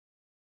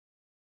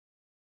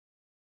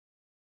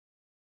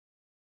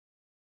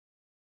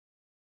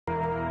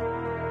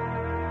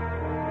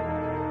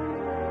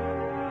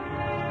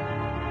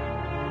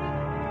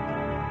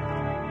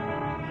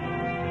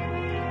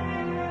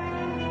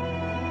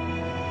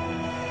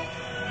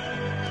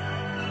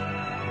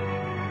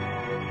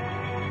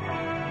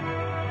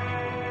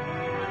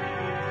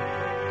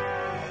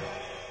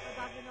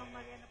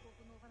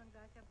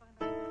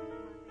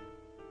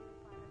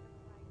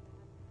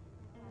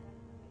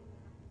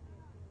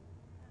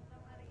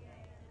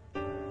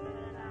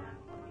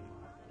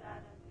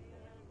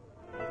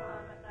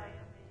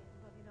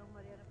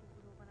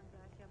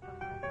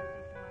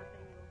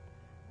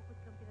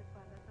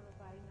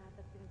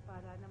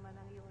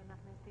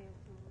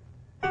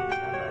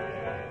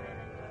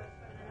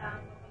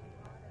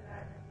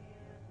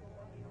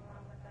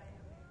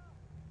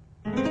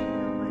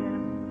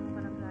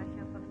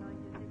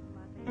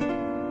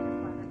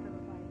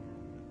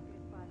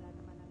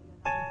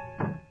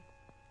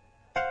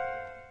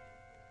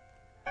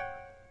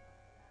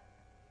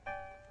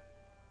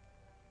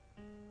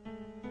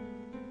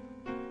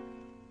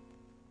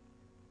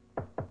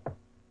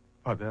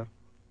Father?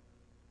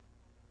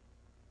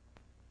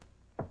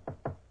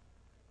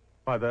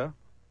 Father?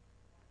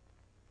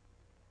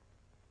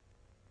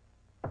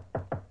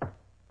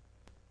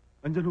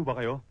 Nandyan ho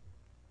ba kayo?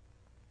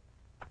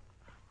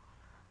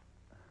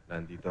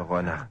 Nandito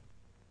ako, anak.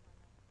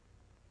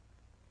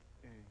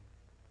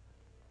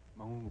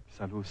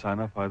 Mangungupisal ho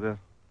sana, Father.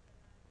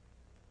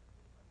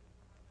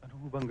 Ano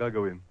ho bang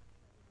gagawin?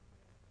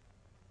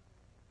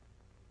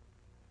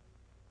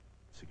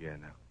 Sige,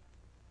 anak.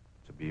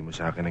 Sabihin mo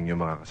sa akin ang iyong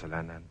mga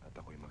kasalanan at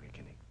ako'y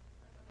makikinig.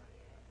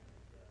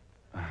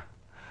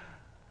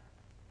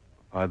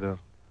 Father,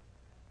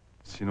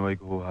 sinuway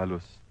ko ho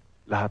halos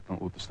lahat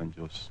ng utos ng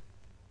Diyos.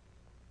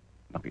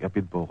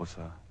 Nakiapid po ako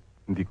sa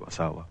hindi ko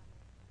asawa.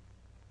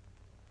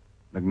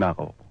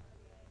 Nagnakaw ako.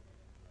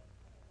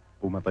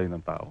 Pumatay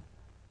ng tao.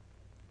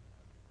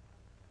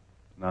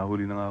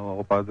 Nahuli na nga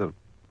ako, Father.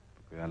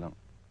 Kaya lang,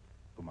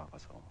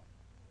 tumakas ako.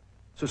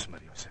 Sus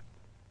Mariosep,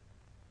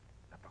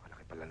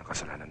 napakalaki pala ng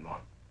kasalanan mo.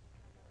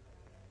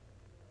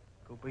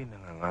 Ikaw ba'y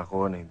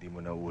nangangako na hindi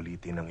mo na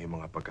uulitin ang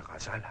iyong mga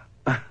pagkakasala?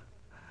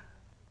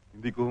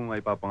 Hindi ko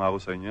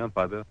maipapangako sa inyo yan,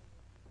 Father.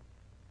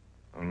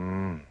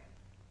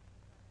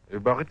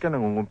 Bakit ka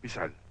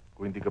nangungumpisal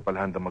kung hindi ka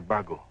pala handang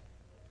magbago?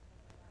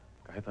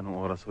 Kahit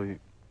anong oras ho'y,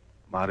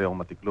 maaari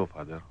akong matiklo,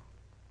 Father.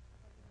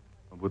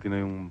 Mabuti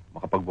na yung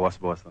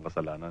makapagbawas-bawas ng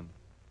kasalanan.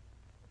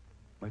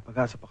 May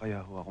pag-asa pa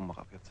kaya ho akong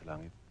makakyat sa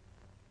langit?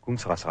 Kung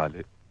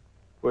sakasali.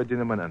 Pwede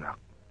naman,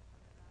 anak.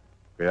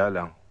 Kaya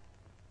lang,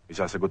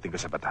 isasagutin ka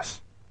sa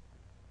batas.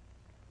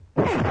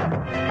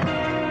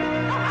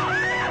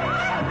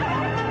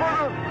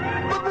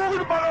 Ba't mo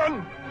kinaparan?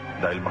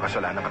 Dahil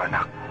makasalanan ka,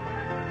 anak.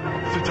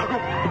 Santiago!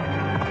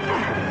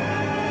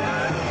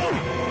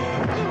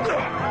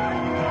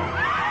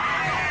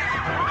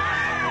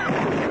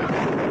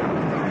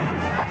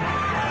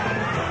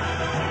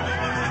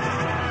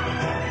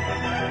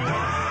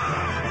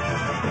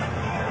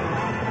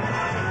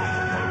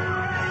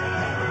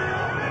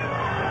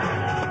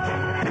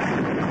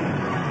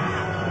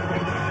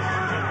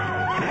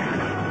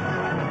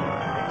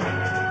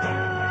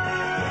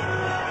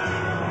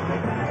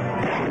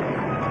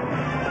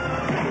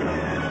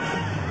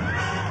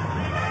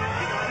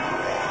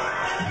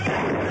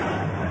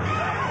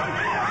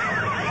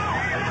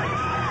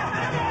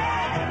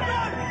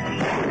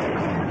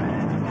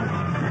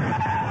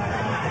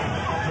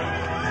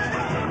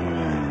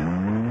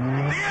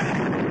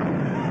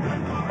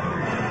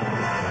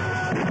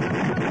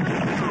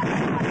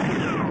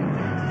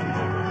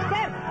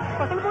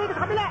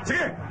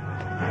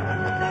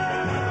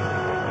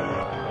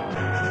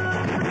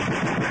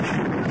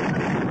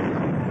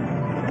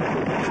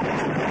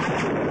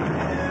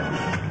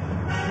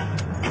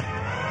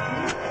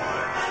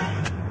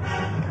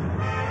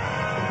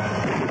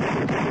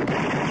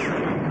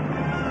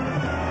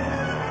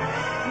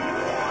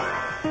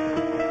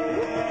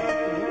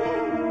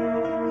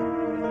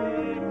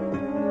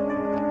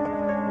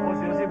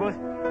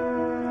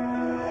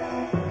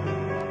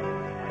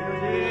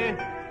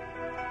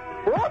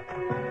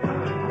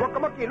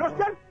 Kilos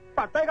dyan!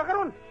 Patay ka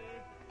karon!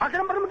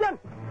 Akin ang baril mo dyan!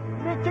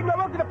 Nitsing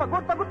lawag,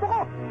 ginapagod-pagod mo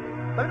ko!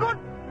 Talikod!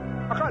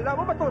 Akala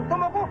mo ba tonto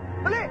mo ko?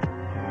 Dali!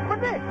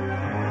 Pati!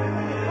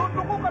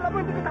 Tonto ko, kala mo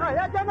hindi kita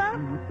kaya dyan, ha?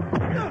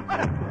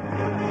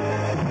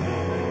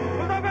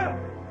 Uldaber!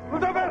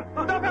 Uldaber!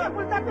 Uldaber!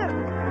 Uldaber!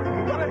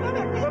 Uldaber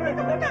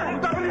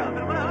yan!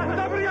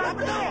 Uldaber yan!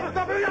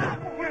 Uldaber yan!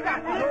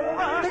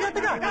 Tiga,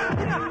 tiga!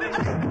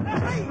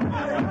 Aray!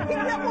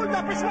 Hindi ako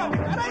uldaber sa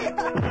mga! Aray!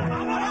 Aray!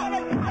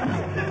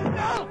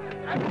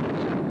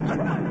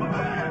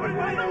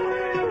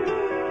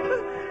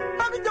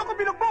 Bakit niyo ako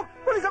binukbok?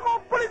 Pulis ako!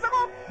 Pulis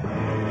ako!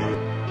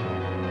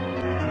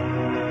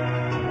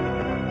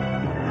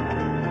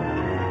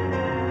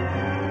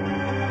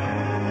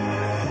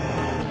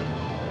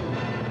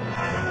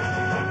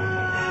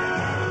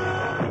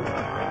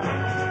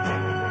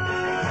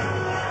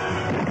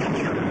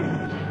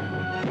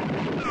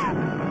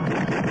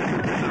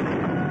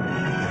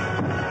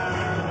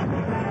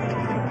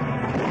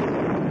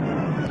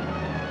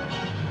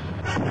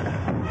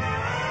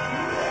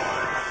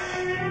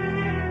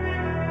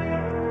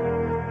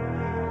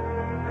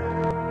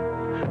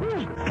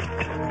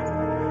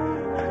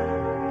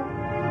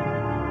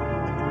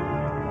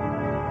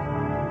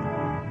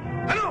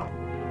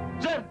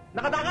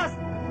 Nakatakas!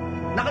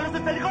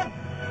 Nakalusot sa likod!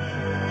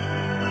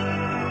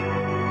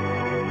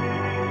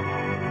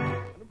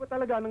 Ano ba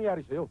talaga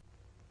nangyari sa'yo?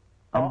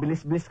 Ang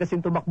bilis-bilis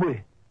kasing tumakbo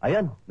eh.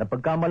 Ayan,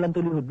 napagkamalan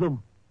tuloy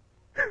hudlom.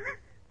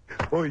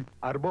 Hoy,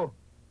 Arbo,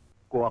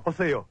 kung ako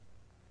sa'yo,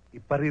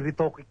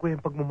 ipariritoke ko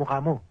yung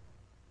pagmumukha mo.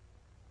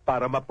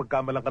 Para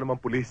mapagkamalan ka naman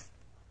pulis.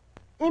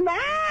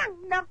 Inang!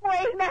 Naku,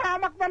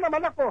 nahamak na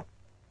naman ako.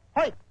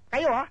 Hoy,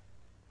 kayo ha?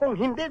 Kung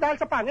hindi dahil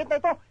sa pangit na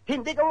ito,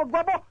 hindi ka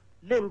magwabo.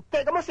 Lente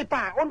ka mo si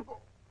Paon ko.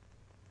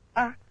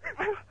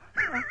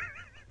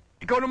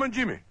 Ikaw naman,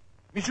 Jimmy.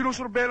 May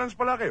sinusurveillance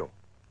pala kayo.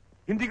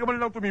 Hindi ka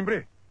man lang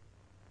tumimbre.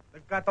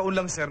 Nagkataon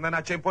lang, sir, na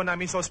na-tsempo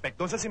namin suspect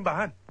doon sa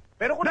simbahan.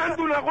 Pero kung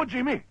nandun ako,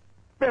 Jimmy.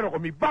 Pero kung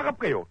may backup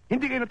kayo,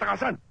 hindi kayo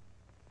natakasan.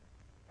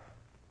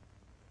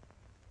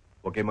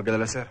 Huwag kayong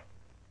mag-alala, sir.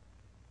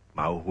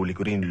 Mahuhuli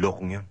ko rin yung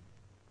lokong yan.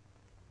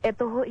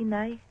 Eto ho,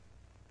 inay.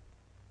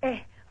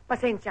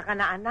 Pasensya ka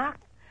na,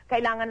 anak.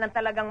 Kailangan lang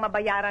talagang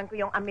mabayaran ko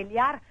yung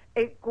amilyar.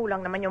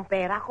 Kulang naman yung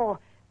pera ko.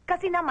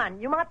 Kasi naman,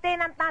 yung mga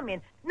tenant namin,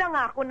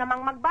 nangako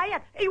namang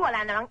magbayad. Wala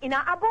namang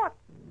inaabot.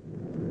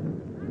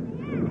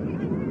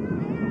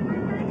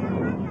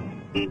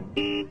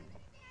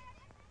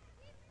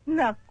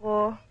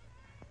 Nako.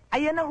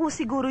 Ayan na ho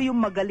siguro yung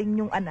magaling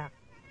yung anak.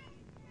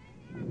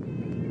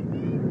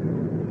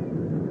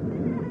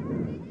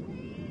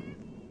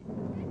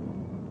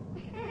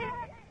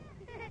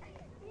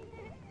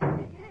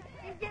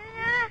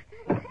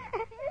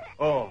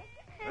 Oh,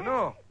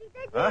 ano?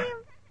 Ha?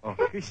 Oh,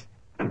 kiss.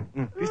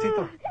 Kiss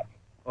dito.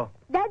 Oh,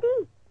 Daddy,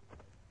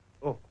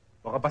 oh.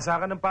 Baka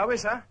basa ka ng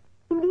pawis, ha?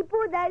 hindi po,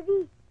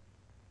 Daddy.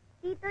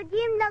 Tito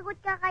Jim, lagot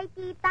ka kay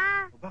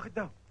tita. Oh, bakit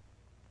daw?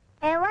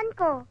 Ewan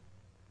ko.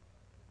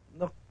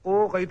 Naku,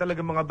 kayo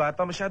talaga mga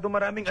bata. Masyado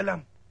maraming alam.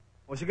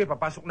 O sige,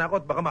 papasok na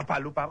ako at baka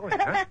mapalo pa ako,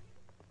 ha?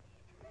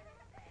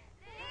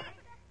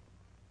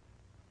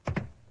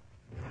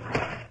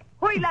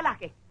 Hoy,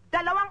 lalaki! 2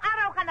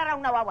 araw ka na raw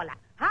nawawala.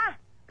 Ha?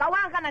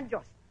 Kawaan ka ng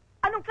Diyos.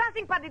 Anong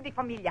klaseng padidig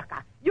pamilya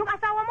ka? Yung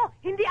asawa mo,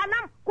 hindi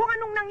alam kung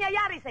anong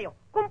nangyayari sa'yo.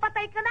 Kung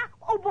patay ka na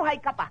o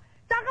buhay ka pa.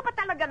 Saan ka pa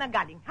talaga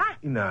nanggaling, ha?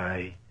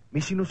 Inay,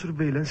 may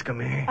sinusurveillance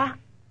kami. Ah?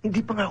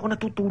 Hindi pa nga ako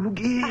natutulog,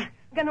 eh.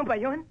 Ganun ba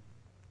yun?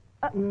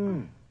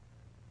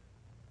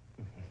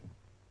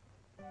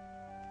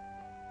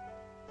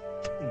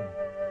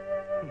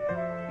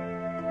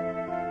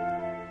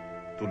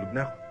 Tulog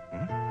na ako.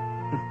 Hmm?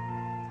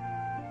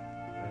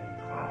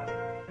 Ay,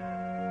 nako.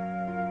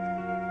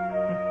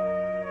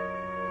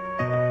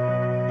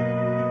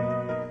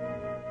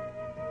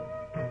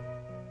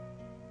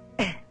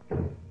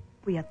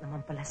 Puyat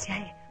naman pala siya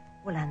eh.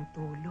 Walang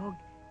tulog.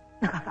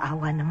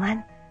 Nakakaawa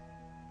naman.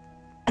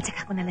 At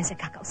saka ko na lang siya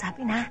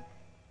kakausapin, ha?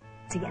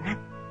 Sige, anak.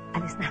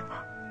 Alis na ako.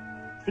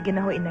 Sige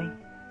na ho, inay.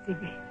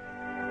 Sige.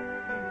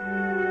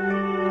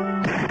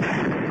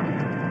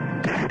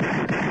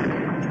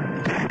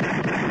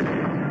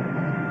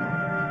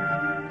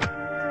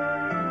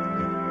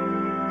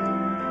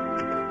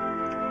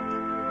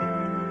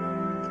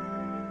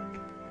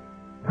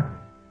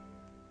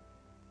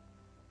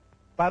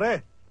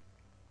 Pare,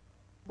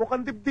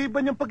 mukhang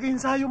dibdiban yung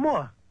pag-iinsayo mo,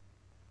 ah.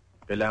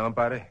 Kailangan,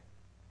 pare.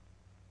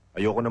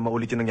 Ayoko na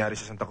maulit yung nangyari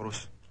sa Santa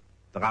Cruz.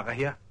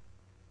 Nakakahiya.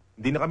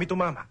 Hindi na kami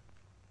tumama.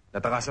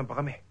 Natakasan pa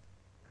kami.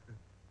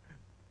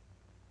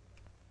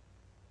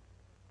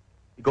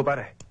 Ikaw,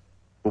 pare.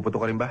 Puputo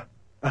ka rin ba?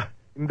 Ah,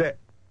 hindi.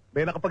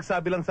 May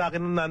nakapagsabi lang sa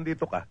akin na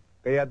nandito ka,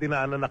 kaya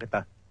dinaanan na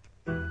kita.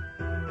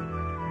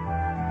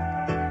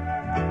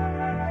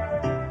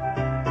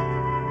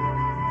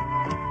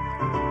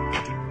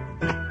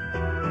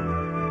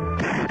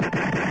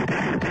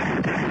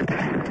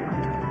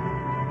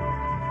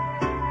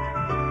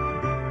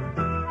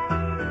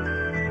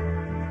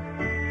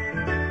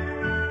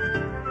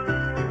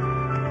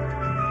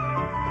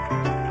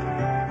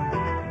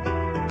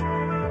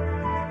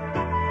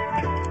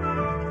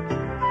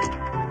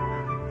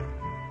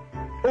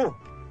 Oh,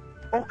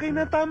 okay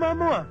na, tama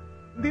mo, ah.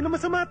 Hindi na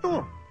masama to.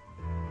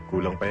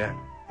 Kulang pa yan.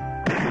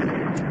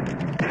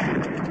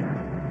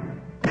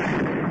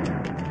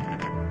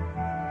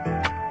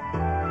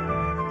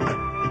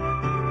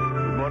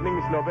 Good morning,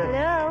 Miss Lopez.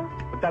 Hello?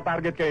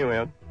 Magta-target kayo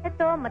ngayon?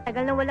 Ito,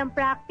 matagal na walang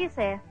practice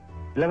eh.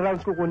 Ilang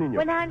rounds kukunin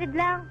nyo? 100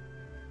 lang.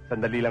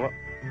 Sandali lang, oh.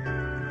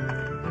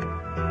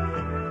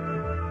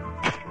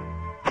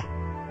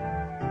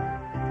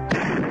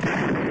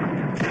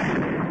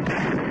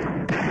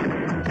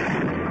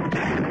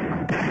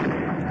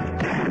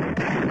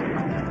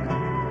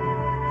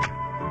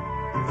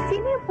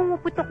 Sino yung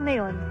pumuputok na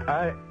yon?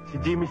 Ah, si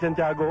Jimmy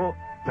Santiago, ho,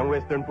 ng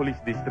Western Police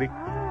District.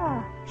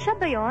 Ah, siya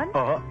ba yon?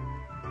 Oo.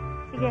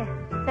 Sige,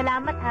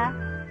 salamat ha.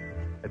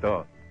 Ito.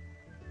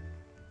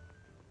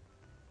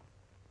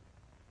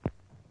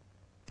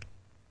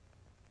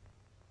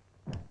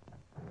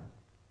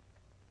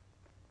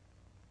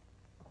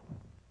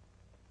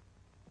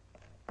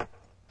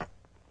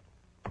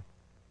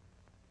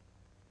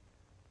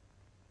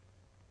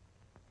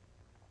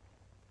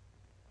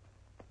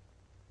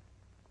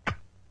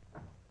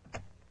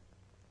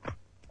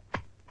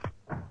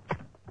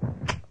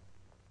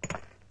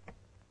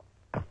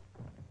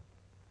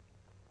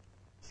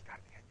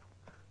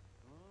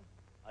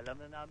 Alam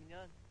na namin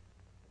yan.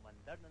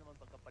 Umandar na naman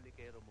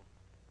pagkapalikero mo.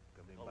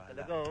 Kami Oh, bahala.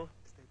 talaga, oh.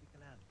 Steady ka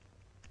lang.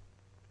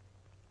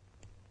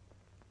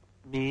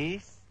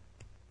 Miss,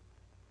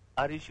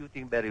 are you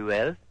shooting very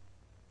well?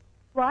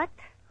 What?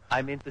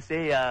 I mean to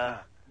say,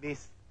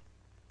 Miss,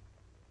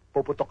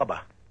 puputok ka ba?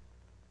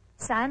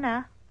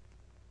 Sana.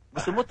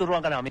 gusto mo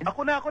turuan ka namin?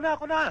 Ako na!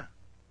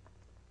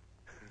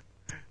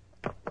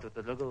 Ito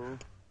talaga, oh.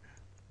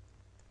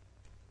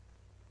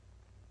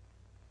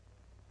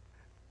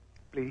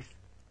 Please.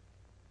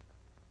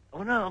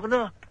 Ako na.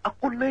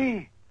 Ako na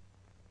eh.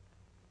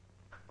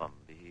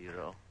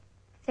 Pambihira.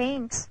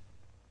 Thanks.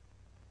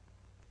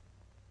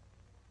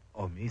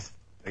 Oh, Miss,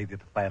 ready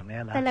to fire na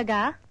yan, ha? Talaga?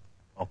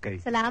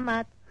 Okay.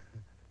 Salamat.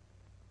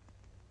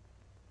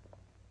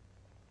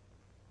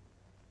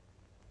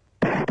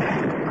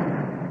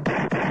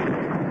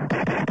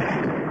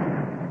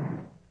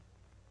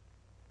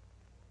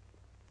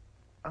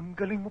 Ang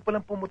galing mo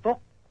palang pumutok.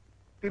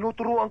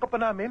 Tinuturuan ka pa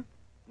namin.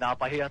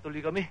 Napahiya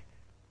tuloy kami.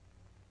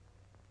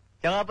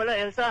 Siya nga pala,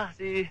 Elsa,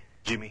 si...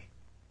 Jimmy,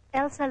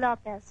 Elsa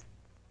Lopez.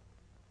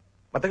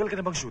 matagal ka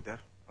na bang shooter?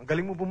 Ang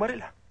galing mo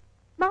bumaril, ah.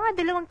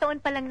 Mga 2 taon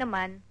pa lang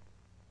naman.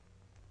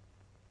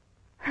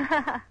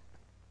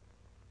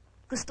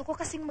 Gusto ko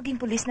kasing maging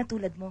pulis na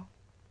tulad mo.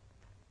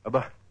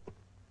 Aba,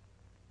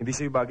 hindi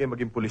sa'yo bagay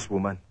maging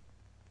policewoman.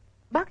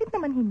 Bakit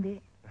naman hindi?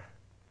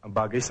 Ang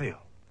bagay sa'yo,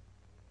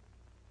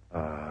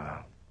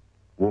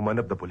 woman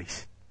of the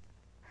police.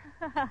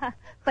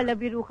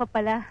 Palabiro ka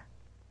pala.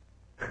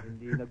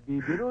 Hindi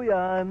nagbibiro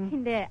yan.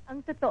 Hindi.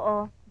 Ang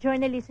totoo,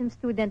 journalism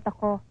student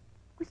ako.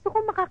 Gusto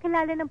kong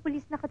makakilala ng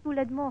pulis na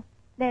katulad mo.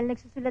 Dahil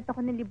nagsusulat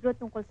ako ng libro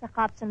tungkol sa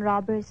cops and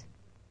robbers.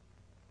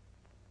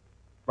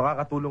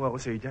 Makakatulong ako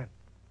sa'yo dyan.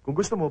 Kung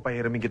gusto mo,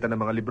 pahiramin kita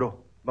ng mga libro.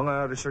 Mga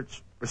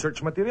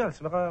research materials.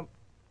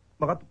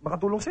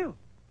 Makatulong sa'yo.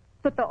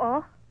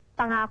 Totoo?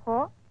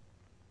 Pangako?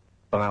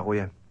 Pangako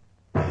yan.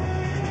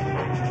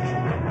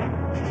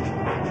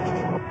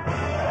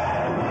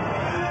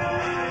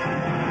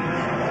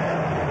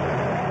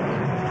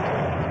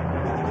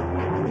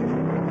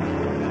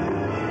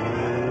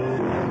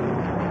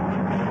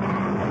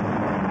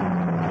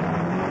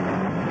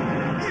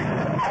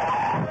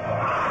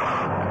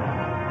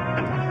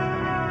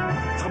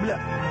 Sa kabila.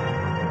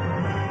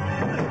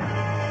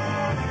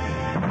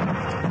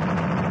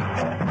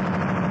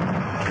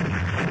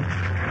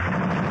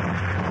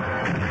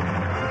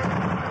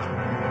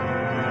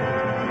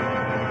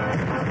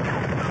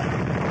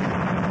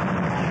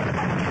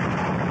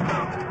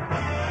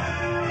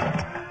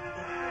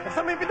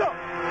 Basta may pito!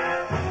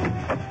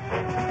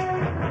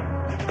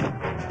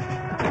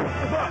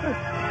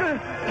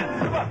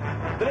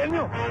 Dalihan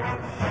nyo!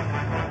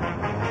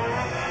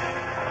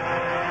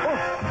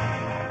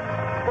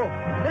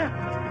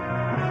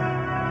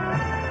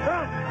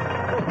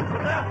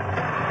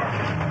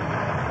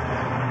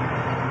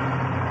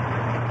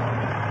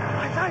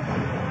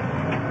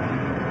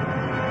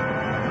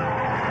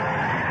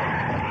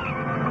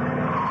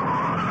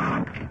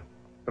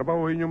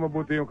 Trabahuhin niyo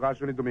mabuti yung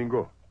kaso ni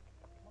Domingo.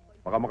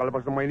 Baka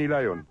makalabas ng Maynila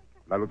yon,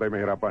 lalo tayo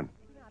mahirapan.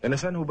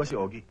 Nasaan ho ba si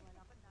Ogie?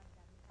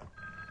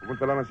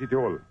 Pupunta lang ng City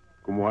Hall,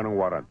 kumuha ng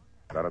warrant.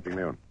 Darating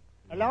na yon.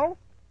 Hello?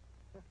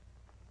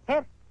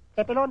 Sir,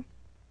 Tepelon.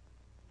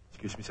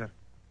 Excuse me, sir.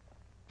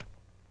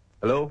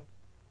 Hello?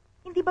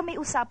 Hindi ba may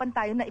usapan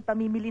tayo na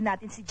ipamimili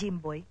natin si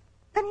Jimboy?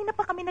 Kanina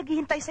pa kami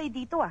naghihintay sa'yo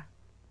dito, ah.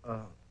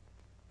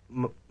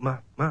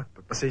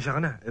 Pasensya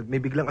ka na.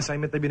 May biglang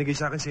assignment na binigay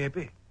sa akin si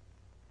Hepe.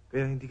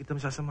 Kaya hindi kita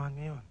masasamahan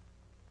ngayon.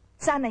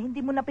 Sana hindi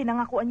mo na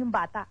pinangakuan yung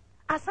bata.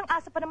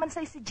 Asang-asa pa naman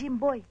sa'yo si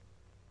Jimboy.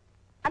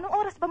 Anong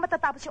oras ba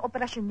matatapos yung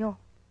operasyon nyo?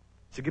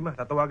 Sige ma,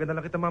 tatawagan na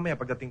lang kita mamaya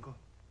pagdating ko.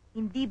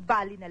 Hindi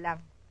bali na lang.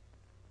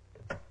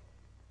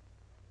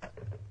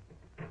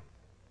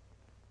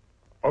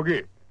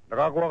 Ogie,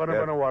 nakakuha ka na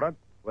ba ng warrant?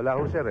 Wala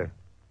ho, sir, eh.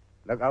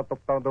 Nag-out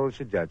of town daw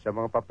si Judge. Sa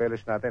mga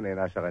papeles natin,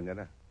 nasa kanya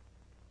na.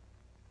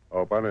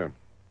 O, paano yun?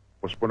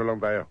 Puspo na lang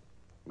tayo.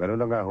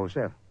 Ganun lang nga ho,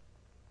 sir.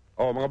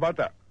 O, mga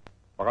bata,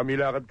 baka may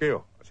lakad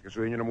kayo.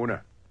 Asikasuhin nyo na muna.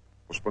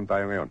 Puspon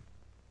tayo ngayon.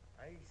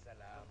 Ay,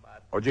 salamat.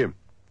 O, Jim,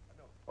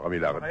 baka may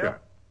lakad ka.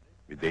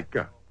 May date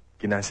ka.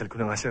 Kinansel ko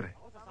na nga, sir, eh.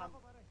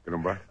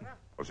 Ganun ba?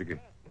 O, sige.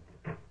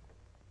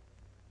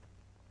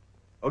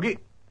 Ogie,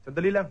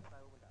 sandali lang.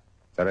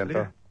 Sarento.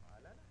 Halika.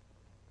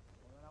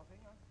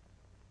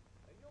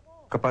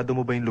 Kapado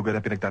mo ba yung lugar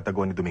na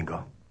pinagtataguan ni Domingo?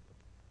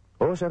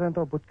 Oo,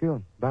 Sarento, abot ko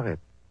yun.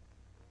 Bakit?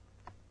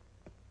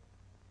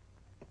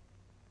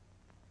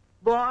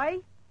 Boy?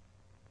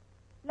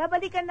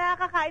 Labalik na,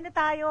 kakain na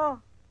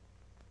tayo.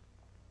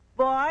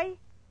 Boy?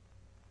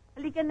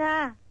 Halika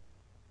na.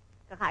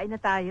 Kakain na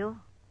tayo.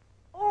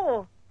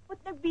 Oo, ba't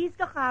nagbihis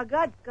ka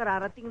kagad?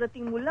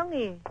 Kararating-rating mo lang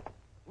eh.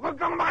 Huwag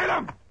kang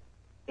makialam!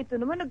 Ito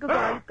naman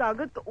nagkagalit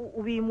kagad,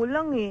 uuwi mo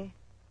lang eh.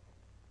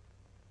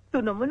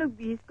 Ito naman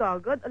nagbihis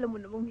kagad, alam mo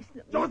namang miss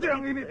na miss. Josie,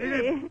 ang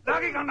init-init!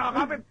 Lagi kang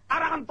nakakapit!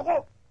 Arangan tuko!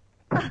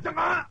 Diyan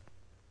ka nga!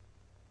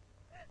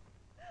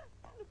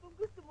 Ano bang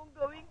gusto mong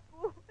gawin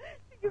ko?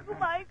 Sige,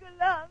 kumain ka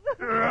lang.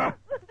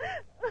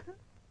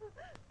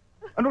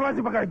 Ano kasi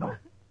pagkain to?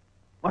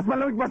 Mas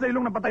malamig ba sa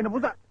ilong ng patay na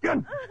pusa?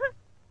 Yan!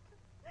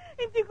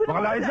 Hindi ko na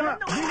Makalain siya nga!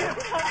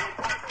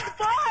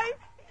 Boy!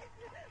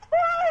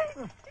 Boy!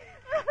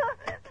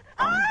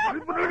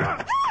 Bakit mo talaga?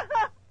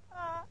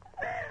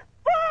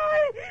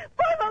 Boy!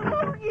 Boy, wag mo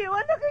akong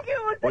iwan.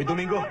 Nakikiwan sa Boy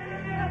Domingo!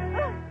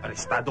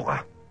 Arestado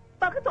ka.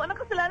 Bakit ang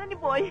kasalanan ni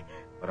Boy?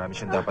 Marami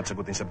siyang dapat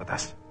sagutin sa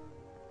batas.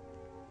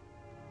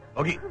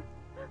 Ogie,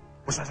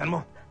 pusasan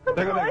mo.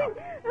 Teka.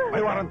 May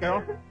warrant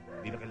kayo?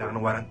 Hindi na kailangan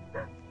ng warrant.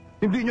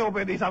 Hindi nyo ako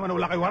pwede isama na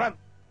wala kayo warrant.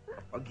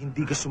 Pag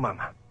hindi ka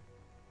sumama,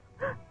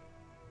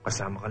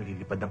 kasama kang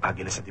lilipad ng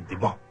agila sa dibdib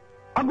mo.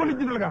 Ang kulit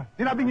nyo talaga.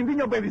 Sinabing hindi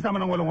nyo pwede isama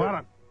ng walang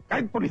warrant.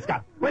 Kahit polis ka,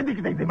 pwede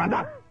kita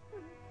i-demanda.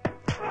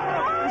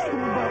 Gusto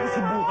mo ba ako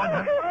subukan,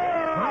 ha?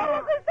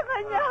 Ako sa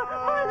kanya.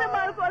 Mahal na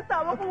mahal ko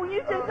asawa ko. Huwag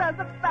niyo siya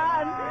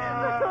sasaktan.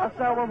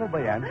 Asawa mo ba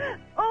yan?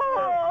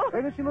 Oo. Eh,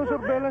 nung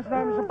sinusurveillance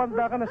namin sa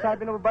Pandakan,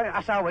 nasabi ng babae,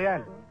 asawa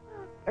yan.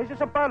 Eh, siya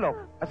sa Palok,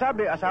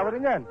 nasabi, asawa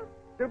rin yan.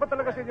 Sino ba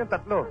talaga sa inyong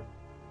tatlo?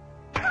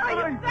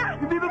 Ayun ka!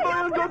 Hindi na tayo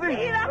yan, Josie!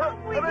 Hira kang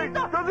puwi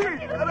dito! Josie!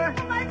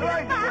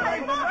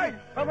 Aray!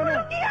 Tama na!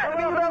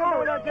 Tama na ako!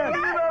 Wala dyan!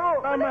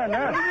 Tama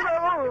na!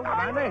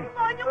 Tama na eh!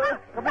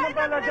 Kami na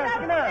bala dyan!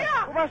 Sige na!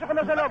 Pumasok ka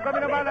na sa loob! Kami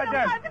na bala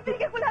dyan!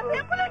 Bigyan ko lahat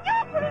yan! Kulong niyo!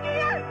 Kulong niyo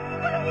yan!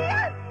 Kulong niyo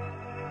yan!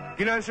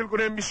 Kinansel ko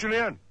na yung mission na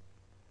yan.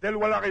 Dahil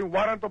wala kayong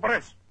warrant of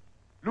arrest.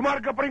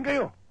 Lumarga pa rin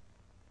kayo.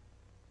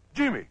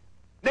 Jimmy,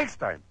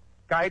 next time,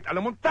 kahit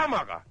alam mong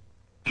tama ka,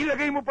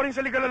 ilagay mo pa rin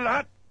sa legal ang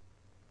lahat.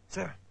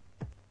 Sir,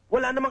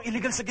 wala namang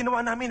illegal sa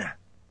ginawa namin, ha?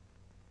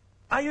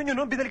 Ayaw nyo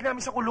nun, binalik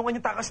namin sa kulungan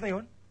yung takas na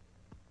yon.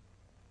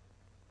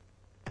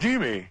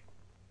 Jimmy,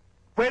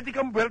 pwede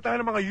kang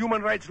buweltahan ng mga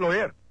human rights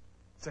lawyer.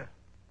 Sir,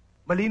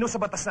 malinaw sa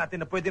batas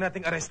natin na pwede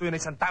nating aresto yun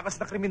ng isang takas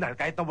na kriminal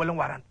kahit na walang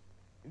warrant.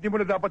 Hindi mo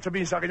na dapat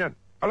sabihin sa akin yan.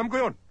 Alam ko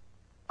yon.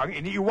 Ang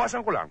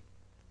iniiwasan ko lang,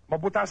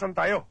 mabutasan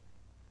tayo.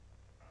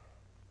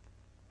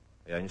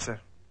 Ayan nyo, sir.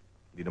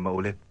 Hindi na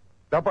maulit.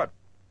 Dapat.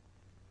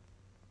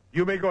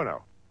 You may go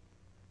now.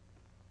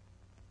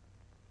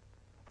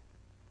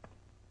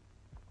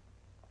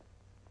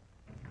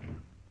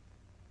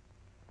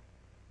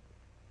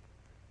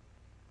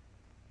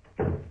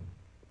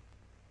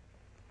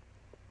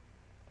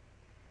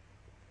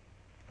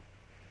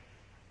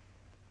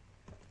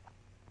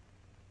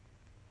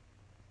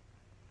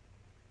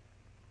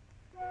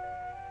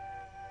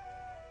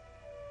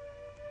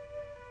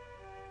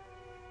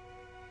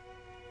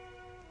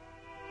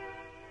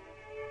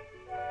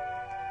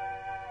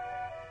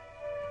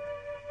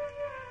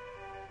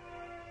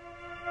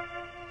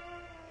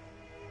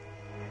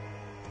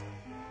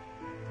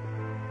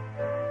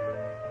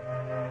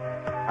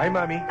 Hi,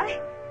 Mami. Ay,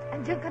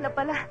 andyan ka na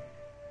pala.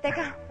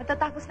 Teka,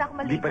 matatapos na ako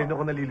maligo. Hindi pa rin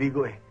ako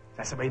naliligo, eh.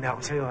 Sasabay na ako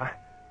sa'yo, ha?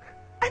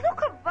 Ano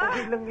ka ba?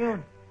 Okay lang yun.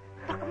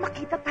 Baka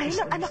makita tayo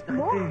ng anak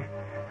mo.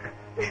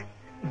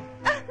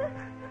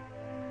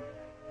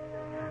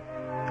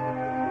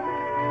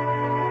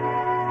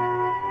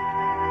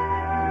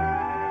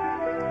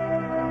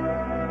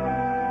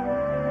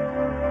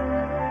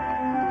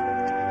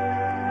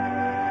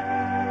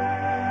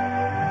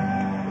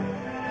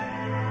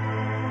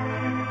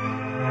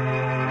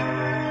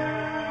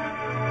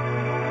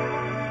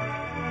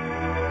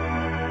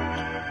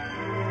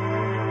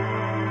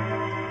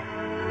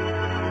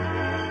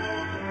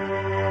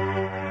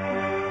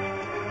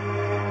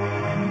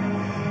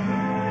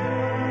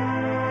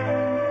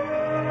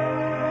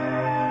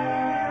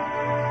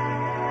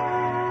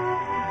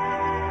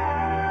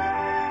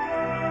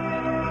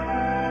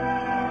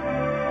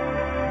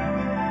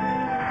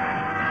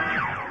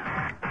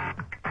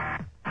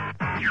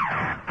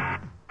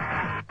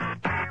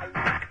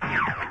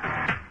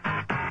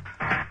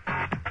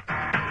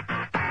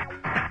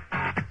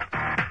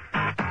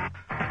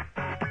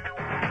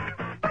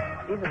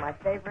 These are my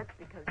favorites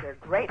because they're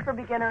great for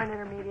beginner and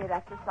intermediate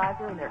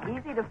exerciser, and they're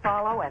easy to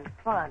follow and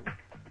fun.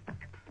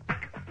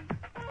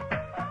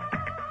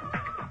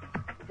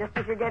 Just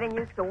as you're getting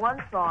used to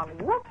one song,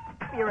 whoop,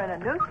 you're in a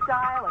new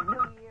style, a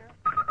new year,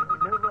 and a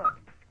new look.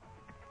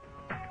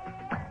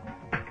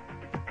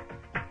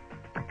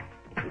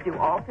 If you do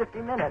all 50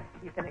 minutes,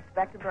 you can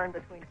expect to burn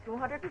between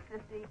 250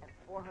 and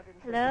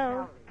 450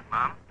 Hello? calories.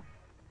 Ma'am?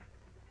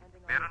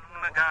 Meron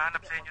nung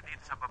naghahanap sa inyo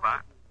dito sa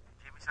baba.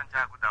 Jimmy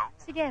Santiago daw.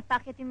 Sige,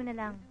 pakitin mo na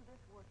lang. Do this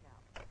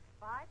workout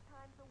 5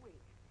 times a week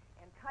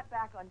and cut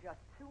back on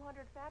just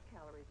 200 fat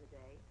calories a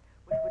day,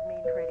 which would mean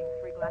trading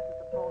 3 glasses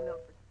of whole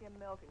milk for skim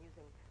milk and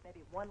using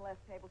maybe 1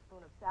 less tablespoon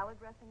of salad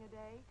dressing a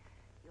day.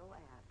 You'll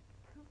add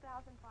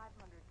 2,500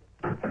 to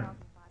 3,500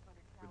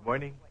 calories. Good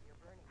morning. To what you're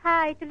burning.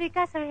 Hi, tuloy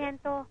ka,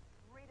 Sargento.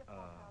 3 to 4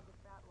 pounds of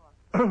fat loss.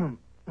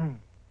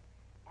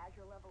 As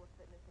your level of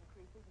fitness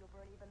increases, you'll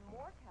burn even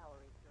more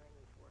calories during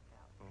each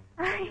workout.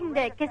 Ay,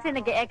 hindi. Kasi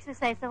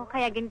nag-exercise ako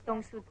kaya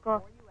ganitong suit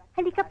ko.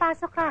 Halika,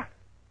 pasok ka.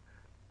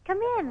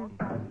 Come in.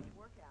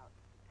 Workout.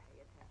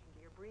 Pay attention to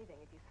your breathing.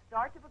 If you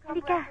start to become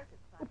Halika. restless,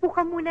 it's time Upo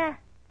ka muna.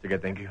 Sige,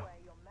 thank you.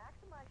 you'll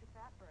maximize your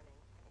fat burning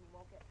and you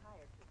won't get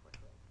tired too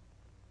quickly.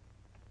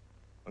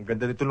 Ang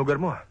ganda nitong lugar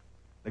mo, ha?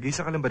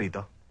 Nag-iisa ka lang ba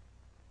rito?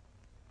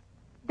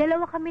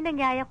 Dalawa kami ng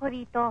yaya ko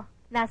rito.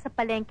 Nasa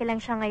palengke lang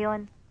siya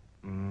ngayon.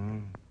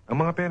 Ang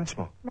mga parents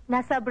mo?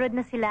 Nasa abroad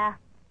na sila.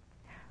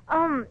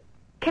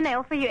 Can I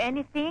offer you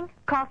anything?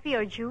 Coffee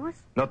or juice?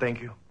 No,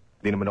 thank you.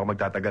 Di naman ako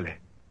magtatagal, eh.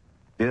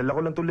 Dinala ko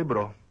lang itong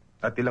libro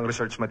at ilang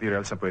research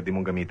materials na pwede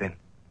mong gamitin.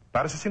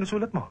 Para sa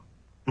sinusulat mo.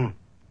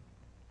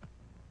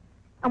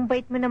 Ang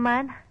bait mo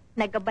naman.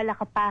 Nag-abala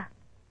ka pa.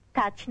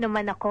 Touch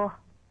naman ako.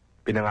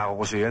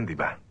 Pinangako ko sa'yo yan, di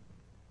ba?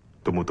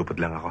 Tumutupad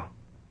lang ako.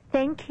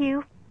 Thank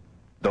you.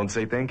 Don't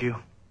say thank you.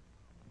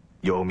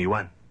 You owe me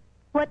one.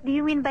 What do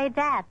you mean by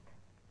that?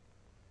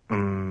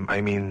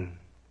 I mean,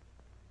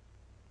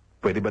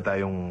 pwede ba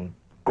tayong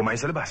kumain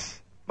sa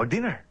labas?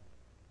 Mag-dinner?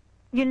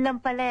 Yun lang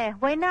pala eh.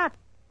 Why not?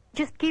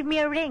 Just give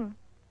me a ring.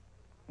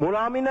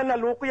 Mula amin na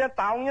naluko yung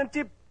taong yan,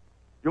 Chip.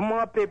 Yung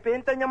mga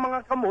pepenta niya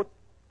mga kamot,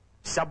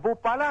 sabu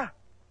pala.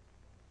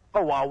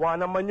 Kawawa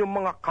naman yung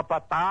mga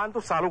kabataan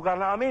to sa lugar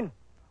namin.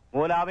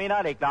 Mula namin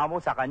na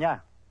reklamo sa kanya.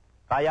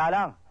 Kaya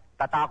lang,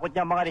 tatakot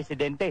niya mga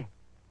residente.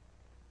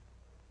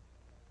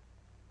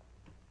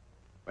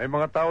 May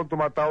mga taong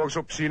tumatawag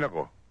sa opisina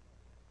ko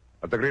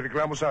at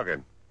nagrereklamo sa akin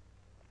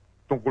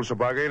tungkol sa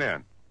bagay na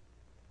yan.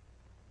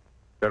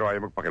 Pero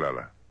ayaw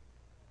magpakilala.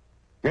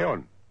 Ngayon,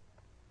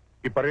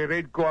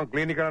 ipare-raid ko ang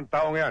klinika ng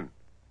taong yan.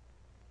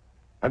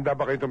 Handa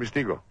ba kayong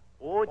tumistigo?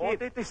 Oo, Chief.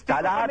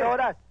 Kalahan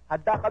oras.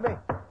 Handa kami.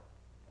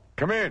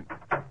 Come in.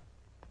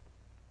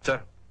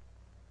 Sir,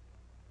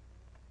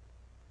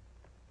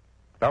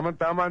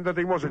 Tama-tama ang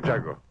dating mo,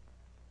 Santiago.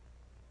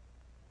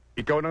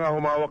 Ikaw na nga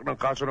humawak ng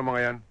kaso ng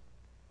mga yan.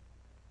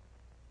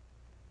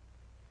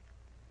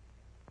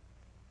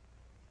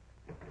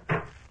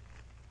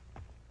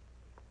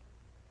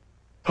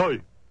 Hoy,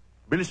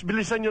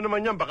 bilis-bilisan nyo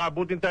naman yan. Baka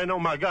abutin tayo ng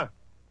umaga.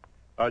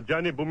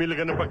 Johnny, bumili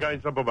ka ng pagkain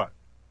sa baba.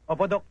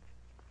 Opo, Dok.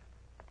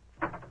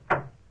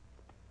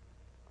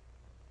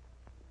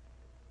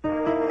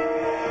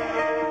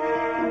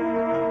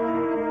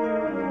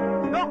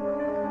 Dok!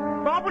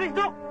 Mga pulis,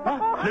 Dok!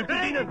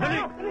 Nagtitinan, dali!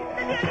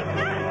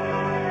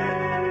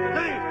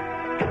 Dali!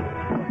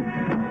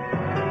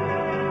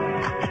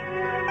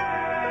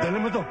 dali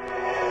mo to.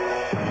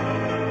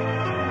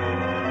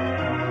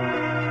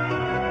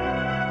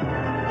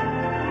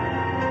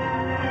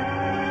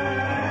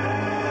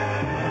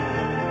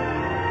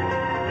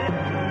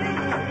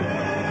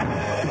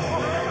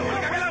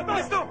 Kailangan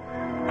pulis to!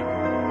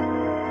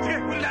 Sige,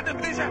 kunin natin ang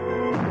petensya!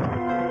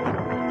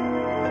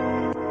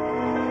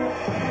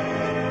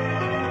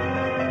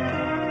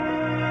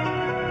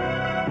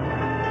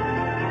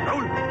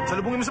 Raul,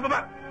 salubungin mo sa baba.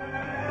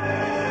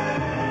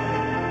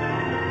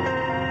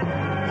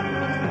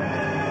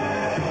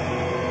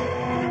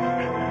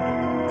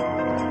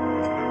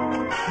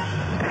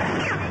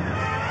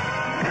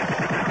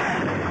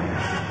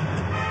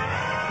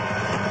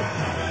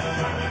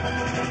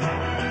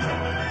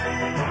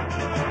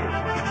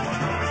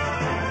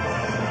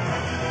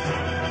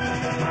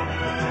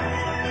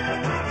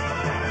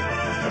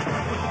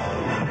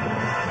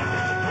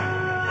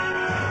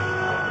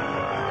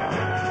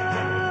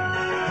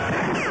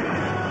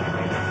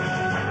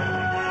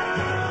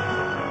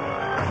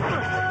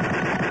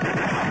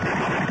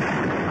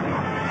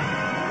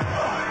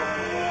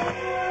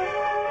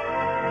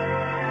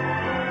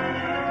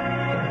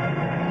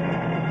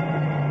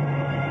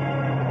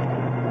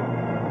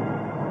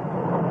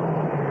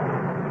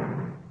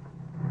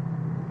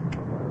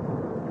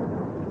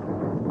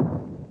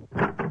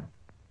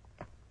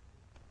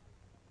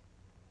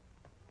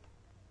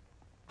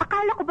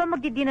 Akala ko ba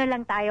magdi-dinner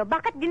lang tayo?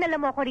 Bakit dinala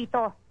mo ako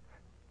rito?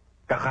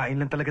 Kakain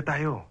lang talaga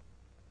tayo.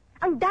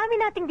 Ang dami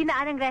nating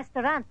dinaan ng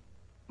restaurant.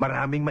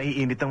 Maraming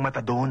maiinit ang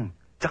mata doon.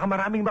 Tsaka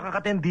maraming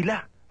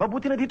makakatendila.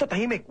 Mabuti na dito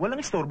tahimik.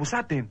 Walang istorbo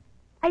sa atin.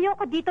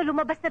 Ayoko dito,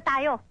 lumabas na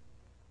tayo.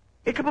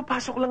 Eh,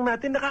 kapapasok lang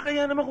natin.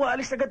 Nakakaya naman kung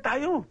alis agad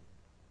tayo.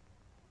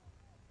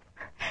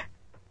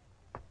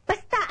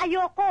 Basta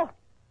ayoko.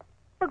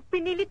 Pag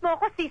pinilit mo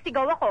ako,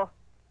 sisigaw ako.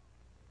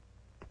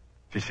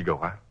 Sisigaw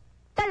ka?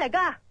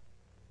 Talaga.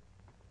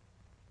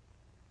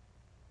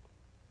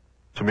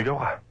 Sumigaw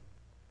ka.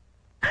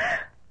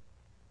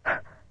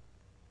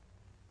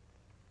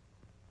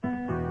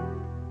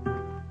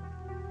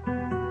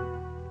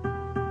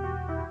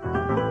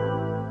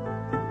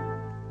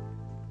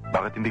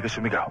 Bakit hindi ka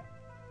sumigaw?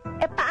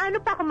 Eh, paano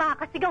pa ako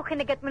makakasigaw?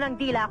 Kinagat mo ng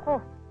dila ko.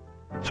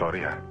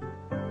 Sorry, ha.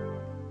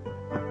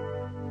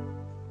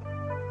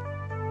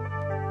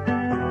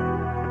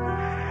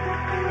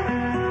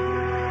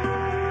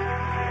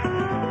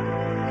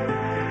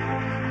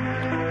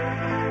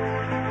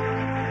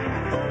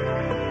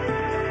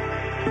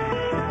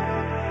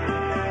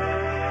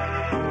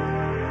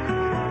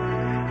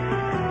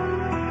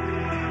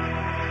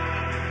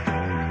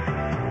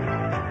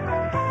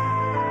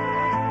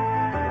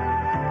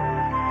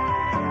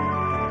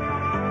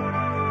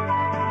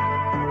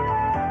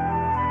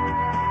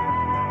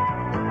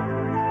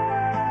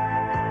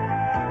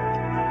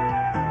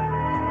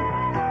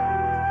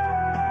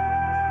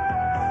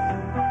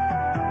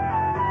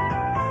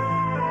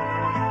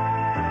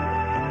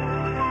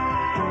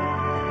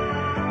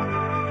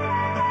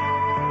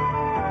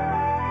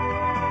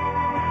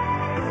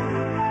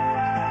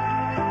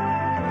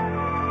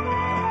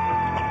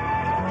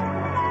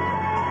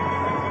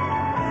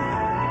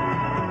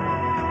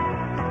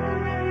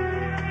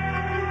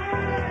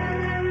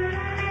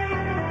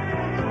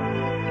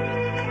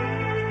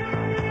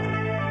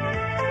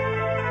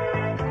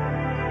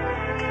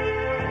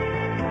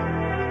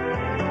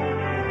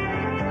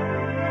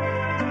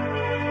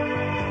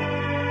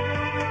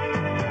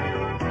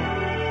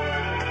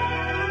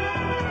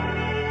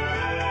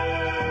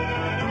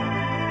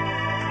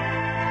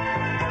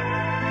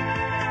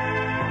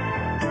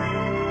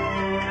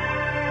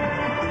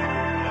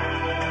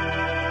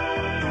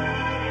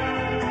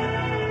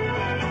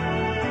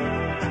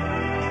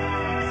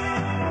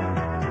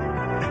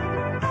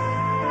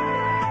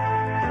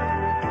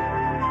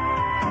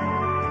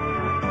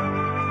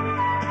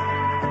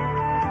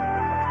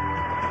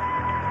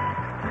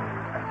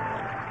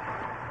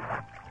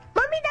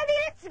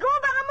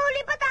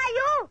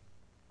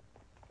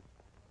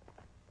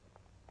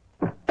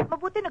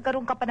 Mabuti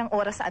nagkaroon ka pa ng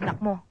oras sa anak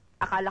mo.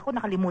 Akala ko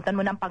nakalimutan mo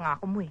na ang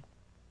pangako mo eh.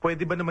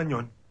 Pwede ba naman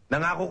yon?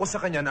 Nangako ko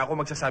sa kanya na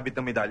ako magsasabit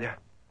ng medalya.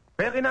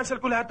 Kaya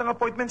kinansel ko lahat ng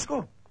appointments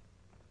ko.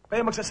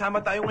 Kaya magsasama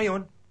tayo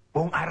ngayon,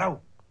 buong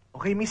araw.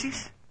 Okay,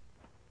 misis?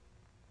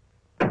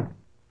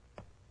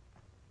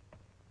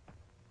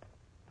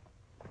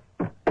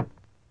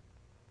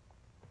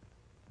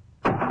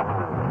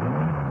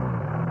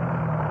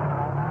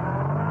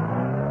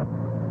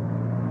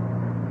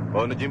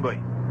 O ano, Jimboy?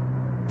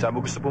 Saan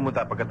mo gusto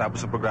pumunta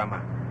pagkatapos ng programa?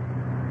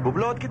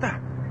 Bubloat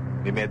kita.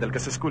 May medal ka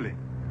sa school eh.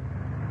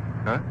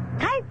 Ha?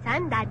 Kahit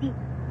saan, Daddy.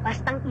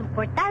 Bastang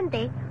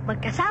importante,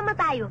 magkasama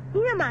tayo,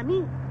 ni na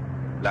Mami.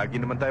 Lagi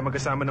naman tayo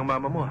magkasama ng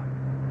mama mo.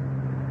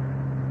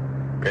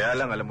 Kaya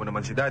lang, alam mo naman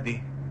si Daddy,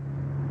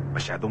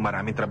 masyadong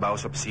maraming trabaho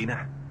sa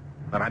opisina.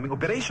 Maraming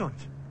operations.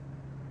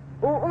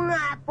 Oo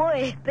nga po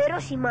eh,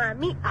 pero si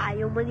Mami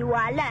ayaw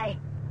maniwala eh.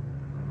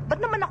 Ba't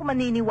naman ako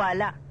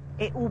maniniwala?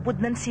 Eh, ubod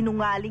ng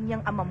sinungaling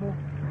yung ama mo.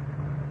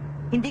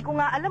 Hindi ko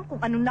nga alam kung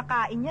anong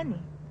nakain yan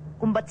eh.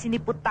 Kung ba't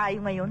sinipot tayo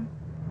ngayon.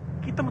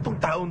 Kita mo tong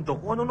taon to,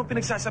 kung ano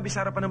pinagsasabi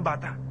sa harapan ng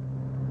bata.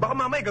 Baka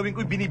mamay gawin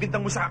ko yung binibintang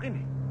mo sa akin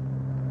eh.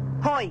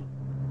 Hoy,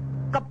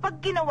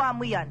 kapag ginawa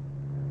mo yan,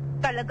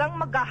 talagang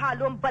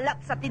maghahalo ang balat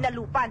sa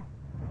tinalupan.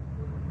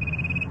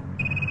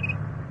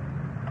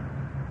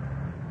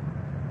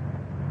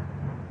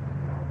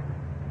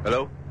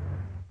 Hello?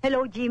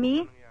 Hello,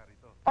 Jimmy?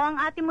 O ang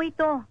ate mo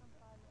ito.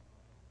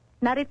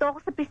 Narito ako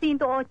sa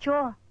Presinto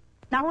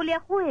 8. Nahuli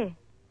ako eh.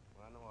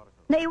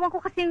 Naiwan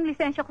ko kasi yung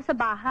lisensya ko sa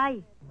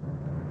bahay.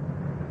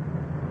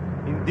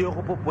 Hindi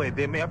ako po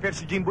pwede. May affair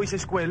si Jimboy sa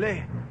eskwela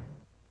eh.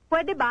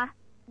 Pwede ba?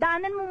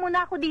 Daanan mo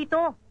muna ako dito.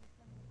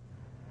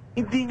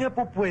 Hindi nga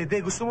po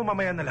pwede. Gusto mo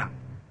mamaya na lang.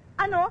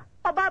 Ano?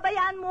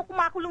 Pababayaan mo ako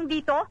makulong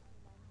dito?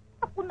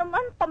 Ako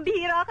naman,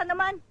 pambihira ka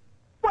naman.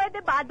 Pwede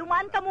ba?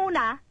 Dumaan ka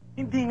muna.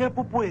 Hindi nga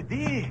po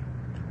pwede.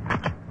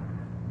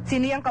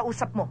 Sino yung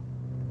kausap mo?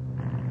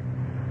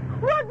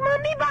 Huwag,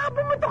 Mami! Baka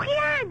bumutok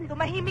yan!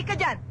 Tumahimik ka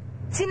dyan.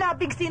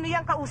 Sinabing sino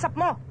yung kausap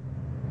mo.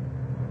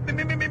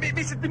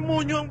 May sa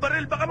demonyo ang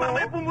baril. Baka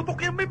mamaya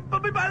pumutok yan. May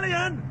bala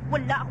yan.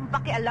 Wala akong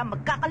pakialam.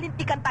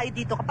 Magkakalintikan tayo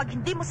dito kapag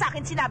hindi mo sa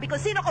akin sinabi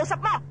kung sino kausap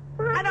mo.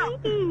 Mami. Ano?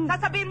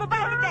 Sasabihin mo ba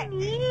o hindi?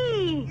 Mami!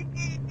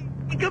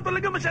 Ikaw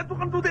talaga masyado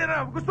kang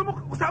dudera. Gusto mo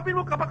usapin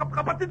mo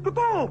kapatid ko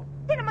to.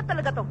 Hindi naman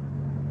talaga to.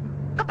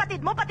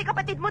 Kapatid mo, pati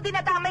kapatid mo,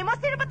 dinadamay mo.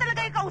 Sino ba talaga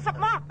yung kausap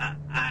mo?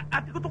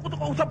 Ate ko to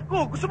kausap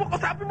ko. Gusto mo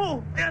kausapin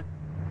mo. Ayan.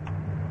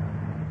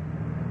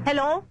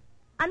 Hello?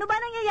 Ano ba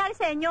nangyayari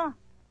sa inyo?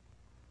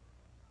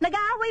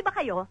 Nag-aaway ba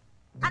kayo?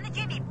 Ano,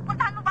 Jimmy?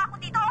 Pupuntahan mo ba ako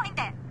dito o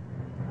hindi?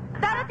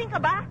 Darating ka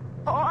ba?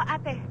 Oo,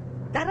 ate.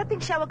 Darating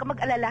siya, huwag ka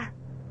mag-alala.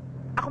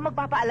 Ako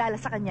magpapaalala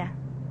sa kanya.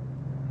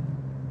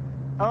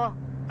 Oo.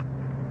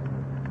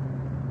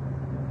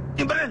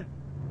 Yung baril!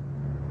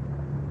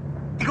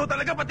 Ikaw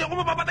talaga, pati ako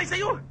mapapatay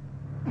sa'yo!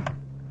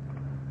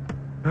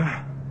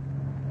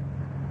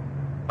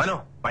 Ano?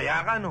 Paya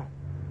ka, no?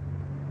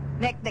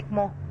 Nek-nek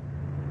mo.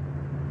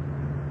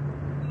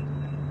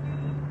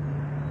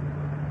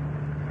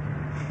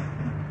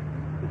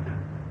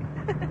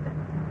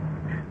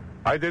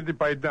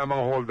 Identified na ang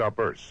mga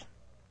hold-uppers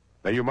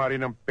na yumari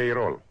ng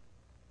payroll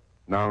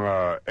ng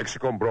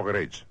Excom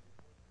Brokerage.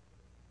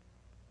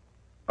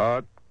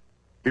 At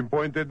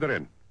pinpointed na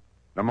rin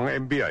ng mga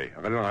NBI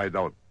ang kanilang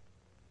hideout.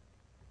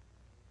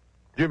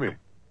 Jimmy,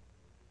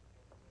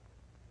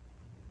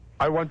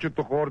 I want you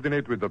to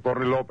coordinate with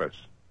Atty. Lopez.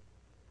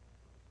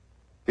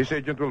 His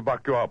agent will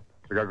back you up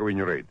sa gagawin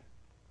yung raid.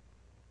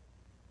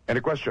 Any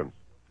questions?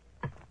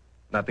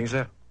 Nothing,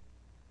 sir.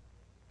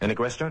 Any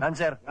question? None,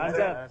 sir.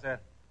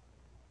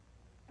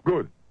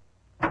 Good.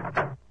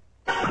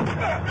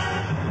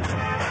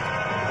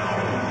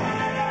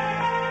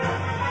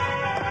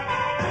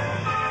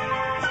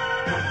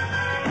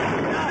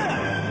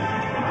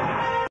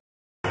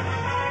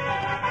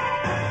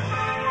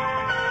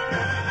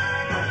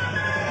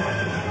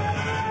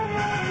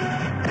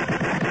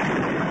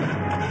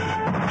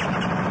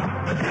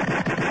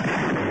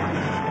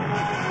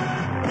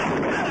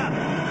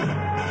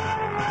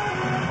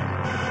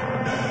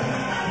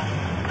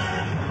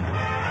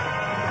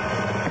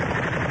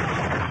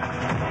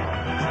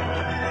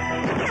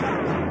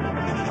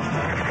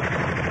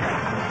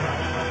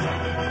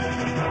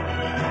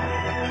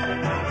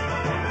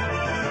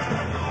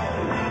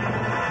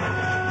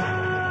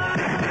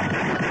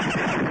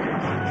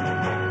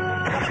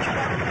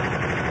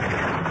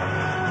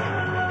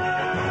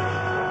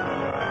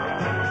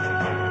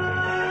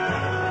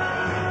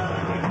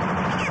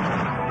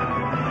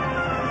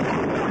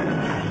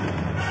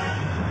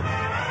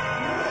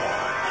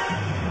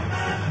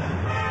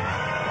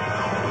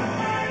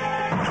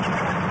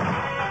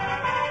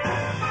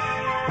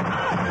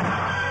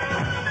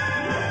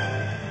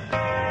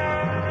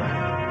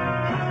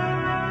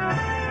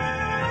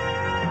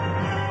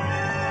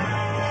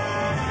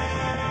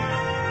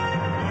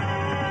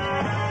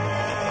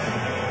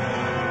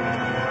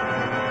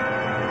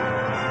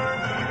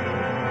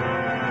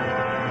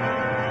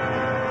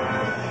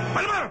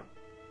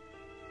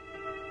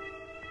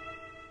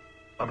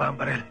 Baba ang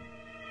baril.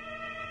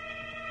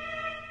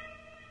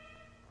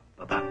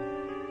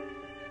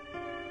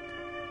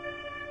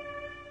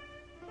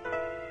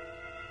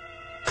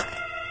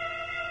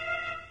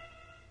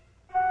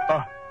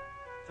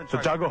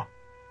 Santiago,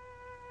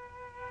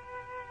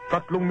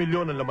 3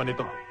 milyon ang laman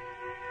nito.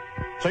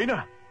 Sa'yo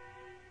na.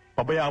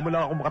 Pabayaan mo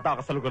lang ako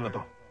makatakas sa lugar na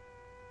to.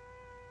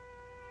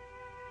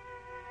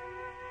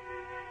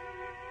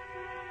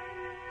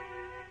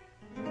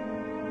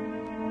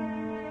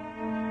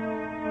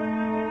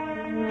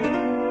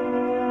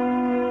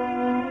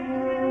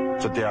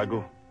 Santiago,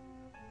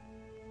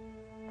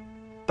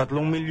 3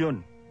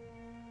 milyon.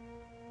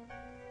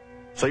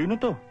 Sa'yo na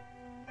to.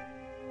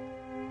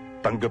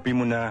 Tanggapin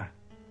mo na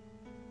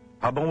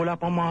habang wala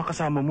pang mga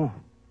kasama mo.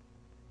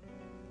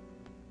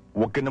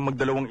 Huwag ka na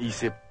magdalawang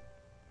isip.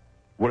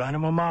 Wala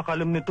namang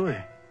makakalam nito eh.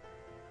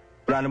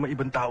 Wala namang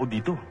ibang tao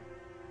dito.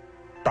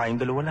 Tayong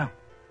dalawa lang.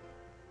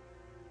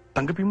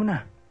 Tanggapin mo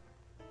na.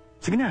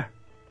 Sige na.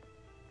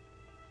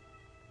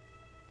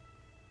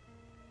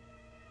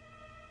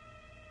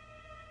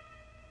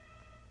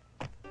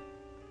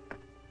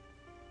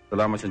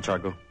 Salamat,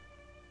 Santiago.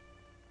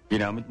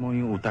 Ginamit mo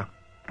yung utak.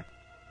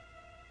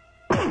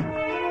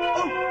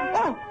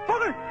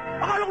 Bakit?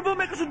 Akala ko ba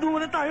may kasunduan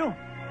na tayo?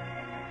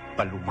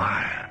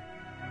 Palumar.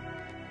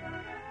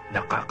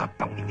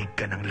 Nakakapanginig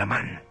ka ng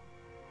laman.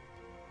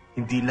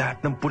 Hindi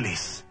lahat ng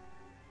pulis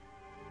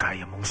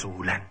kaya mong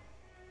suhulan.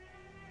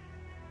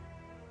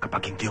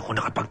 Kapag hindi ako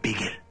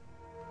nakapagpigil,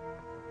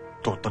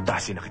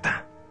 totodasin na kita.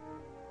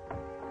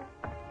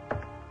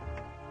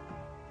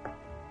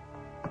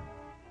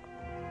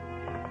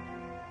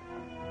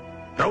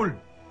 Raul!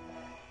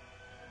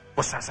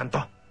 Pusasan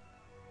to.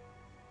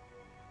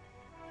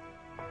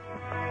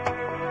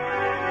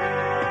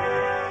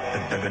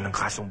 Dagdagan ng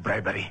kasong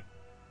bribery.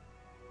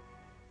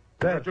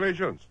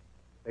 Congratulations.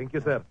 Thank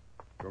you, sir.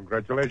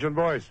 Congratulations,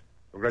 boys.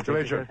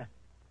 Congratulations.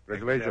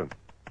 Congratulations.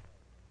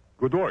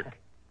 Good work.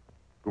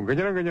 Kung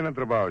ganyan ang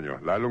trabaho nyo,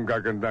 lalong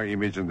gaganda ang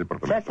image ng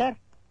departamento. Sir.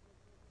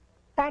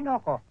 Paano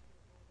ako?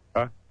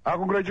 Ha?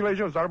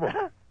 Congratulations, Arbo.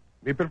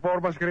 May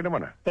performance ka rin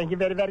naman, ha? Thank you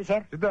very, very,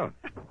 sir. Sit down.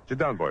 Sit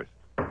down, boys.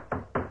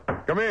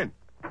 Come in.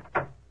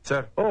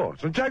 Sir. Oh,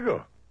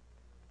 Santiago.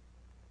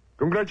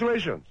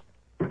 Congratulations.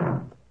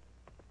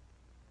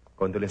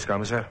 Condolence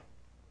kamo, sir.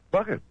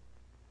 Bakit?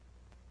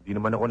 Hindi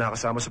naman ako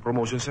nakasama sa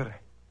promotion, sir.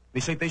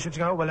 May citations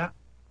nga, wala.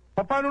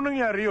 Paano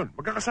nangyari yun?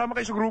 Magkakasama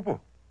kayo sa grupo.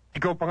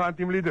 Ikaw pa nga ang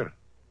team leader.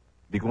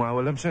 Hindi ko nga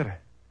alam, sir.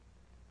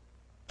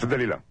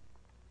 Sandali lang.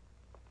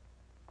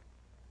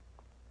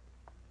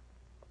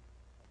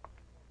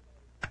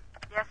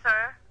 Yes,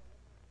 sir.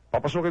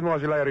 Papasukin mo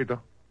nga sila rito.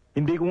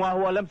 Hindi ko nga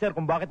ho alam, sir,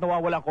 kung bakit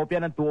nawawala ang kopya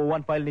ng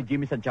 201 file ni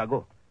Jimmy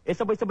Santiago.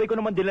 Sabay-sabay ko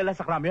naman dinala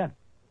sa krami yan.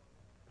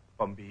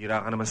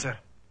 Pambihira ka naman, sir.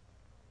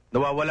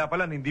 Nawawala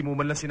pala, hindi mo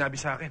man lang sinabi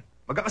sa akin.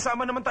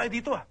 Magkakasama naman tayo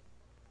dito, ah.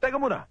 Teka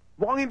muna,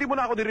 mukhang hindi mo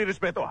na ako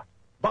nire-respeto, ah.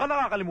 Baka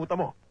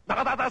nakakalimutan mo.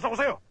 Nakatataas ako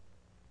sa'yo.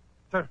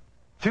 Sir,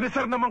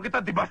 Sinisir naman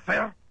kita, di ba,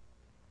 sir?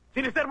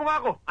 Sinister mo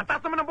nga ako. Ang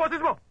taas naman ng boses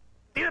mo.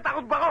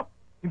 Tinatakot ba ako?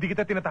 hindi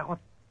kita tinatakot.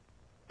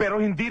 Pero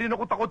hindi rin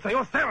ako takot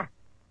sa'yo, sir!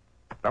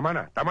 Tama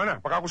na.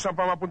 Baka kung saan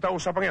pa mapunta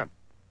usapang yan.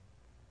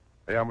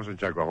 Hayaan mo,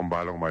 Santiago, akong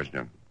bahalang umayos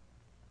niyan.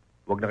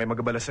 Huwag na kayo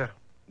magabala, sir.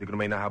 Hindi ko na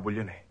may nahabol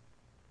yun, eh.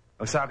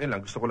 Ang sa akin lang,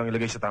 gusto ko lang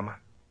ilagay sa tama.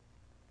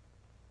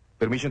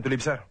 Permission to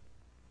leave, sir.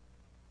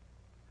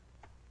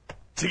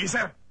 Sige,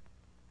 sir!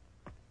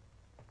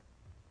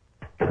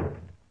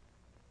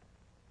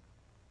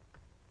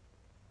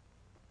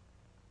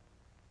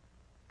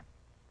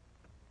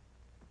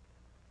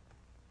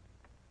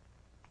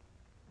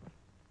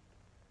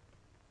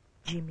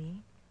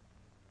 Jimmy?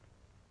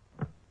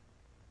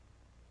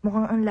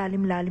 Mukhang ang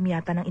lalim-lalim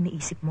yata ng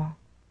iniisip mo.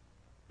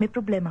 May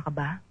problema ka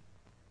ba?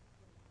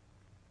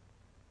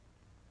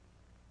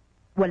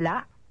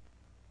 Wala?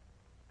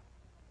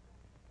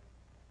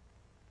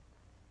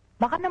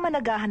 Baka naman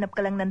naghahanap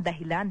ka lang ng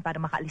dahilan para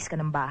makaalis ka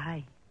ng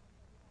bahay.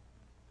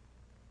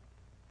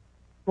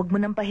 Huwag mo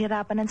nang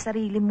pahirapan ang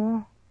sarili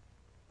mo.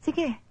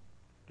 Sige,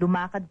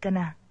 lumakad ka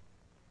na.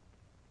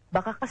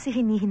 Baka kasi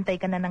hinihintay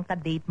ka na ng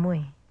kadate mo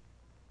eh.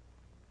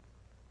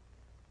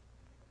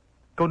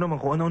 Ikaw naman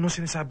kung ano-ano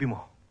sinasabi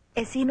mo.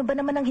 Eh sino ba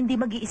naman ang hindi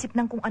mag-iisip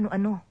ng kung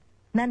ano-ano?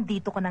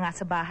 Nandito ka na nga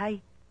sa bahay.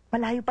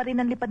 Malayo pa rin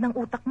ang lipad ng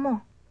utak mo.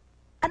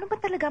 Ano ba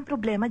talaga ang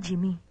problema,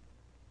 Jimmy?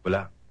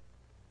 Wala.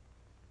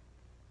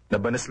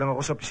 Nabanas lang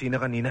ako sa opisina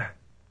kanina.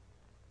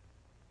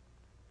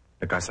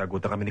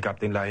 Nagkasagutan kami ni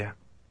Captain Laya.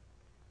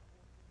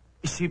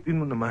 Isipin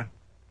mo naman.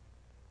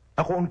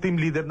 Ako ang team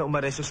leader na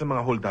umaresto sa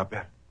mga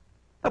hold-upper.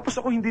 Tapos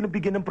ako hindi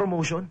nabigyan ng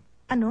promotion.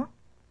 Ano?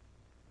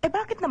 Eh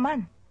bakit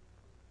naman?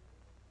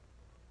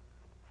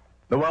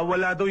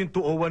 Nawawala daw yung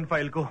 201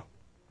 file ko.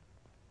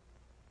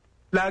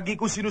 Lagi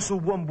ko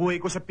sinusubo ang buhay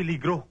ko sa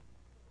peligro.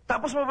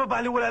 Tapos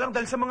mababaliwala lang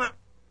dahil sa mga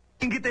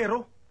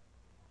inggitero.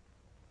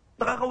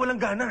 Nakakawalang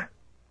gana.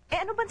 Eh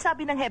ano bang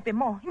sabi ng hepe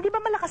mo? Hindi ba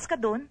malakas ka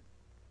doon?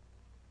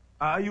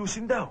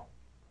 Aayusin daw.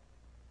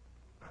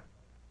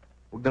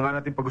 Huwag na nga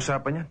natin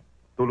pag-usapan yan.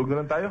 Tulog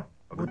na lang tayo.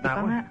 Pagod Buti na pa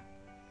ako. nga.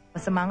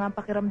 Masama nga ang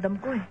pakiramdam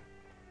ko eh.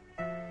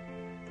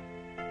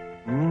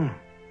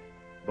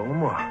 Bango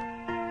mo ah.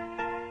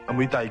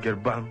 Amoy tiger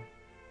bang.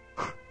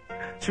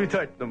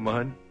 Sweetheart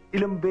naman,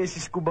 ilang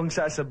beses ko bang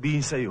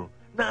sasabihin sa'yo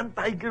na ang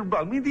Tiger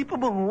Balm hindi pa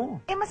bango.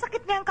 Eh,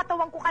 masakit nga ang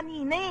katawan ko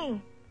kanina eh.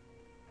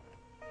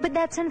 But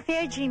that's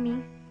unfair,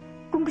 Jimmy.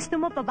 Kung gusto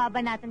mo,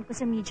 pababanatan ko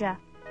sa media.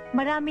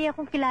 Marami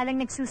akong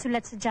kilalang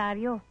nagsusulat sa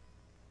dyaryo.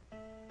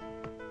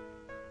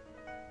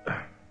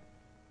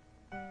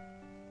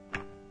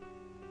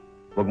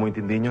 Huwag mo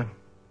intindihin yun.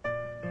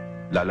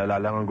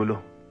 Lalala lang ang gulo.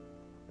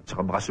 At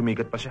saka baka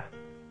sumikat pa siya.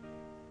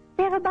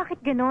 Pero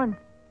bakit ganon?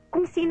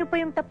 Kung sino pa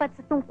yung tapat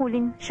sa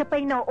tungkulin, siya pa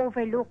yung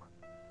na-overlook.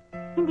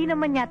 Hindi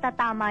naman yata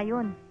tama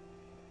yun.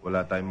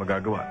 Wala tayong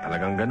magagawa.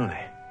 Talagang ganun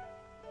eh.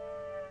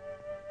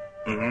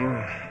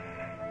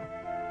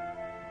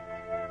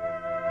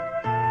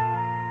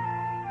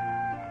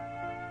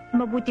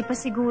 Mabuti pa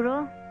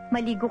siguro,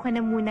 maligo ka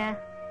na muna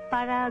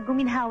para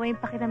guminhawa yung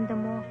pakiramdam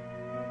mo.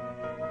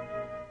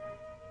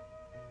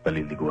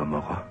 Paliliguan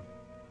mo ako.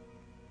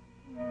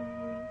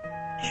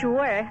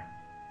 Sure.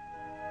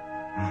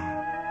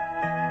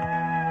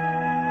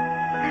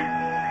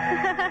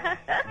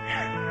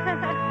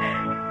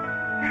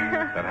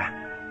 Tara.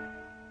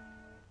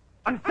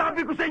 Ang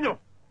sabi ko sa inyo,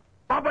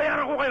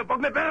 babayaran ko kayo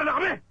pag may pera na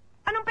kami!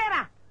 Anong pera?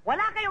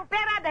 Wala kayong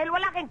pera dahil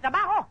wala kayong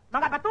trabaho,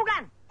 mga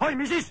batugan! Hoy,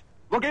 misis!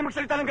 Huwag kayong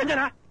magsalita ng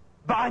ganyan, ha?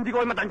 Baka hindi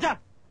ko kayo matansya.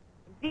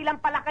 Hindi lang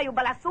pala kayo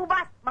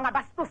balasubas, mga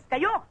bastos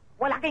kayo!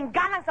 Wala kayong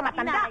galang sa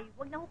matanda! Inay,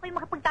 huwag na ho kayo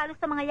makipagtalo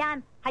sa mga yan.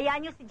 Hayaan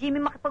niyo si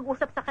Jimmy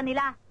makipag-usap sa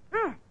kanila.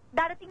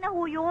 Darating na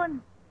ho yun.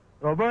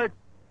 Robert,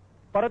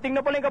 parating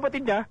na pala yung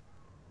kapatid niya.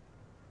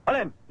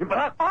 Alin? Yung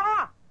parak? Oo!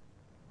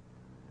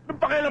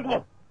 Anong pakialam ko?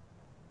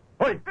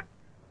 Hoy,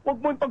 huwag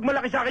mo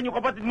pagmalaki sa akin yung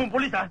kapatid mong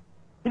pulis, ha?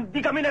 Hindi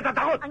kami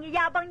natatakot! Ang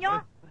iyabang nyo?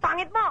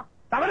 Pangit mo!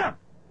 Tama na!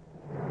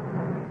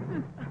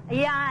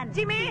 Ayan.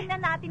 Jimmy!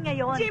 Tingnan natin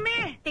ngayon. Jimmy!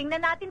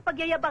 Tingnan natin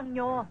pagyayabang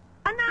nyo.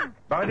 Anak!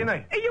 Bakit, Inay?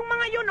 Eh, yung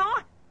mga yun, oh!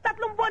 3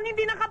 buwan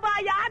hindi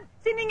nakabayad!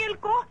 Siningil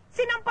ko!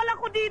 Sinampal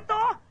ako dito!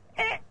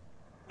 Eh,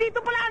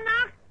 dito pala,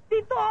 anak!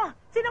 Dito!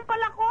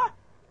 Sinampal ako!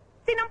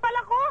 Sinampal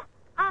ako!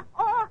 Ah,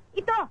 oo.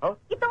 Ito. Huh?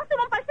 Itong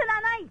sumampal sa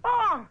nanay.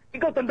 Oo!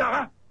 Ikaw, tanda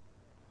ka!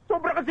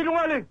 Sobra ka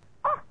sinungaling!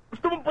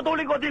 Gusto mong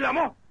putulin ko ang dila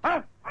mo,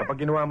 ha? Kapag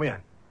ginawa mo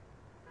yan,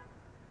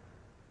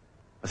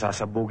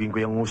 masasabugin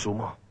ko yung nguso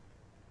mo.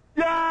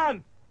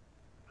 Yan!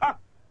 Ha?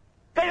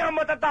 Kaya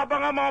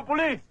matatapang ang mga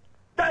pulis!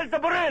 Dahil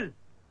sa baril!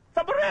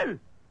 Sa baril!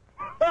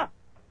 Ha?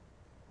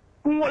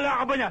 Kung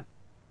wala ka ba yan,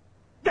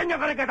 ganyan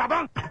ka rin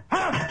katabang?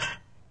 Ha?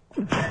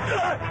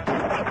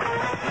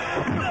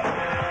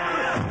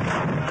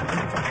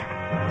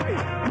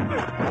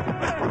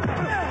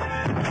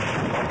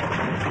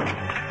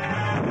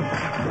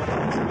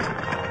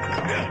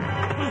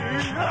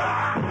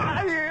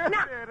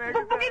 Anak!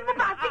 Bugbugin mo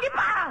pa! Sige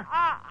pa!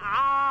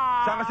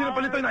 Saan ka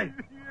sinampal ito, Inay?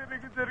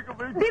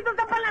 Dito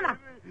ka pala, anak!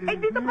 Eh,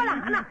 dito pala,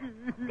 anak!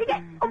 Sige,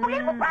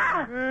 bugbugin mo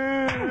pa!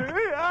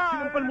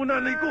 Sinampal mo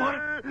nanay ko, ha?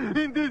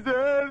 Hindi,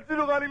 sir.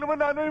 Sinungaling naman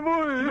nanay mo,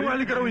 eh.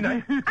 Sinungaling ka raw, Inay?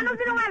 Anong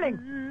sinungaling?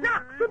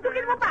 Nak,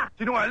 suntukin mo pa!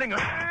 Sinungaling, ha?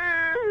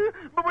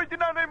 Mabait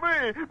yung nanay mo,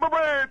 eh.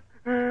 Mabait.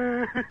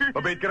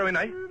 Mabait ka raw,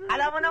 Inay?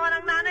 Alam mo naman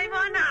ang nanay mo,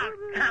 anak!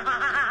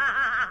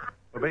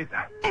 Mabait,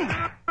 ha?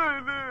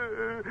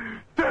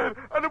 Sir,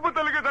 ano ba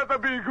talaga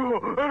tatabihin ko?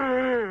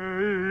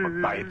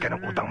 Magbayad ka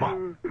ng utang mo.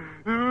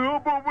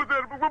 Opo po,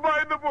 sir.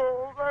 Magbabayad na po.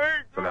 Okay?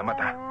 Salamat,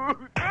 ha?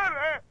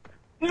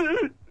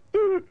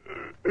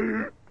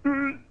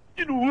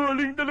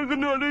 Sinungaling talaga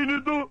nanay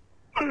nito.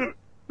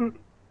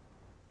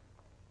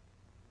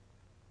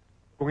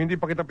 Kung hindi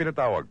pa kita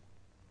pinatawag,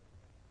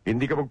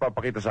 hindi ka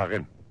magpapakita sa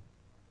akin.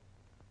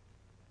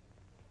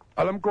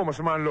 Alam ko,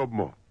 masama ang loob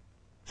mo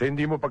sa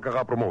hindi mo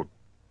pagkakapromote.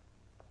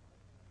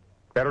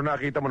 Pero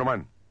nakita mo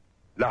naman,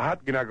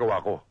 lahat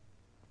ginagawa ko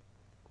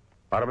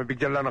para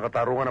mabigyan lang ng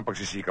katarungan ng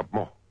pagsisikap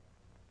mo.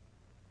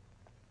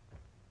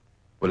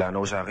 Wala na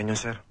ho sa akin yun,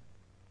 sir.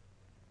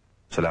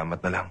 Salamat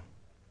na lang.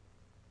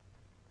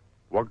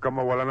 Huwag ka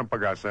mawala ng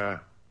pag-asa.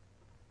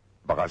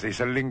 Baka sa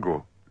 1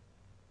 linggo,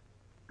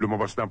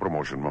 lumabas na ang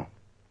promotion mo.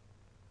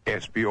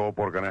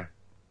 SPO4 ka na.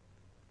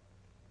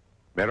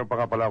 Meron pa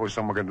nga pala ako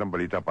isang magandang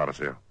balita para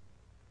sa'yo.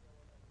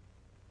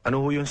 Ano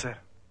ho yun, sir?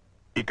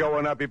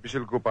 Ikaw ang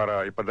napipisil ko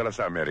para ipadala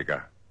sa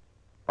Amerika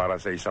para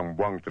sa isang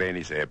buwang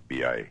trainee sa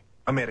FBI.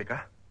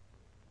 Amerika?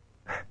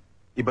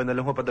 Iba na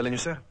lang ho padala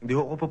niyo, sir. Hindi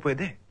ho ako pa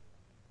pwede.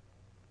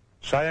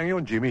 Sayang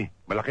yun, Jimmy.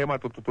 Malaki ang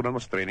matututunan mo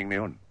sa training na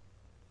yun.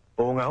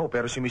 Oo nga ho,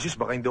 pero si Mrs.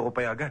 baka hindi ako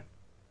payagan.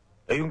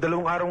 Eh, yung 2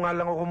 araw nga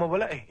lang ako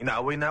mawala eh.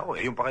 Inaaway na ako.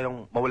 Eh, yung pa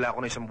kayang mawala ako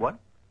na 1 buwan?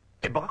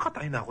 Eh, baka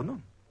katay na ako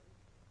nun.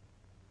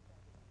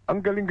 Ang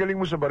galing-galing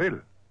mo sa baril.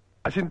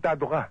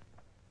 Asintado ka.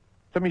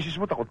 Sa misis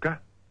mo, takot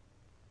ka.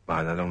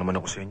 Mahana lang naman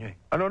ako sa inyo eh.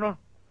 Ano?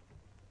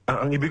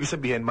 Ang ibig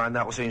sabihin,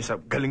 mahana ako sa inyo sa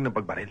galing ng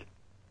pagbaril.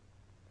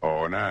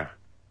 Oo na.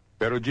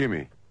 Pero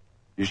Jimmy,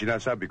 yung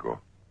sinasabi ko,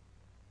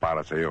 para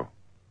sa'yo.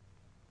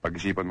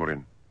 Pag-isipan mo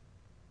rin.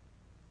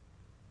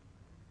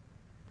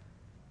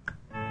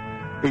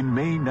 In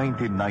May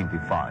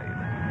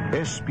 1995,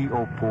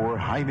 SPO4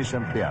 Jaime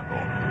Santiago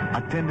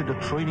attended a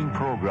training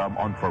program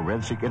on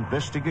forensic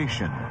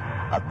investigation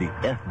at the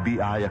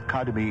FBI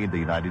Academy in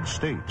the United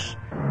States.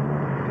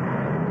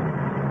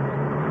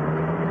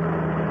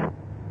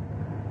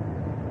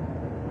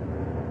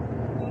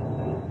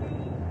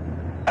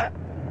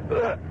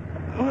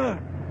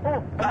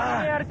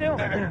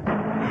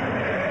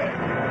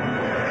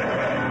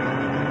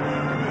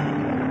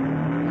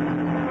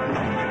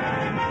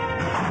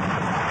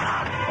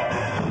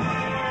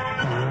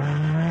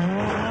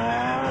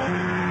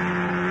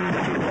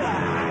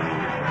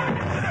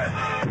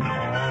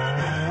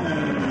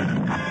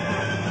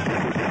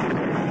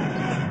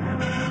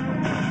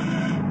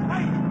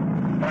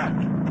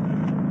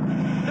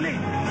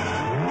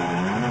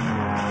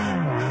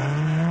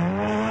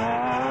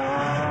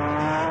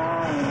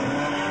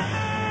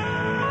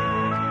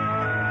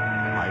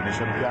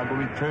 Santiago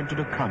returned to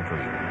the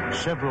country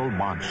several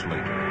months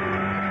later.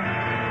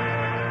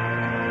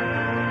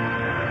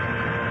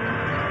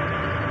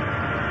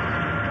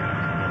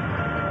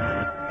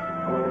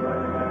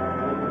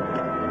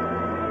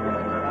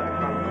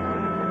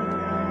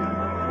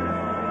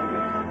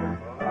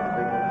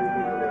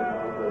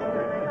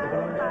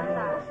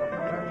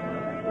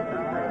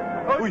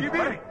 Oh,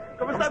 Jimmy!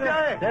 Kamusta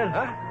biyahe? Sir.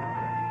 Ha?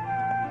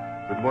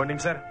 Good morning,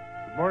 sir.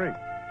 Good morning.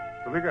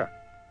 Tuloy ka.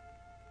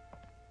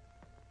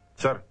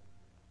 Sir,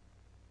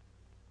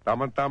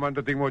 Tama-tama ang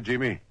dating mo,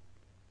 Jimmy.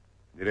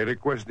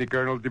 Nire-request ni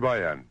Colonel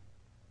Tibayan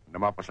na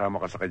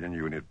mapasama ka sa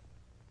kanyang unit.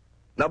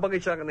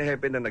 Nabanggit sa akin ni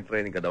Hepe na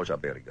nag-training ka daw sa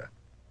Amerika.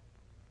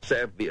 Sa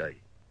FBI.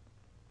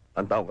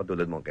 Ang taong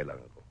katulad mo ang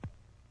kailangan ko.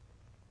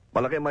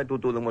 Malaki ang may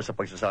tutulong mo sa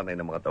pagsasanay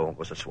ng mga taong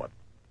ko sa SWAT.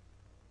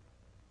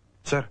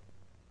 sir,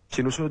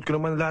 sinusunod ko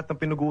naman lahat ng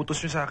pinag-uutos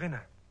niyo sa akin,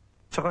 ha?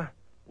 Saka,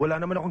 wala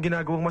naman akong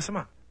ginagawang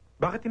masama.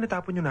 Bakit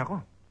tinatapon niyo na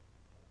ako?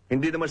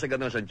 Hindi naman sa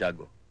ganun,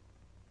 Santiago.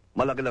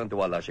 Malaki lang ang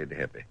tiwala siya ni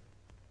Hepe.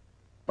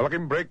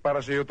 Malaking break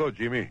para sa iyo to,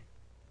 Jimmy.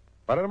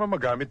 Para naman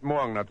magamit mo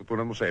ang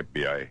natutunan mo sa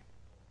FBI.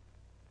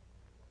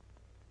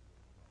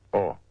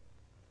 Oh,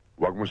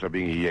 huwag mo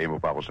sabing hihiyain mo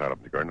pa ako sa harap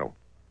ni Colonel.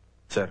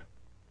 Sir,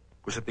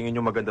 kung sa tingin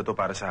niyo maganda to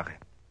para sa akin,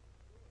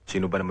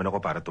 sino ba naman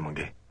ako para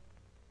tumanggi?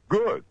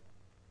 Good.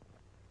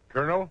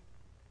 Colonel,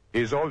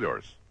 he's all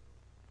yours.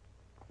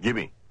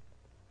 Jimmy.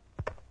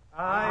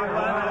 I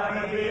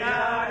wanna be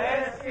an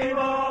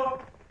Eskimo,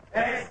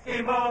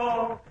 Eskimo,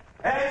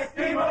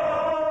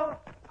 Eskimo.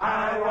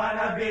 I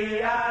wanna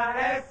be an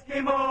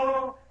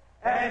Eskimo,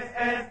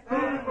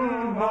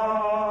 S-S-M-M-O.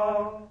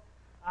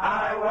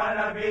 I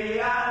wanna be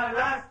a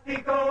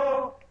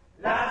Lastico,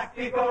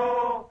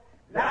 Lastico,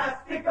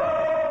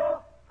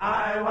 Lastico.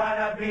 I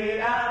wanna be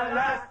a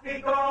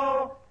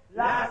Lastico,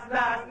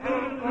 Lastico.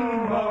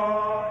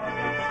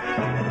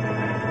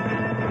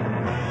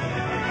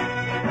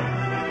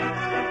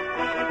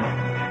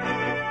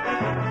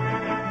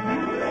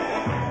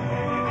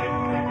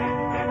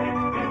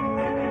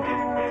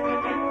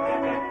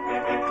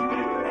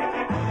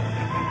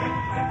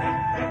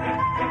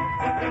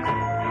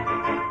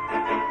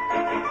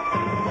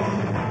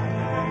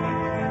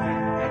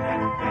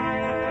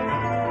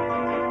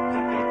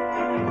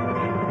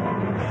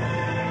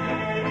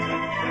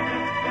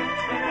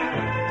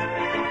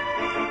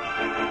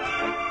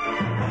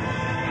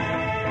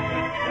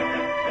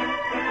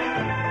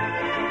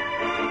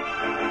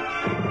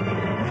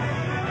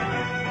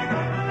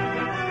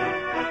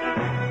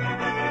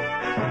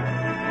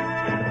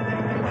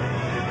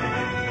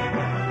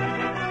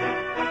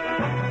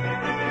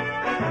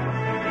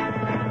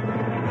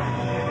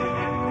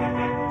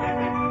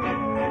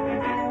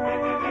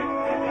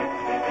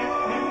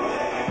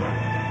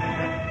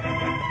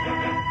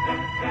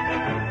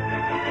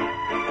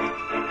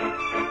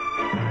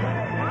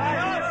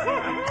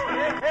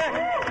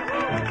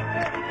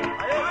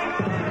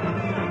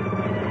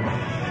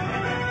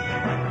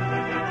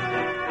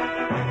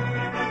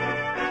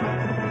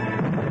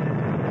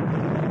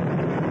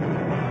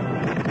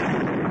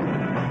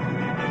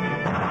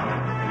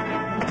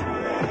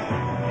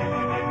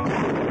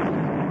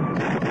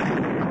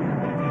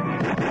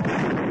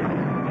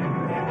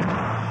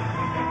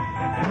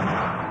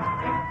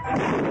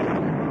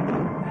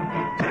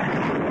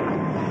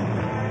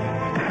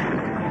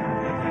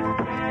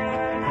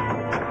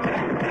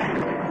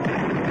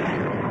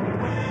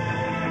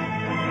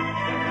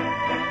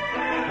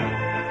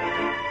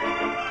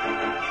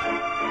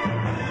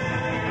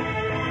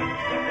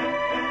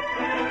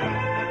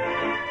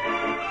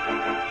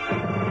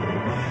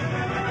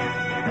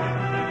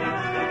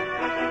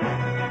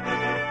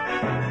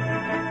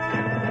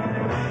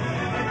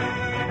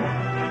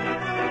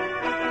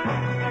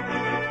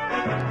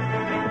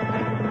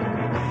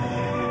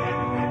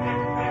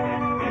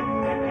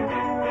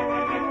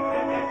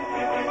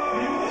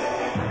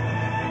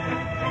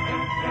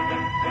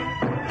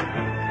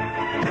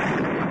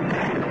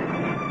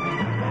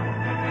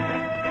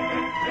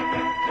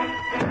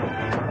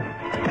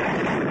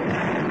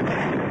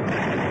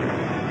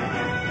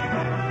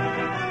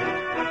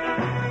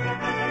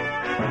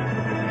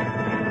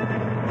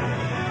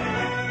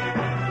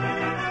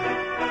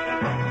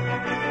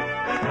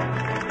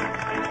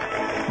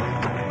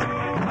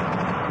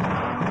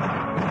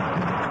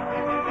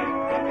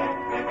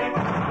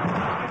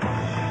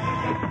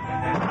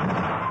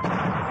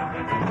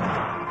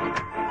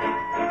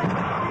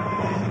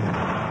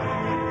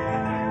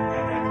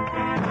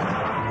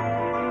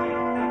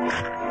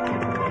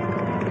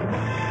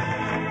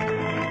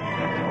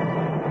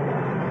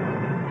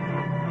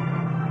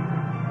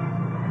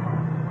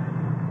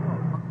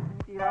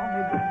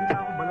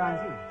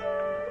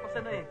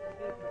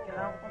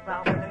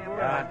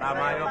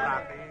 Tama yun,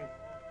 practice.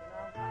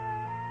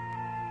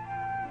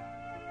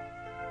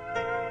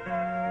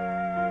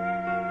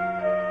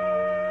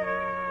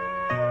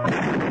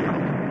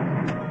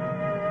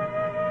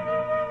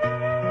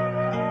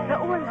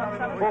 Raul,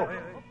 Oh,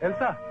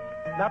 Elsa,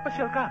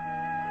 napasyal ka.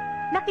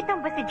 nakita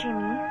mo ba si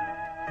Jimmy?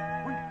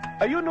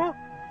 Ayun, oh.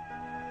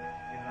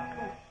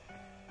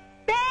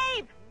 Te!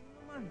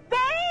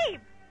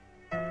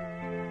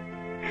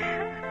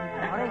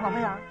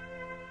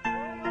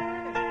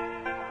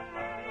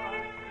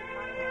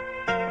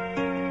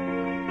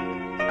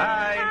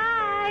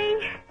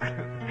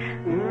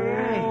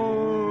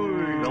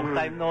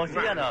 no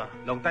see, ano?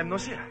 Long time no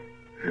see,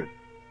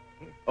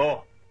 Oh,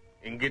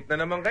 inggit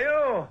na naman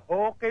kayo.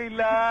 Okay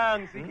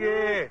lang,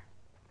 sige.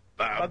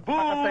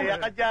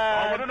 Magpapasaya ka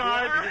dyan. Ano na nga,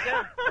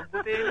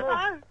 pagbutihin mo.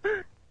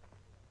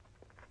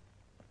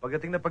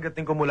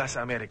 Pagdating ko mula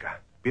sa Amerika,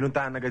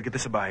 pinuntahan agad kita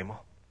sa bahay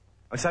mo.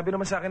 Ang sabi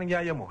naman sa akin ng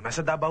yaya mo,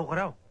 nasa Davao ka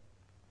raw.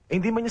 Eh,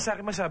 hindi man niya sa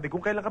akin masabi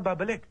kung kailan ka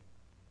babalik.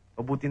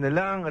 Mabuti na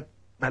lang at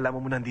nalaman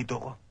mo nandito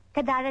ako.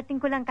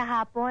 Kadarating ko lang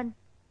kahapon.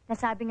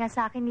 Nasabi nga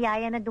sa akin ni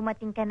Yaya na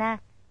dumating ka na.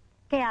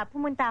 Kaya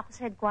pumunta ako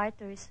sa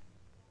headquarters.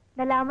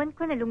 Nalaman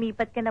ko na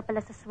lumipat ka na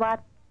pala sa SWAT.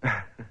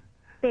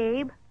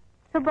 Babe,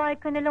 sabay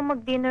ka na lang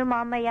mag-dinner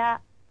mamaya.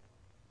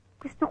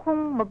 Gusto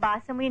kong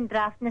mabasa mo yung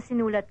draft na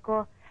sinulat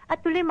ko. At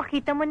tuloy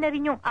makita mo na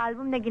rin yung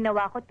album na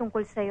ginawa ko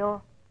tungkol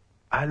sa'yo.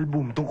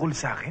 Album tungkol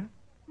sa akin?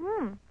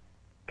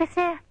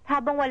 Kasi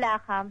habang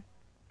wala ka,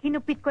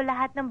 hinupit ko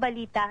lahat ng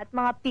balita at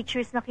mga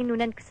pictures na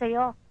kinunan ko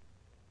sa'yo.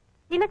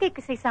 Nilagay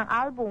ko sa isang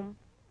album.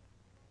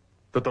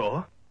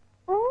 Totoo?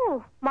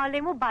 Oo,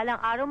 malay mo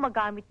balang araw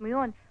magamit mo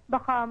yun.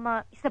 Baka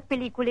isa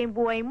pelikula yung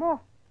buhay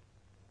mo.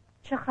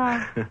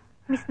 Tsaka,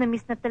 miss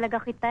na talaga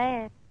kita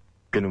eh.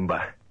 Ganun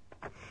ba?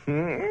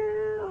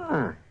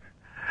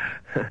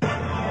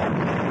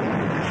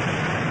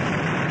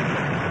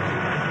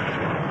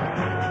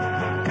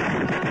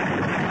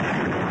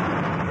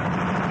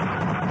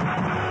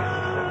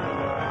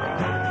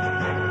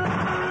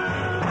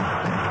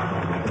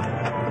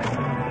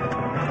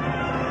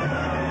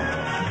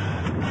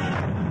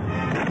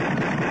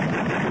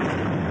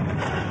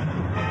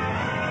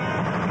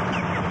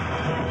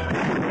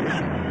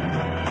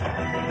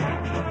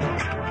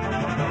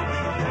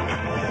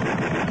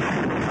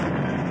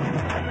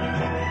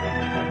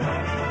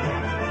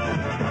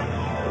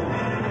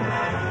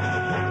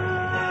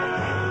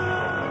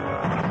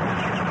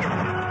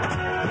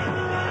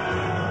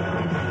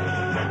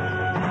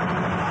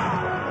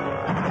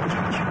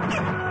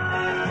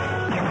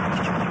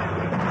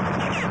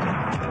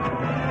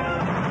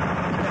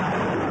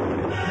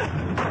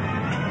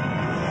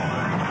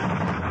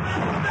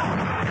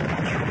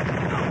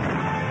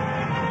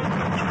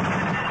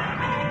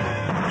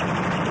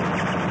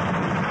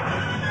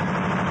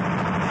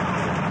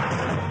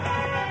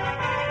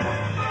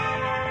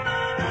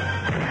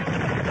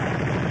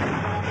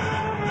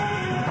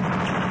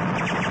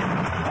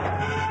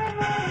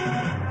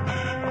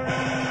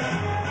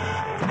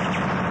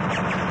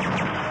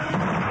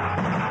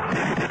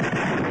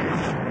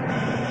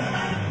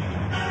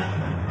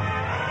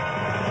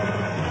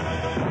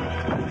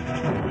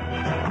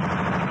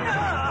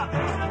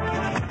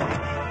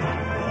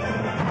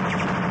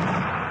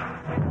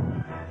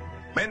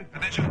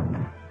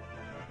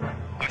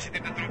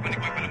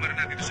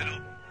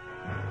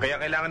 Kaya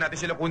kailangan natin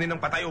sila kunin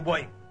ng patay o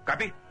buhay.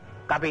 Copy?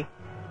 Copy.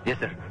 Yes,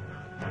 sir.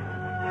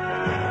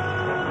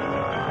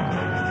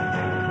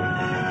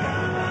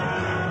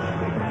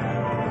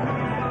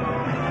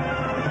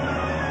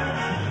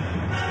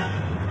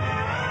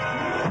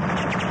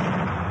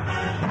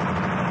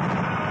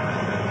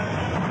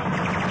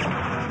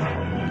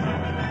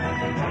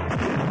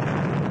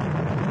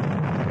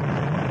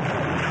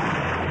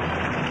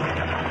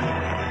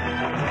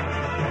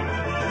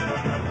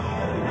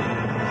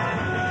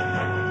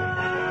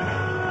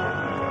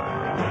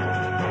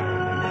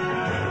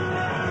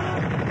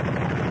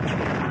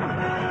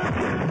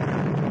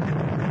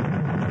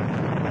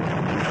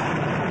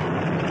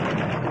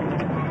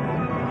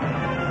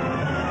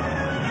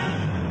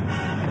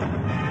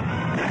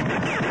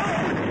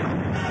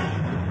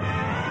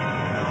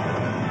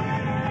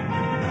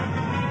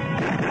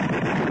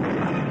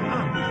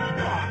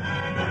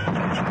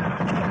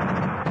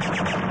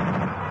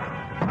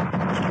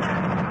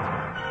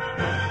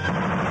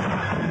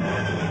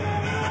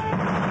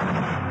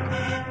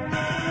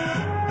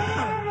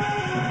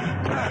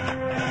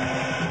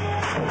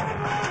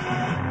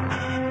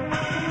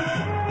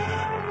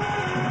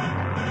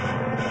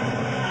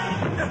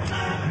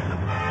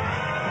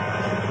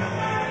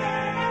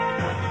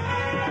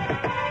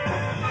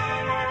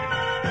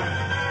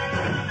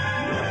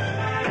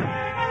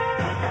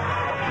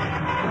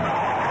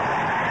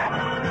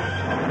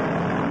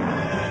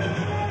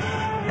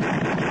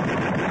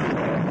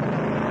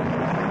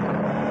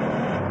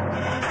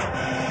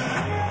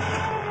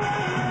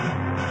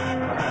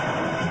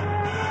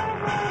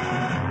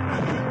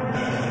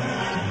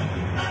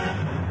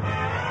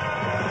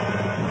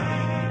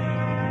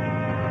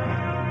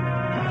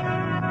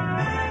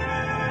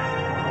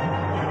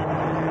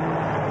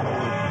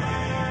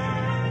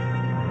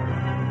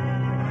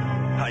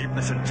 Hayop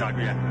na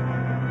Santiago yan.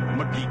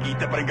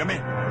 Magkikita pa rin kami.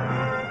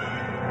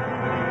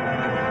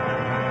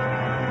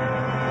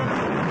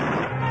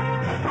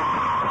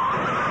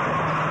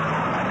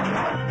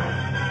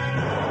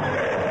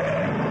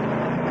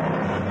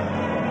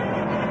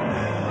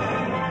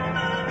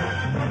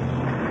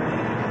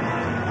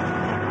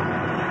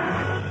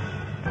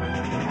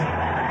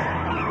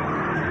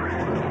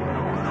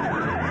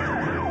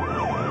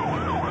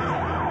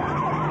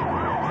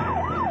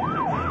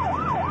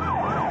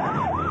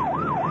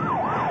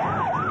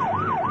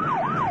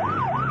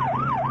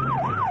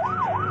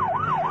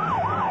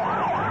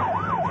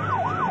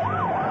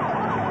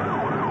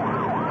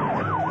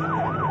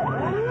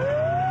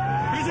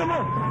 Bilisan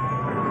mo!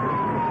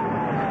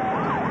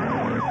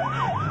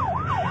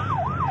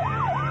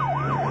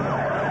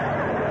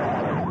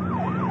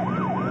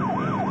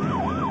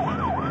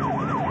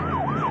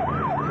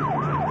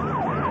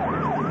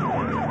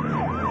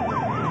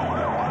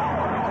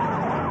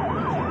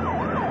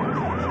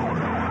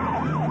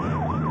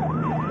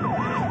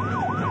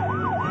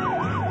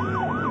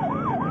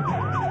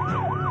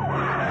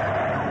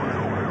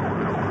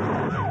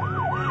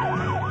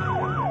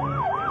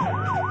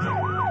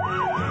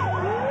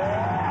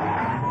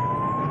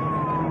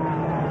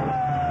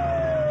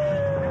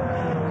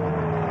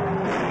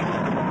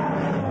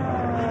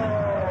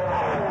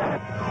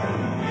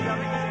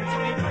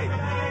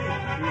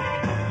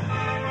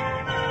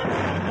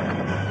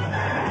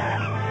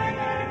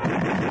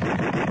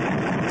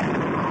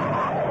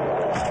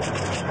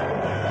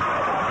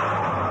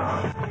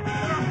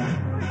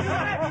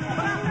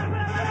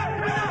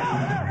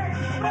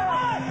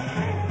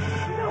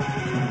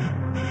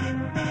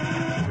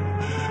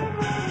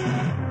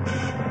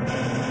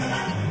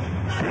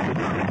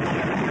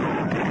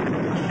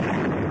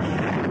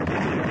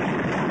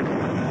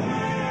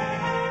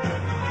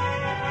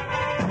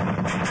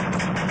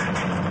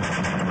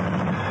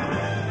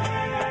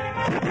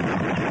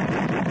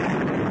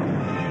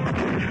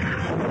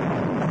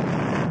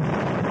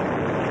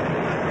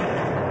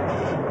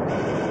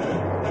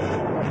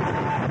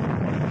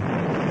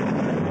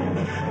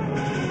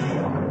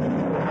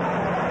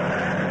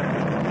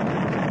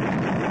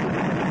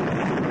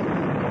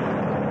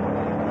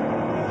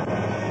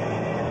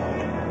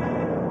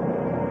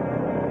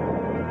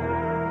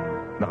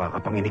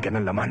 Nakakapanginig ka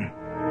ng laman.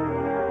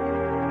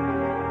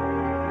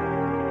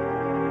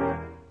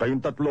 Kayong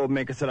tatlo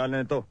may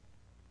kasalanan nito.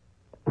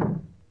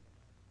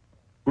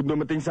 Kung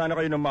dumating sana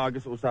kayo ng maaga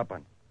sa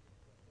usapan,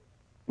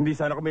 hindi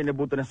sana kami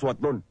inabutan ng SWAT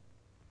doon.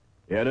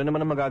 Eh ano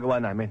naman ang magagawa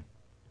namin?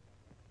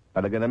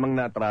 Talaga namang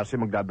naatraso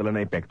yung magdadala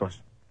ng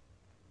epektos.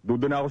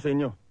 Dudo na ako sa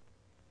inyo.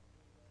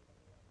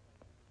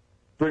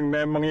 Tuwing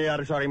may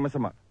mangyayari sa akin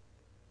masama,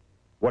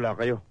 wala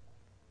kayo.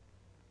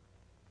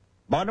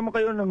 Baka naman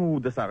kayo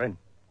nanguhuda sa akin.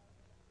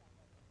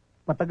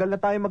 Matagal na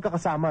tayo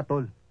magkakasama,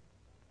 Tol.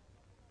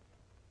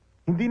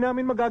 Hindi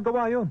namin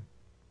magagawa yon.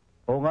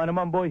 Oo nga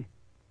naman, boy.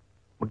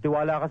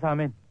 Magtiwala ka sa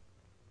amin.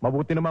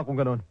 Mabuti naman kung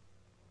ganon.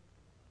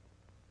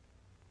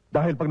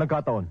 Dahil pag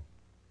nagkataon,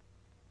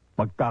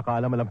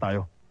 magkakaalaman lang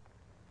tayo.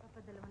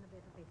 Papadala mo na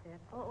beto kay sir?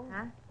 Oo.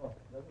 Ha?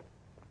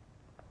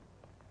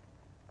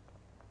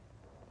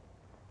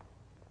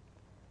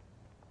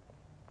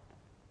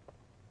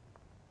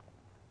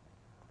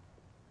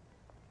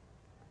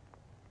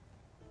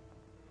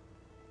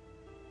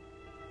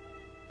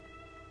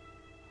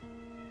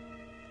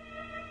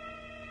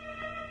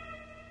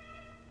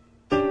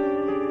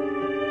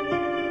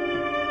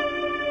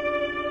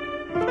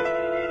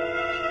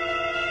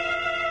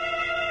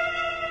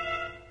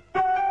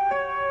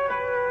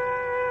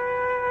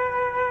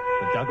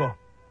 Santiago,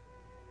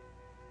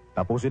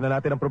 tapusin na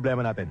natin ang problema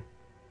natin.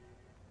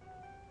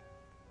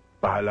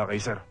 Bahala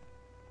kayo, sir.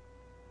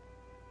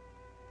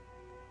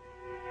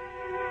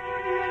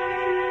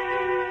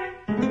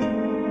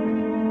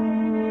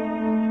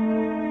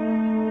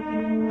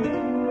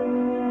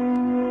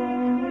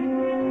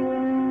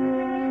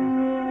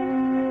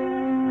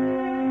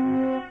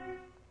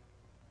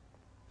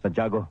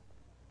 Santiago,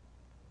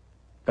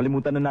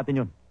 kalimutan na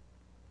natin yun.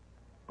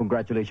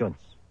 Congratulations.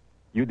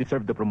 You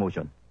deserve the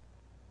promotion.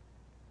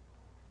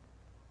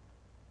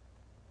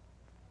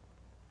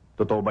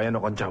 Totoo ba yan o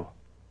Conchaw?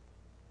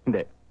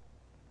 Hindi.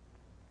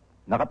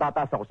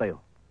 Nakatataas ako sa'yo,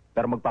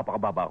 pero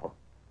magpapakababa ako.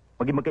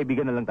 Maging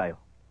magkaibigan na lang tayo.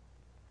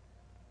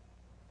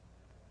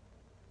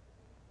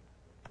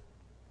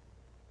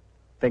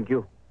 Thank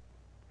you.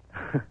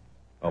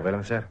 Okay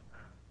lang, sir.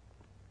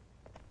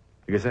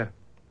 Sige, sir.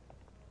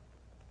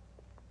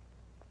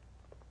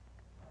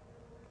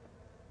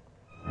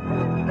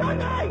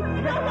 Nanay!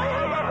 Nanay!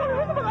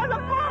 Ang mga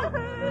anak ko!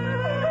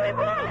 Tuloy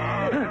mo!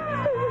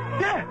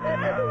 Sige!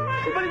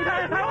 Ibalik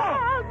tayo sa ako!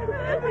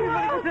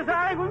 Ibalik ko siya sa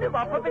akin! Kung di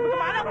ba, patay ko sa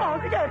mga anak ko!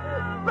 Sige!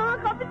 Mga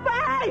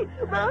kapitbahay!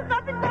 Mga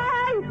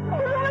kapitbahay!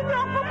 Tulungan niyo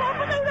ako!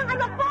 Papatay ng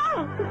anak ko!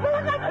 Mga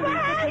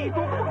kapitbahay!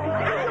 Mga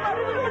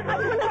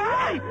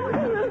kapitbahay!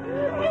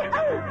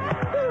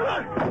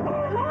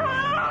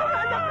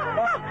 Anak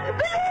ko!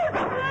 Bilis!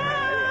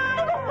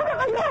 Tulungan mo na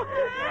kayo!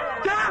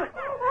 Jack!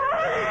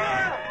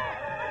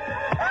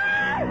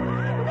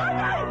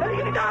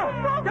 Halika dito!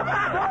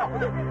 Napasok!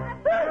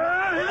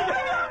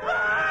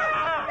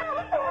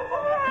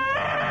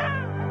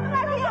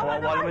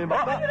 Kawawa naman yung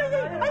bata.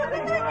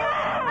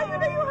 Ayun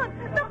na yun!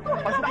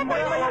 Pasukin mo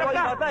yung bata.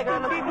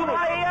 Hindi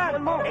dumaya yan.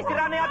 Eh,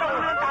 sira na yata ulo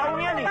ng taong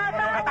yan eh.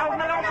 Katawag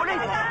na lang ang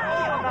pulis.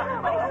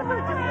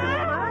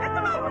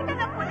 Tumawag ka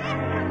ng pulis!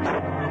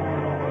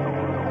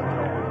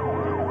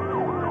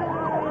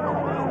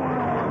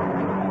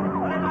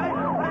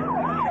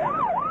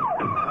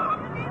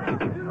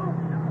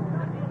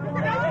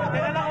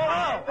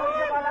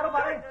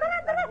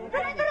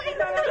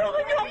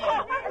 Tulungan niyo ako!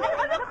 Ang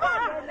anak ko!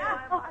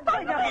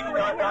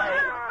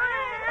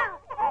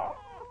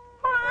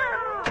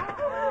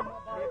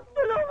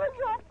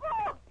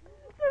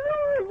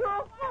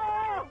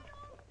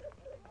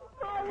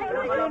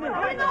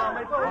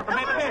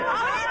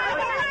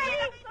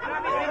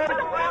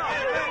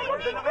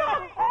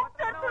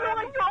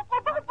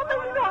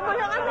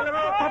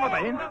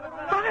 papatayin?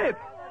 Bakit?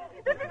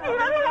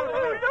 Nasisira na ang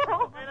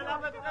ulo.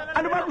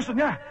 Ano ba gusto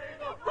niya?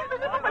 Gusto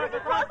niya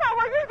pamalisin ko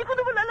asawa niya. Hindi ko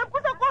naman alam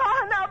kung saan ko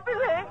hahanapin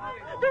eh.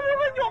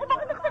 Tulungan niyo ako,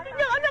 baka saksakin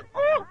niya ang anak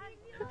ko.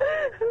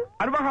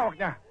 Ano bang hawak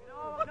niya?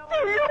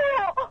 Kutsilyo.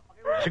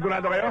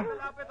 Sigurado kayo?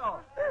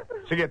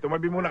 Sige,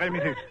 tumabi muna kayo,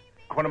 misis.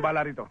 Ako nang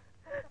bahala rito.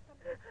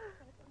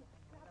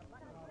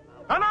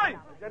 Anoy!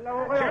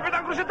 Si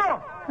Kapitan Cruz ito!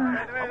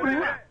 Ako rin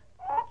na.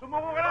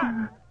 Sumuko ka na.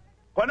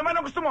 Kung ano man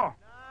ang gusto mo,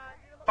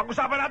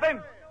 pag-usapan natin.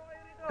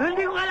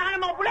 Hindi ko kailangan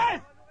ng mga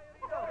pulis!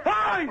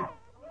 Hoy!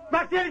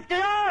 Magsialis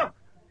kayo!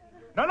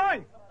 Nonoy!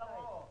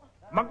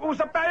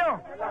 Mag-usap tayo.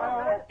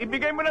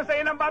 Ibigay mo na sa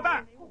inang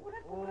bata.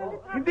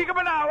 Hindi ka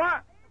ba naawa?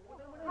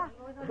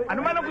 Ano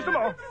man ang gusto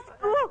mo,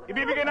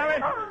 ibibigay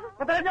namin.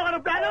 Patalan niyo ka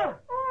ng plano!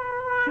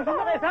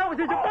 Susama kayo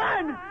sa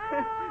Japan!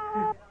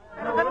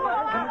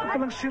 Ano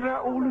palang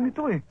sira ulo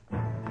nito eh?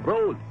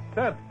 Raul.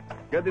 Sir.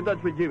 Get in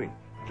touch with Jimmy.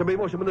 Sabihin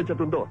mo, sumunod sa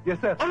tundo. Yes,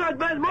 sir. All right,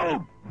 man,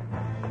 move!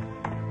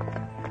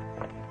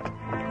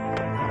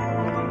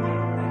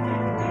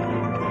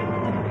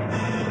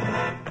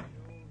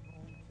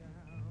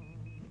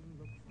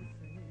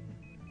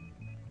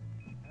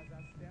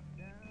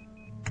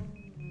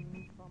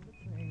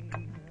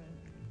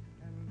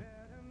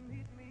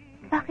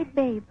 Bakit,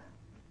 babe?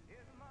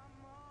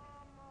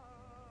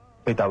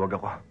 May tawag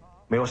ako.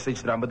 May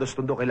hostage drama doon sa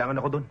tundo.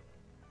 Kailangan ako doon.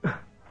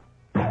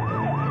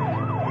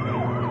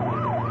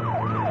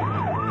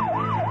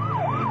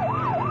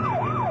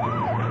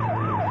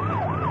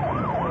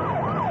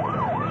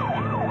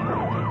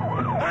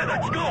 Hey,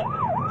 let's go!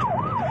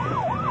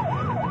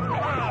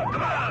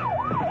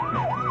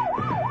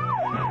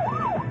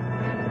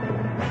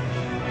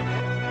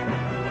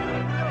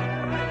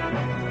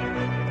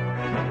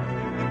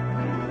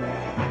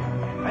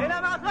 Ayun na,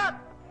 mga SWAT!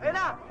 Ayun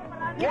na!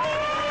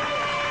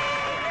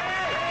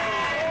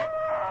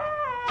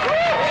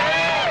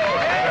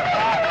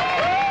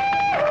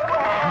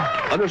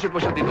 Ano ang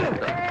sitwasyon dito,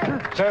 Kapitan?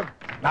 Sir,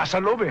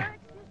 nasa loob eh.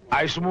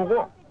 Ay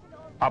sumuko.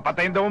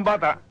 Papatayin daw ang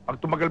bata pag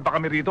tumagal pa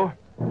kami rito.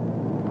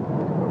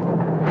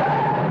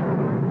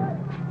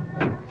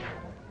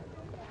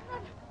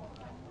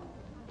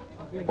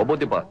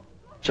 Mabuti pa.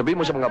 Sabihin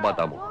mo sa mga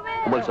bata mo,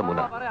 umalsa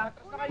muna.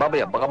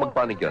 Babaya, baka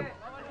magpanik yan.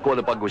 Kung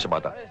ano pag-gawin sa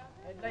bata.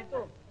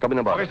 Kami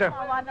ng bata. Okay, sir.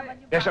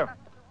 Yes, sir.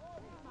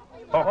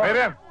 Oh, kayo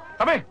rin.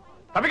 Tabi!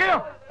 Tabi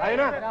kayo! Tayo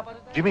na.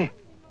 Jimmy.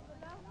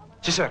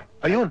 Si sir.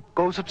 Ayun,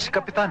 kausap si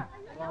Kapitan.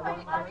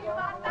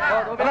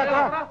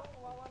 Tara.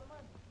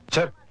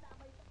 Sir.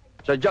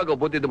 Santiago,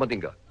 buti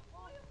dumating ka.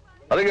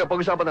 Halika,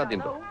 pag-usapan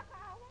natin to.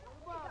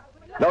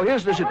 Now,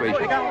 here's the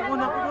situation.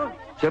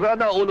 Sira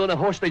na ulo ng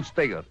hostage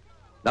taker.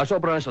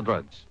 Nasobra na sa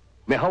drugs.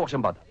 May hawak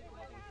siyang bata.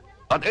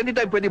 At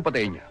anytime pwedeng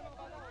patayin niya.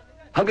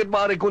 Hanggat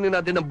maaari kunin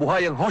natin ang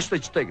buhay ang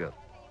hostage taker.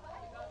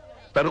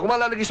 Pero kung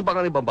malalagay sa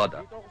pangalan ng ibang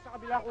bata,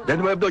 then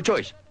we have no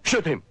choice.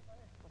 Shoot him.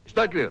 Is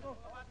that clear?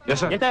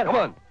 Yes, sir. Yes, sir. Come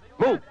on,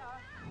 move.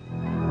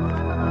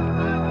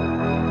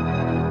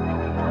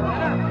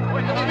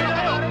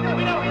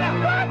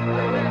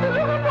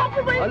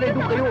 Alay,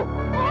 doon kayo.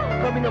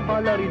 Kami ng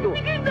bahala rito.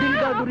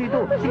 Delikado rito.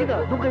 Sige na,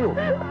 doon kayo.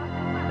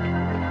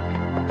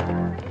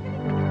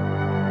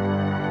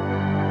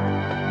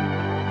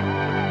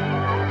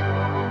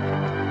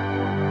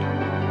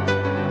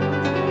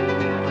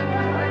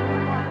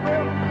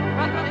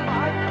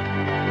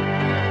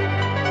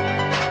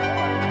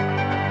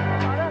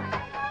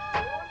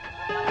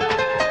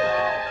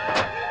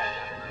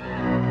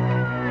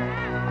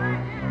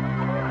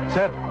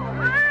 Sir,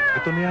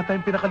 ito na yata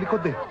yung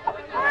pinakalikod eh.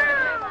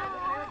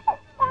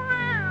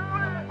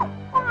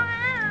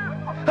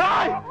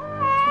 Hoy!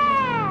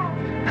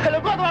 Alam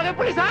ko, tawagin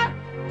pulis, ha?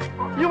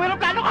 Yung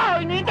aeroplano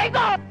ko, hinihintay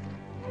ko!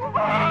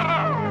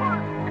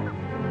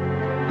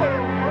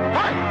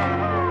 Hoy!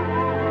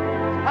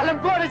 Alam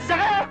ko, nasisya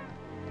kayo!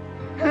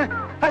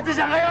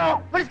 Nasisya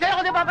kayo! Pulis kayo,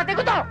 kundi papatay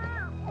ko to!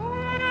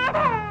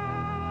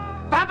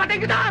 Papatay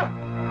ko to!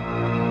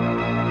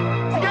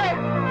 Sige!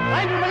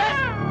 Ay, lumalas!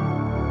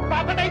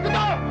 Papatay ko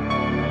to!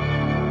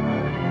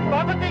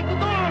 Papatay ko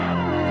to!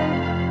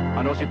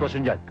 Ano ang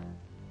sitwasyon dyan?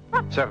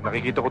 Sir,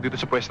 nakikita ko dito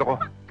sa pwesto ko.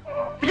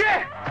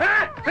 Sige!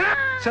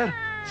 Sir,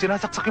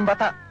 sinasaksak yung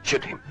bata.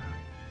 Shoot him.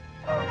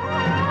 Ay,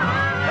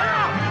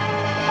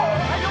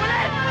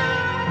 lumalas!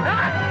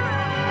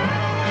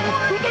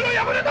 Tutuloy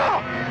ako na to!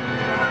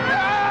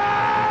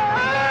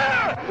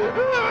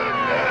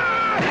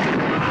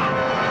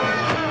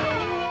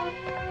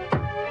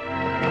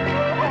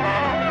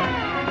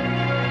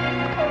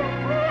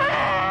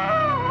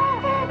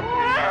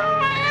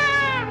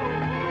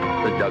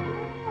 Santiago.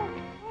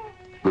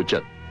 Good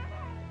shot.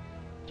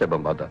 Sa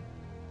ibang bata.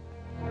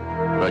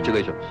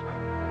 Congratulations.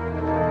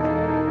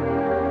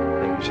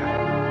 Thank you, sir.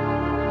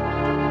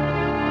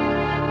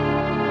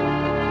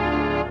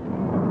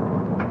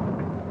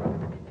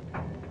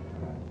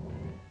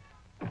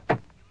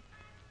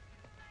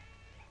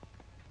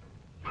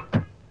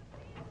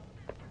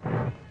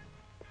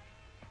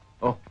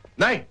 Oh,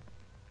 Nay!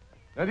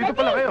 Nandito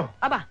pala kayo.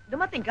 Aba,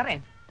 dumating ka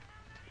rin.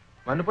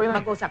 Ano po yan?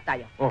 Mag-usap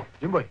tayo. Oh,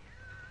 Jimboy.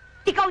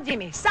 Ikaw,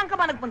 Jimmy, saan ka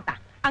ba nagpunta?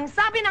 Ang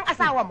sabi ng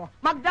asawa mo,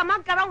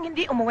 magdamag ka raw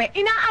hindi umuwi.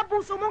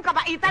 Inaabuso mong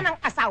kabaitan ng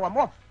asawa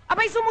mo.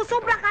 Abay,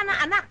 sumusubra ka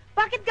na, anak.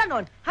 Bakit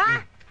ganon?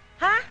 Ha?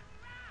 Ha?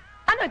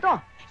 Ano ito?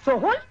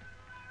 Sohol?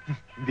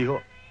 Hindi ho.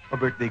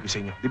 Pa-birthday ko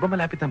sa inyo. Di ba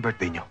malapit ang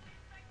birthday nyo?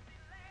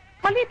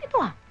 Malit ito,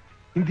 ah.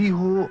 Hindi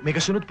ho. May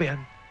kasunod pa yan.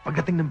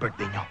 Pagdating ng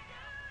birthday nyo.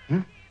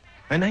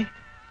 Nanay?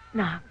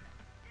 Nak,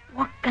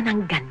 huwag ka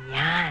nang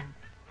ganyan.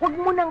 Huwag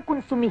mo nang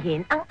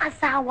konsumihin ang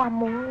asawa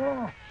mo.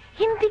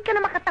 Hindi ka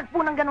na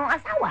makatagpo ng ganong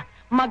asawa.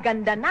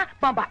 Maganda na,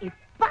 mabait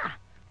pa.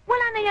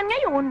 Wala na yan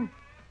ngayon.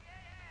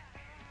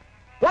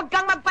 Huwag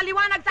kang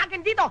magpaliwanag sa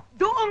akin dito.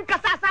 Doon ka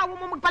sa asawa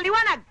mo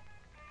magpaliwanag.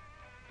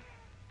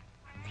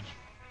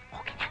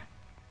 Okay na.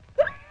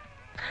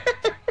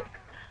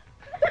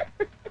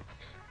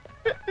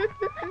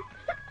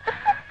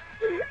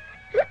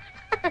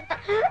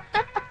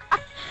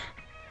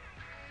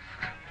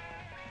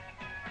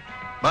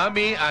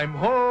 Mommy, I'm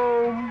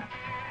home.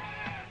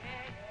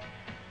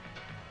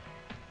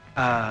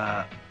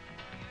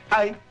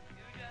 Ay,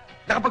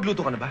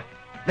 nakapagluto ka na ba?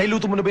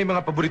 Nailuto mo na ba yung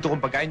mga paborito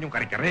kong pagkain, yung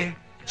kare-kare,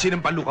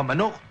 sinampalukang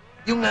manok,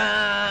 yung,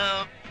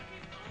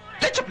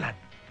 leche plan?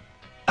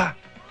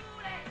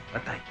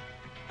 Patay.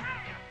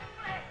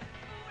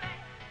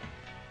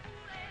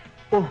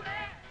 Oh,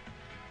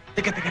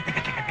 teka.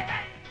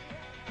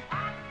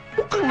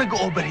 Mukhang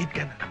nag-overheat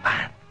ka na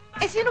naman.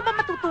 Eh, sino ba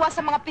matutuwa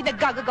sa mga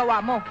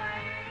pinaggagawa mo?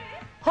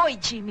 Hoy,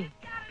 Jimmy.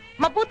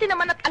 Mabuti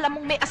naman at alam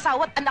mong may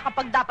asawa at anak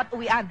kapag dapat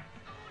uwian.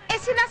 Eh,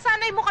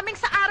 sinasanay mo kaming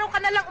sa araw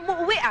ka na lang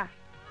umuwi, ah.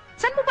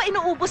 Saan mo ba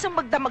inuubos ang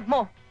magdamag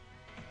mo?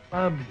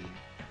 Mami,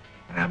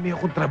 marami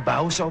akong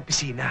trabaho sa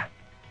opisina.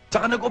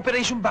 Tsaka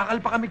nag-operation bakal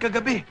pa kami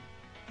kagabi.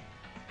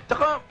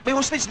 Tsaka may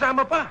hostage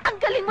drama pa. Ang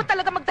galing mo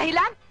talaga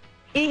magdahilan?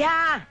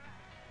 Iha!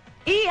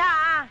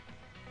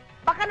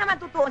 Baka naman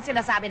totoo ang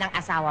sinasabi ng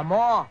asawa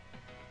mo.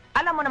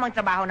 Alam mo namang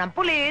trabaho ng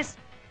pulis,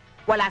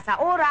 wala sa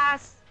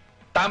oras.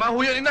 Tama ho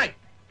yan, Inay.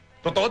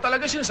 Totoo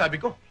talaga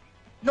sinasabi ko.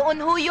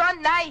 Noon ho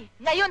yun, Nay.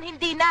 Ngayon,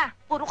 hindi na.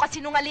 Puro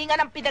kasinungalingan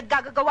ang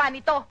pinaggagawa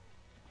nito.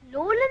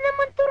 Lola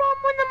naman, turo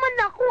mo naman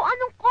ako.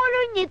 Anong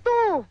color nito?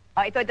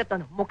 Oh, ito,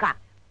 mukha.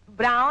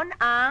 Brown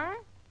ang...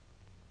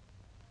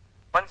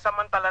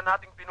 Pansamantala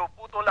nating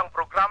pinuputol ang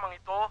programang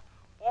ito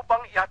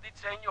upang ihatid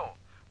sa inyo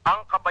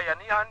ang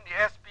kabayanihan ni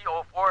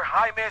SPO4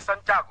 Jaime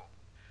Santiago.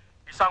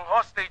 Isang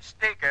hostage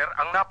taker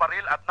ang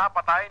naparil at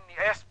napatay ni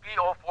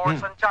SPO4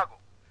 Santiago.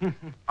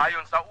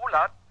 Ayon sa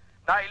ulat,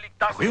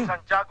 nailigtas ni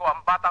Santiago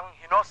ang batang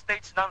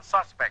hinostage ng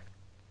suspect.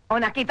 O,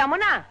 nakita mo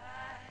na.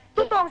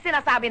 Totoong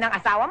sinasabi ng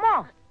asawa mo.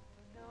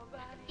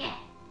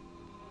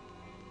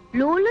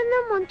 Lola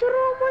naman,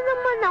 turo mo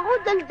naman ako.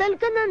 Daldal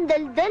ka ng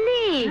daldal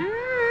eh.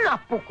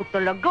 Apo ko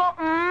talaga.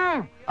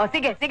 O,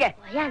 sige.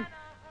 Ayan.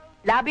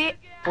 Labi,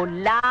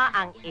 pula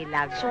ang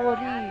ilag.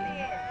 Sorry.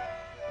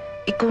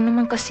 Ikaw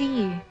naman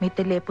kasi, may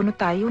telepono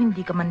tayo,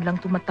 hindi ka man lang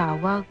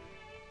tumatawag.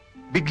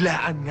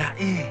 Biglaan nga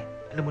eh.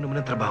 Alam mo naman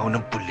ang trabaho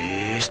ng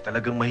pulis.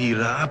 Talagang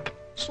mahirap.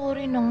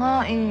 Sorry na nga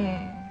eh.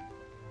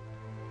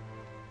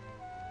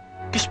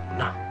 Kiss mo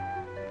na.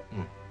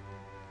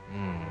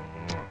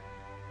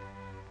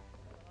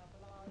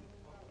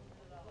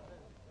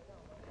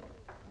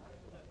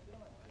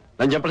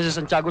 Nandiyan pala si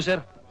Santiago, sir.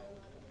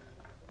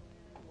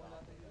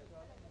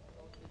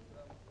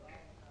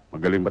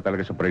 Magaling ba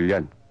talaga sa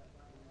Brilliant?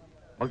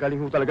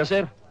 Magaling ho talaga,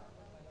 sir.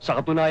 Sa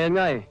katunayan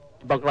nga eh,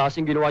 ibang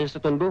klaseng ginawa niya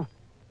sa tondo.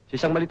 Sa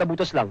isang malita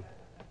butas lang,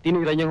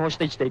 tinira niya yung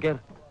hostage taker.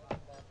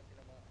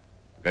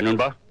 Ganun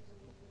ba?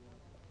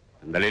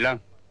 Sandali lang.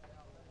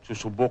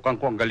 Susubukan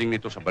ko ang galing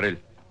nito sa baril.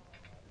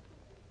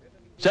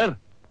 Sir,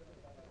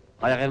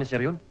 kaya ni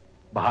sir yun?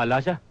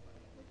 Bahala siya.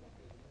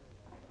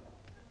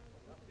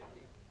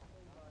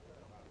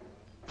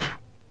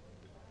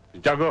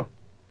 Santiago,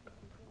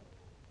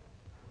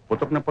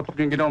 putok na putok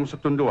yung ginawa mo sa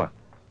tundo, ah.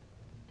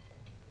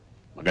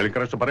 Magaling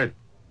ka rin sa baril.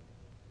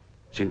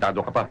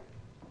 Sintado ka pa.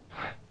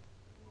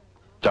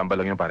 Tsamba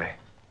lang yun, pare.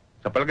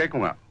 Sa palagay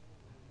ko nga.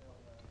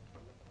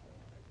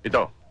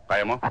 Ito,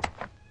 kaya mo?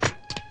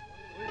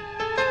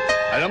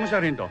 Alam mo,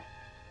 Sargento,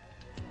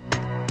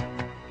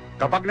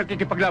 kapag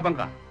nakikipaglaban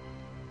ka,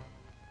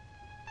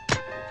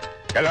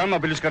 kailangan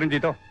mabilis ka rin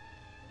dito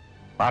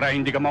para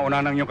hindi ka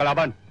mauna ng iyong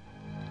kalaban.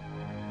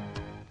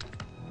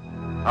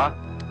 Ha?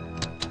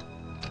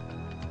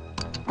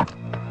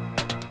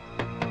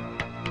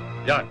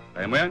 Yan,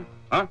 kaya mo yan?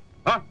 Ha?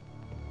 Ha?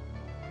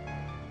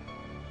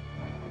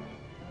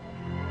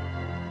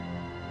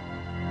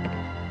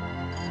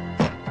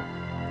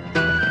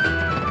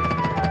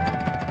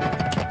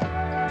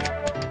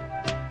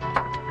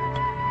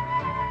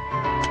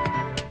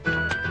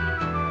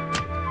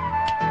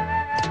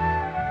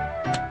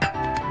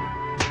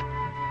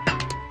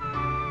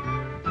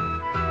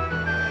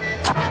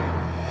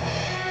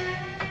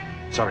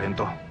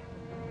 Sargento,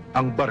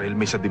 ang baril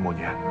may sa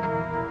demonyo yan.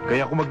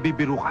 Kaya kung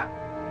magbibiro ka,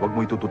 huwag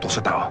mo itututok sa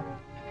tao.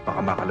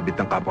 Baka makalabit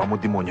ng kapwa mo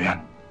demonyo yan.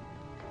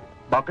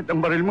 Bakit ang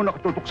baril mo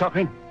nakatutok sa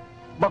akin?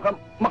 Baka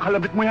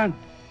makalabit mo yan.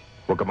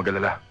 Huwag ka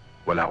mag-alala.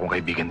 Wala akong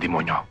kaibigan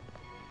demonyo.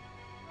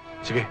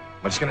 Sige,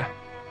 malis ka na.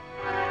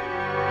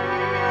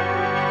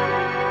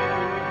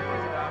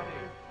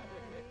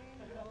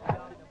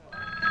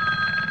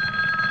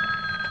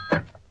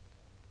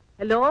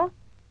 Hello?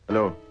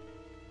 Hello.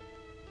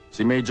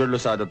 Si Major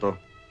Losada to.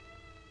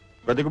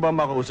 Pwede ko ba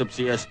makausap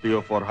si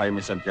SPO4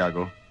 Jaime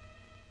Santiago?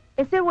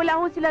 Sir,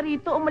 wala ho sila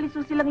rito. Umalis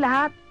ho silang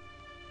lahat.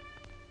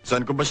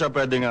 Saan ko ba siya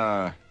pwedeng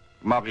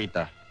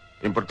makita?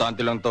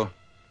 Importante lang to.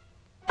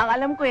 Ang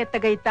alam ko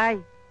Tagaytay.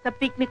 Sa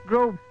Picnic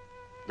Grove.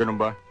 Ganun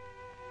ba?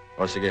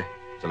 O sige,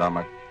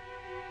 salamat.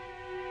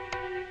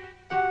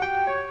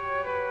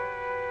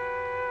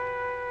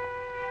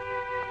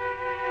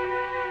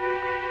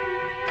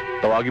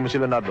 Tawagin mo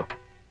sila, Nardo.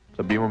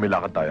 Sabihin mo may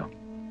lakad tayo.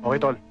 Okay,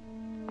 Tol.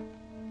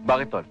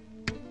 Bakit, Tol?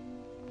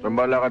 Saan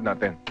ba lakad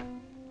natin?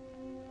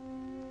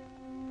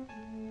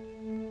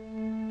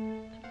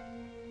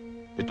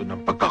 Ito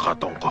ng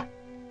pagkakataon ko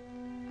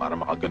para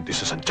makaganti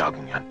sa Santiago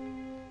yan.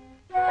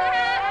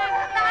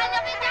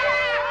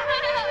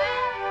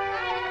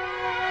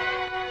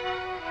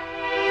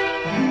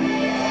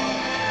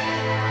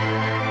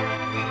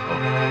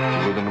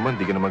 Siguro naman,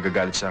 di ka na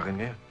magagalit sa akin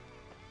ngayon.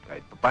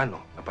 Kahit paano,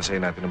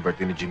 napasaya natin ang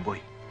birthday ni Jimboy.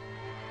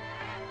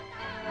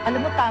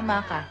 Alam mo,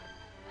 tama ka.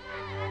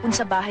 Kung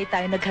sa bahay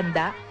tayo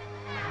naghanda,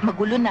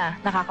 magulo na,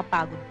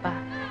 nakakapagod pa.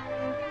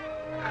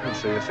 Ang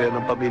saya-saya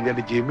ng pamilya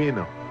ni Jimmy,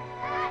 no?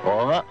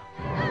 Oo nga.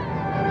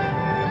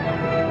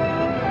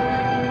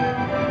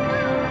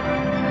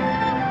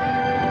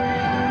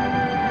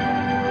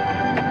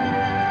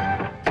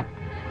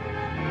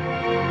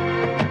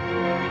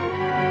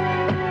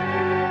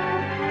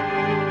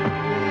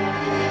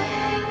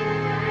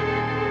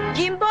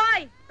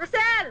 Jimboy!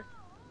 Rosel!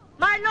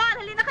 Marlon,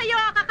 halina kayo!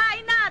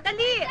 Kakain na!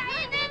 Dali!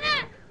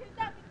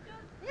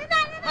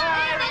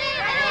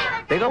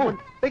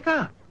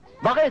 Teka!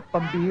 Bakit?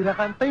 Pambihira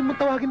ka. Antayin mo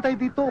tawagin tayo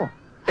dito.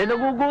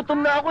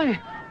 Nagugutom na ako eh.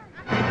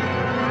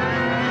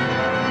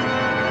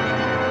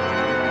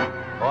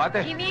 O, ate.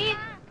 Jimmy,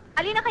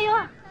 halina kayo.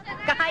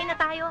 Kakain na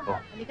tayo. O,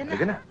 Halika na.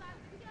 halika na.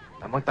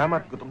 Tamang-tama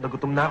at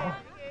gutom na ako.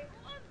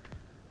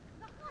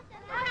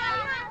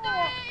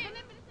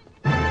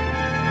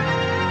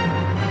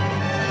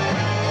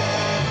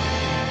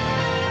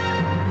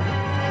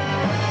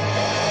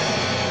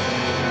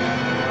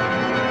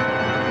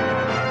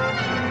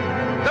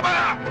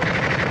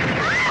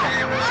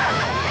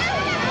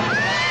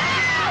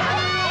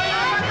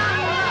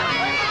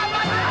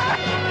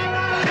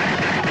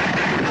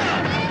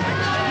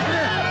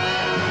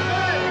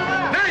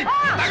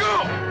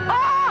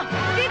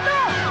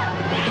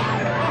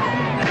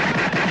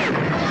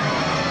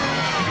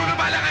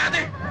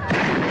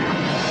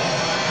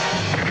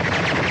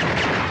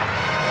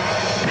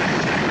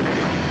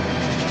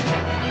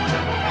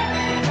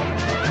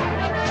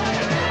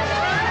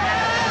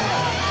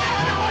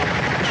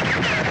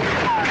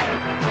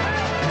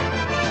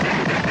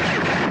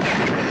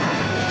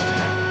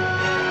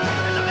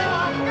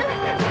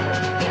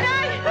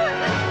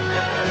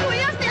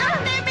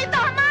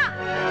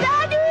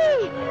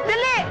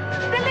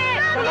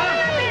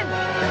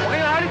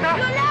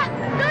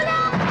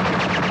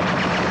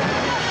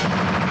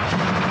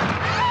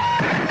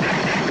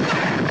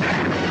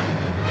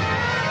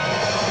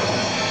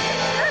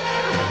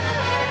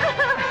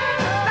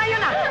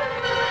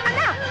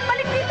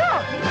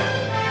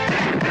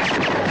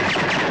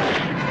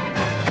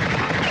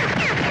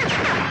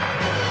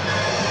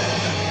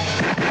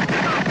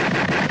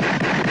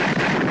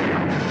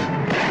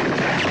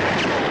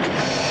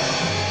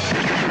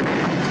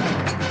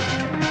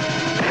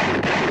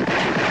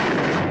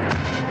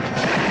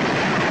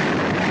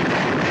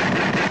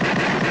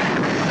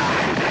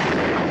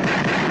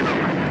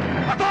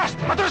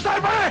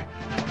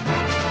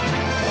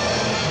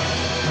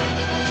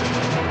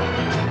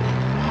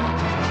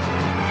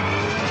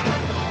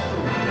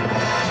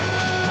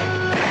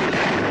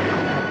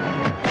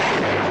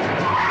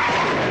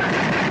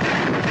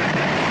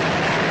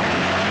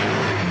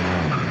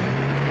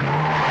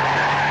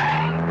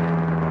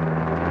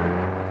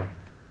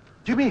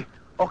 Jimmy,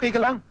 okay ka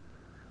lang?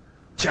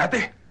 Si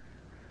ate!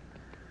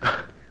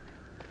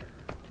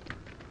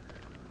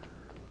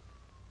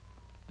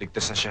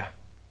 Ligtas na siya.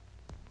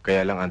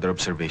 Kaya lang under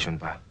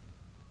observation pa.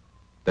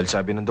 Dahil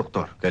sabi ng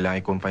doktor, kailangan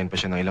i-confine pa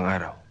siya ng ilang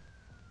araw.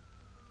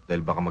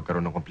 Dahil baka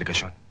magkaroon ng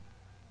komplikasyon.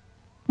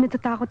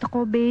 Natatakot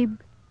ako, babe.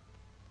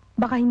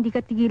 Baka hindi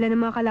ka tigilan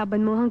ng mga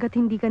kalaban mo hanggat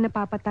hindi ka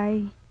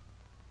napapatay.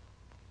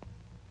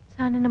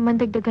 Sana naman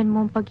dagdagan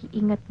mo ang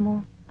pag-iingat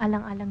mo,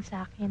 alang-alang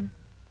sa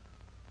akin.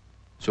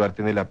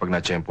 Swerte nila pag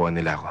natsyempohan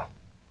nila ako.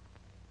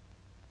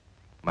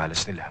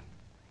 Malas nila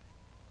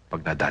pag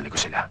nadali ko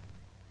sila.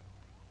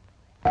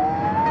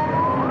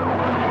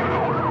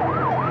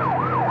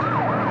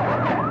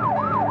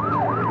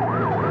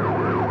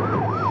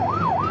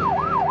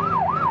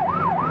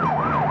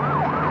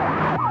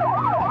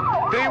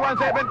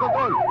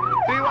 Control.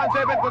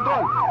 317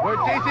 Control. We're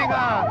chasing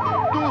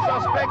two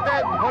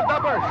suspected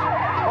holdovers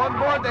on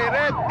board a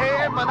red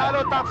AM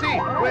Manalo taxi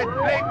with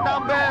plate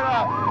number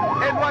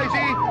NYC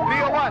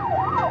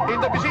 301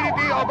 in the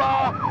vicinity of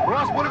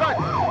Ross Boulevard.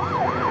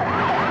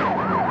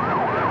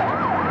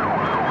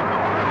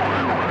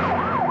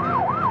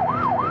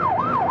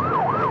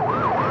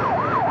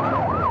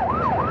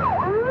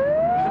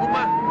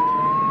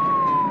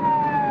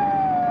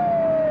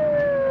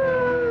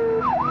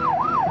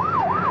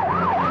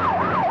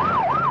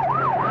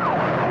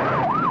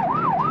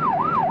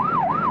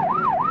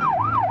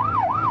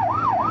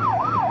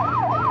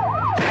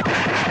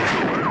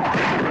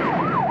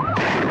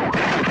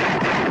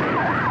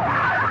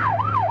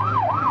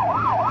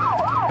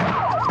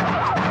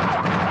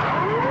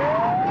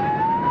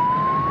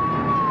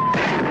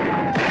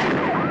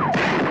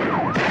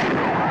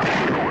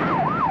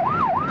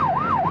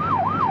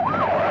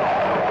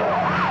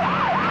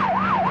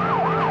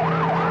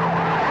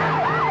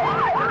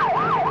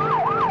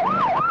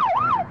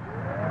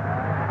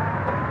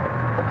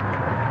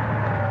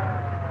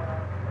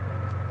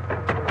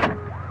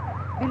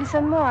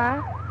 Bilisan mo, ah.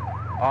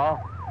 Oo.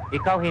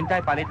 Ikaw,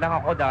 hintay. Palit lang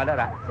ako, $1,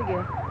 ha? Sige.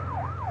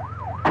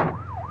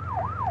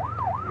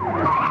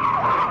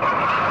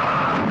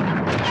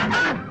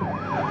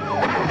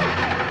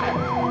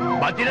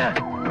 Bati na!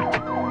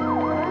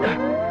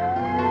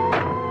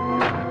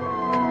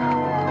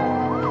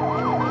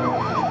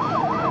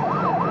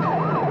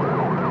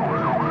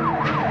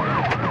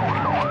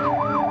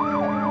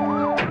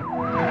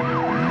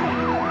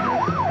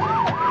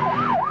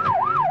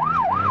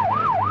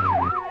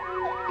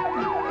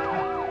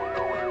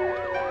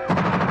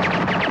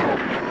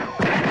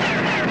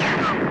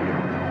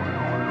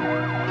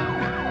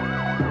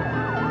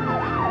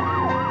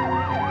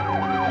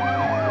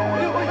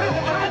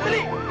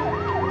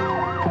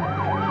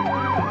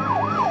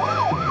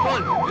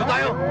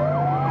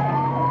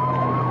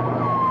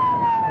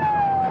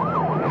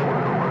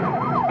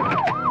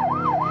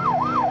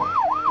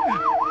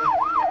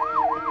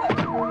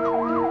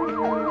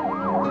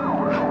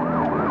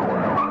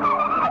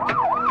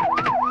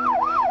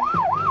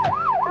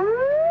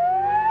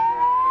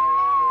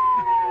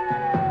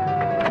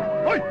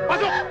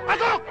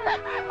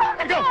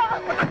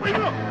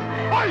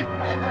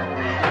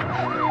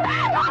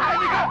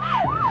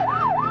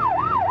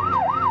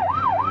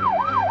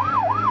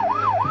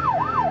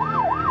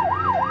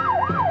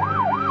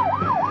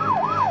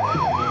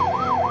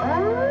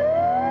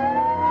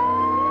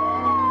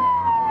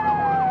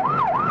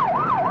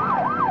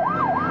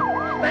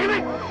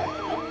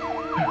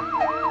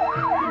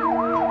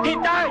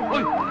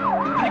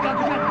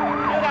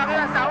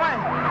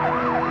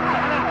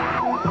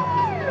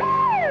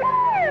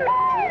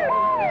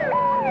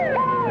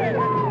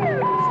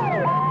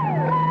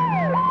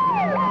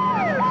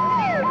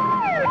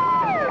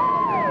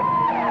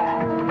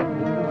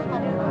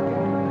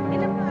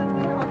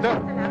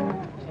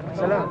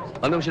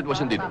 Anong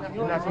sitwasyon dito?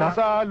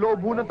 Nasa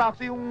loob ho ng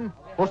taxi yung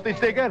hostage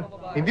taker.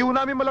 Hindi ho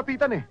namin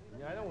malapitan eh.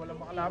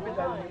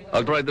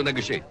 I'll try to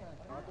negotiate.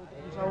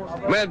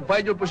 Men,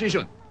 find your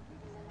position.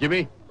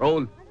 Jimmy,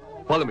 Raul,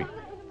 follow me.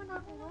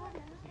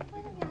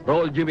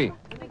 Raul, Jimmy,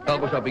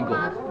 kakusapin ko.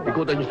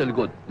 Ikutan niyo sa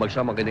likod.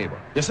 Magsama kay Neva.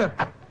 Yes, sir.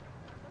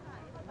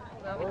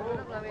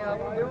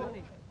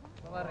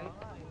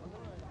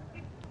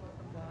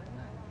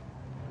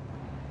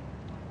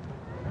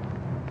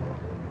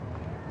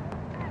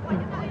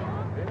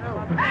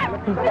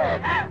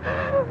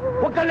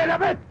 Huwag kang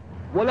lalapit!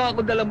 Wala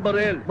akong dalang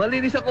barel.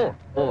 Malinis ako.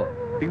 Oh,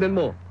 tignan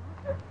mo.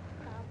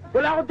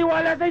 Wala akong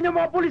tiwala sa inyo,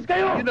 mga pulis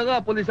kayo! Yun na nga,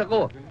 pulis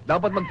ako.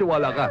 Dapat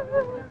magtiwala ka.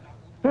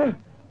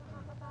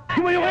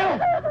 Tumayo kayo!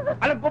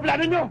 Alam ko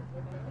plano nyo!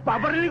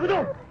 Babarilin ko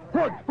to!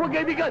 Huwag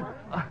kaibigan!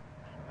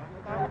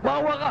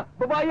 Maawa ka,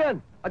 babayan!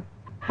 At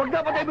pag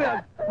napatay mo yan,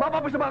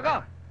 mapapasama ka!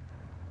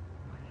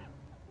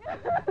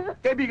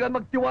 Kaibigan,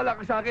 magtiwala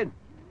ka sa akin.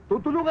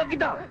 Tutulungan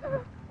kita!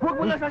 Huwag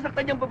mo lang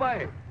sasaktan yung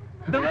babae.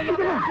 Nangangako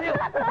ko sa'yo.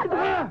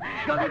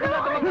 Gagawin ko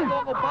lahat ang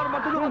magagawa ko para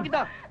matulungan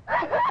kita.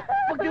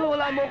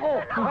 Pagtiwalaan mo ko,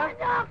 ha?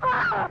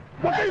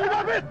 Huwag kayo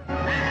lumapit!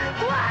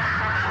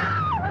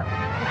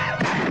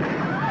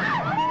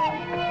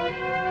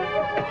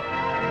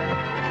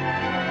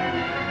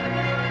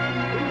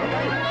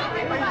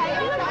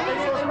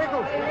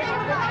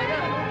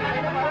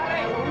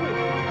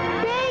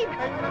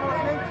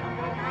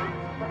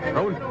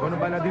 Raul, ikaw na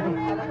bala dito.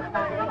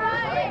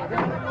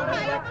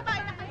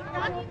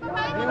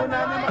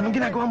 Anong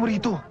ginagawa mo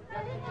rito?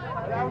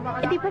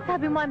 Eh, di ba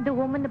sabi mo I'm the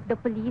woman of the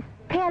police?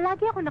 Kaya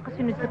lagi ako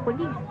nakasunod sa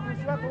police.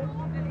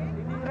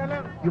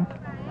 Yung...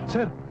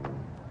 Sir,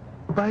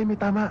 babae may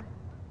tama.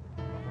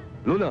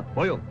 Luna,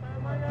 Boyong,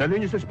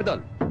 dalhin niyo sa ospital.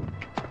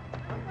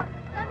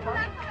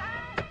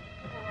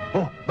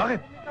 Oh, bakit?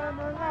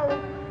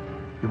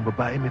 Yung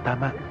babae may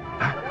tama.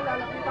 Ha?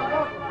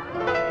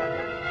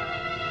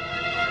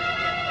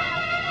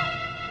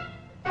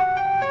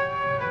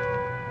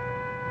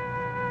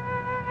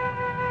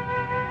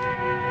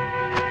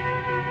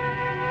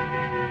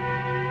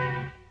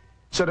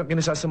 Sir, ang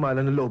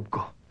kinasasamalan ng loob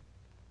ko.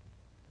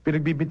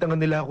 Pinagbibintangan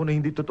nila ako na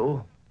hindi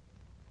totoo.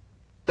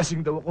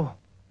 Tasing daw ako.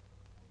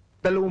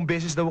 2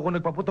 beses daw ako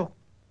nagpaputok.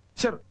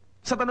 Sir,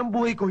 sa tanang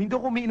buhay ko, hindi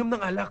ako umiinom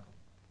ng alak.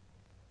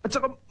 At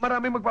saka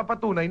marami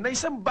magpapatunay na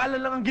 1 bala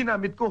lang ang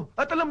ginamit ko.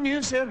 At alam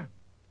niyo yun, sir.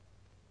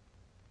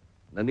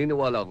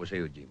 Naniniwala ako sa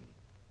iyo, Jimmy.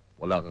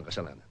 Wala kang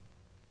kasalanan.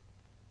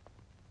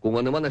 Kung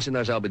ano man ang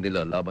sinasabi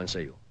nila laban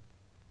sa iyo,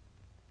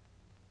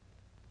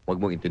 huwag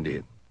mong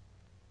intindihin.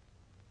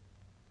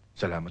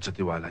 Salamat sa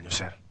tiwala niyo,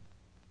 sir.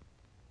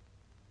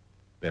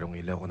 Pero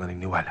ngayon ako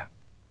naniniwala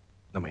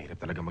na mahirap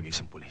talaga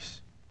mag-isang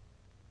pulis.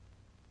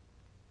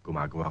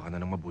 Gumagawa ka na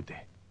ng mabuti.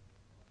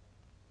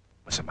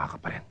 Masama ka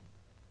pa rin.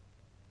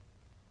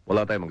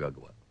 Wala tayong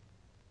magagawa.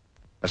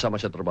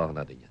 Kasama sa trabaho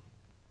natin yan.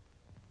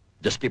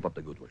 Just keep up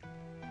the good work.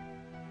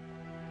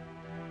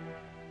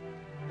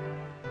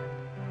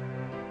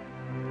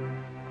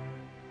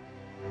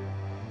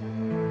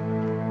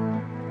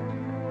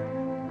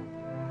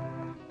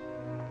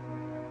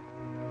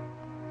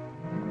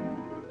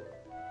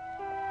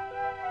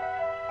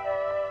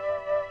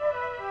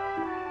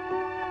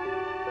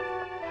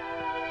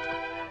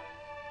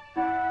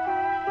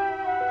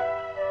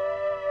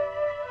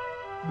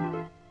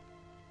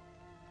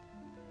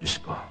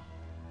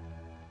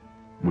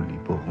 Muli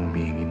po akong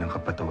humihingi ng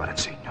kapatawaran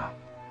sa inyo.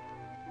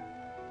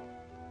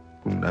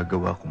 Kung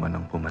nagawa ko man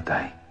ang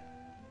pumatay,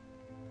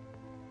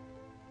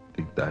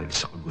 dahil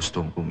sa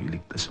kagustuhan kong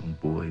iligtas ang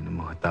buhay ng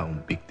mga taong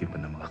biktima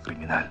ng mga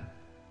kriminal.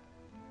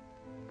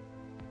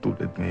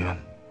 Tulad ngayon,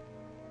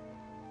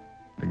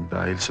 nang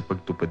dahil sa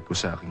pagtupad ko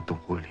sa aking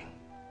tungkulin,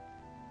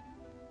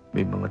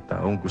 may mga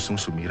taong gustong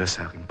sumira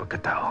sa aking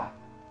pagkatao.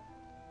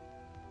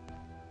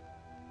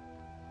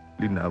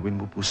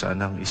 Linawin mo po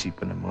sana ang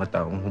isipan ng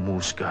mga taong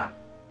humuhusga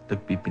at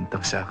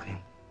nagpipintang sa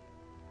akin.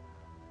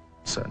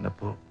 Sana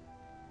po,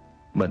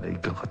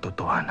 manaig ang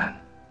katotohanan.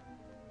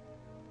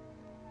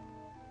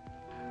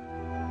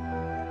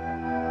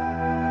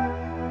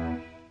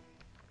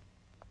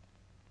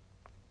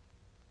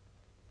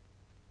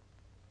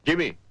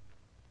 Jimmy,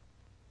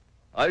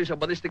 ayon sa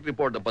ballistic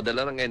report na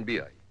padala ng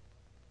NBI,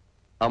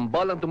 ang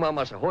balang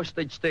tumama sa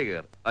hostage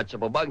taker at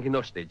sa babaeng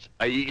hinostage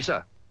ay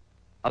iisa.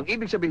 Ang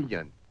ibig sabihin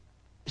niyan,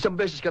 isang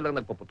beses ka lang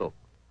nagpaputok.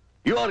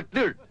 You are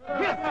cleared!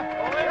 Yes!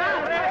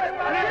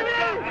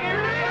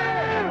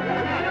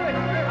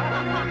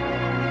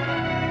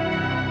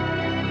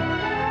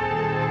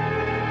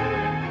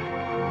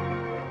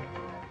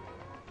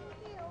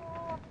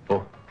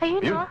 Oh,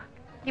 Ayun, no?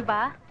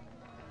 Diba?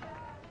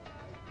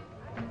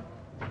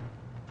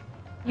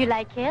 You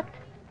like it?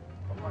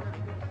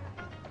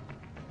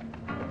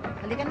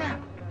 Halika na.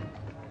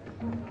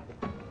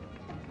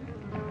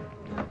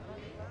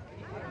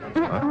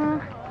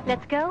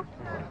 Let's go.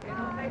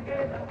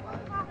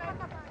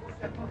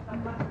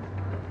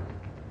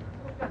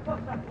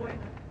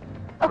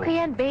 Okay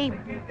yan, babe.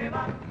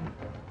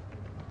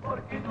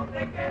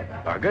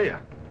 Bagay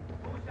ah.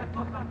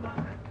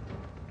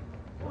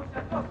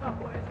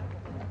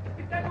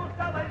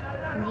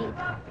 Hindi.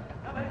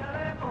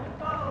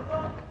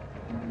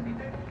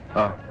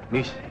 Ah,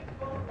 miss.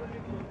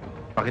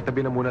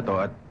 Pakitabi na muna to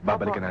at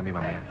babalikan namin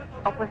mamaya.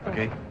 Opo, sir.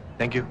 Okay?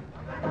 Thank you.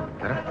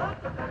 Tara.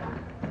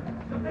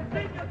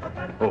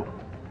 Oh,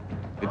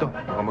 ito.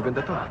 Mukhang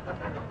maganda to.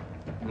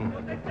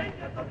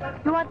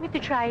 You want me to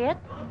try it?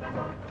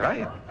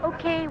 Try it.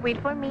 Okay, wait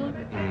for me.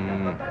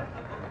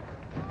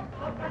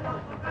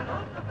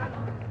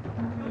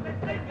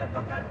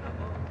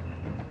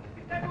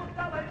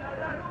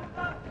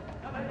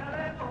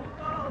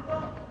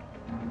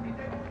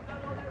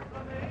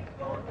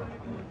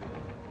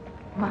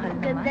 Mahal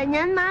naman. Ganda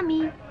niyan,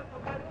 Mami.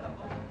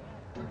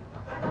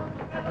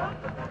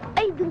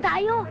 Ay, dun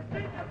tayo.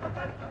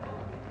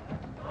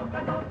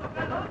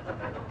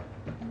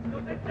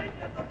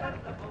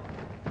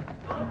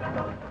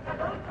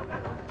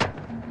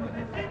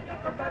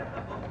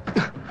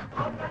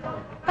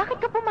 Bakit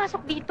ka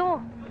pumasok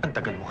dito? Ang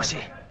tagal mo kasi.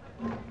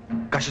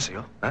 Kasya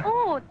sa'yo, ha?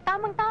 Oo,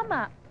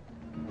 tamang-tama.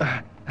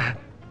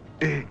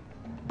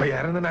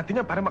 Bayaran na natin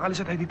yan para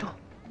makalisa tayo dito.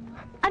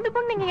 Ano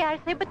bang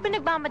nangyayari sa'yo? Ba't ba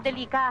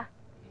nagmamadali ka?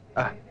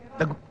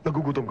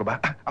 Nagugutom ka ba?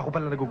 Ako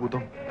pala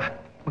nagugutom.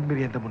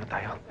 Magmerienda muna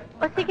tayo.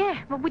 O sige,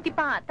 mabuti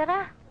pa nga. Tara.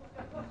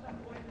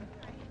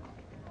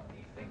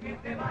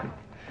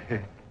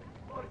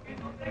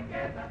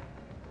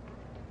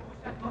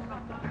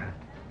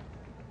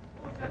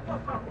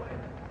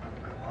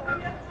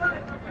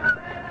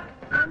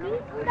 Mami,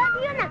 ang daddy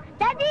yun ah.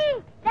 Daddy!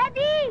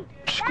 Daddy!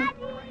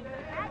 Daddy!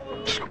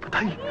 Diyos ko,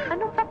 patay.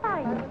 Anong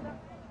patay?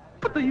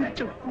 Patay yung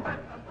tiyan ko.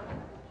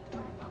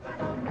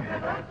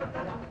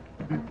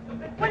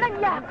 Walang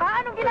yaka?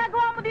 Anong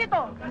ginagawa mo dito?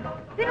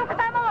 Sinong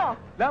kasama mo?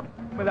 Love,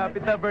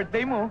 malapit na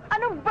birthday mo.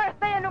 Anong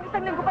birthday? Anong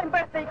isang linggo pa yung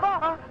birthday ko?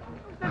 Ha?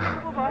 Isang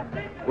linggo pa ba?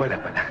 Wala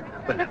pala.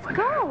 Let's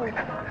go!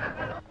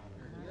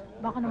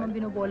 Baka naman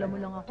binobola mo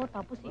lang ako,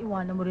 tapos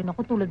iiwanan mo rin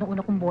ako tulad ng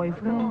una kong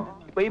boyfriend.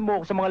 Ipayin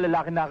mo ako sa mga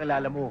lalaki na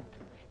kilala mo.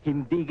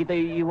 Hindi kita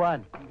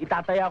iiwan.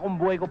 Itataya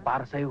akong buhay ko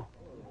para sa'yo.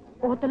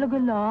 Oo, talaga,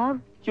 love.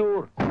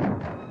 Sure.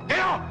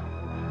 Kayo!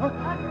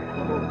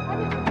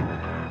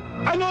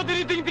 Ano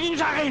tinitingin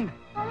niyo sa akin?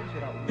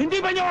 Hindi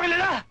ba niyo ako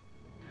kilala?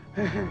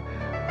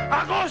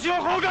 Ako si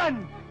Hulk Hogan!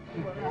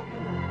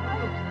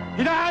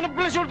 Hinahanap ko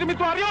na si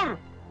Ultimate Warrior!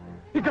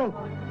 Ikaw,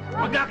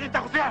 pag nakita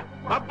ko siya,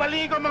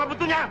 papaliin ko ang mga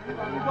buto niya!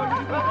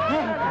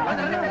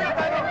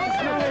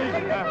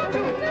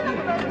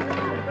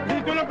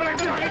 Dito lang pala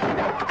ito nakita!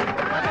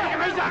 Patay ka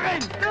kayo sa akin!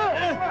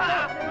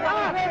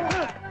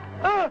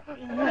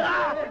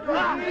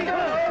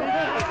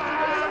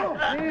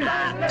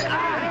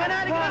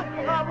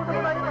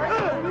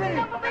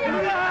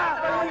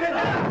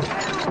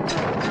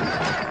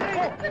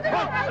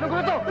 Ano ko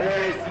na to?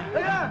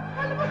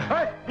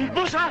 Big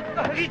Boss, ha?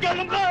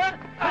 Nakikialam ka,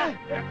 ha?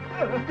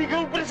 Hindi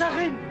ka upra sa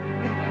akin!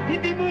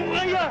 Hindi mo ko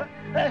kaya!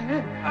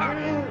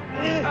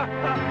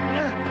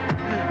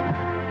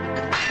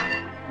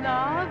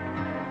 Love?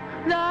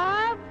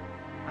 Love?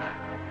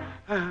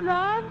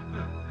 Love?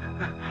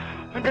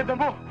 Ang ganda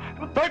mo!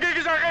 Bagay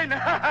ka sa akin!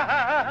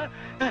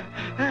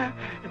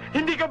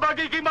 Hindi ka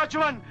bagay kay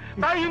Machuan!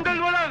 Tayong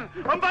dalawa lang!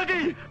 Ang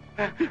bagay!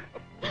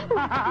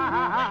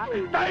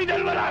 Tayong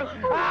dalawa lang!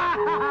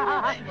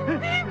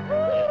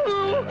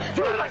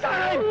 Sure lang sa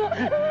akin!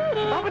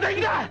 Papatay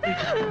kita!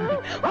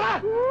 Ha?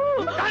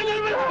 Tayong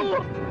dalawa lang!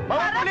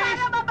 Mga polis!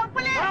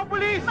 pulis! Mamang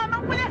pulis!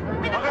 Mamang pulis!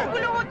 May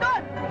nagugulo ho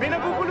doon! May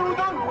nagugulo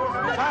doon!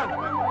 Saan?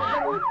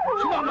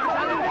 Sumama sa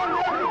akin!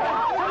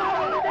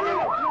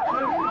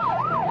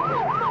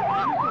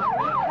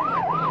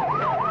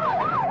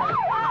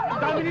 Ang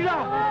dami nila!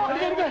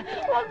 Halika!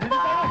 Huwag po!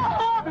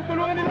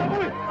 Tutulungan nila ako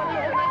eh!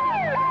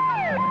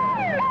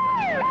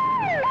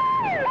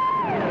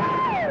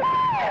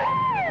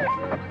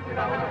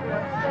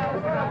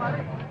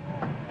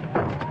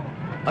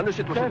 Ano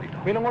sitwasyon dito?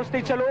 May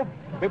nang-hostage sa loob.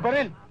 May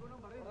baril.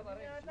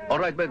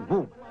 Alright, men,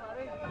 move.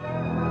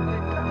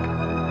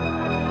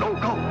 Go,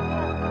 go!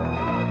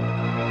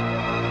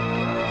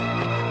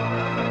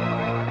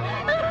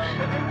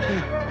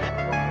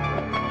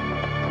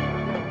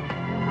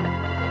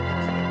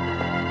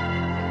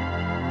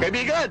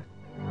 Kaibigan!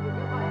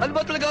 Ano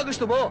ba talaga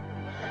gusto mo?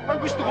 Ang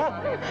gusto ko,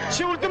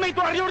 si Ultimate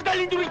Warrior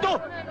dahil hindi rito.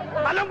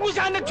 Alam ko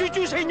saan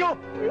nagchuchu sa inyo.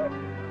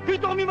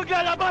 Dito kami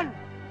maglalaban.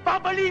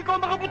 Babaliin ko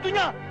ang mga buto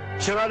niya.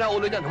 Sira na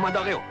ulo niyan,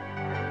 humanda kayo.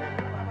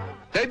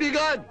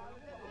 Kaibigan!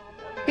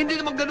 Hindi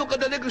naman ganun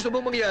kadali gusto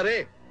mong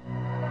mangyari.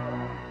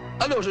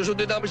 Ano,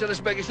 susundin namin sa Las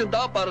Vegas yung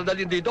tao para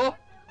dalhin dito?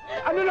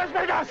 Ano Las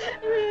Vegas?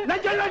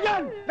 Nandiyan lang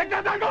yan!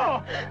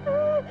 Nagtatago!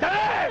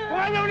 Dali!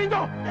 Kung ayaw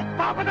nito,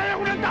 papatay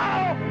ako ng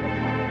tao!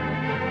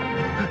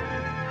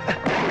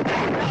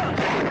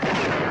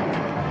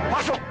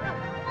 Pasok!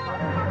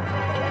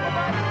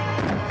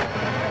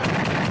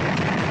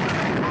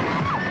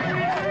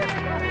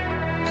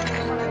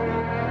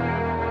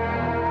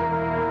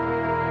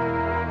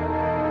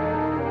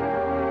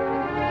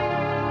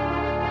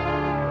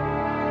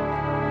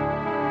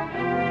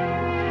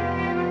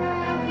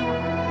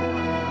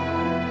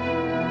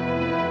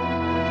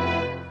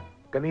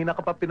 Kanina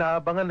ka pa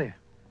pinaabangan eh.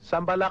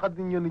 Saan ba lakad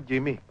ninyo ni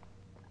Jimmy?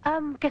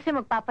 Kasi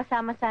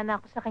magpapasama sana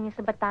ako sa kanya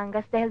sa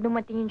Batangas dahil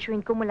dumating yung train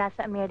ko mula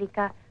sa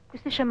Amerika.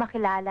 Gusto siya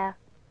makilala.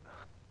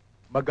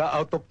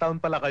 Mag-out of town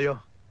pala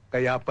kayo.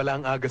 Kaya pala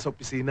ang aga sa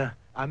opisina.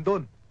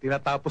 Andun,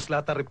 tinatapos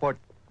lahat ang report.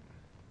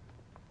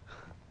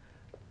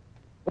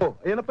 Oh,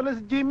 ayan na pala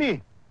si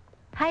Jimmy.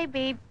 Hi,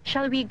 babe.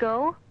 Shall we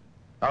go?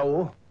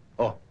 Oo.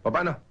 Oh,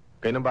 paano?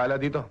 Kayo nang bahala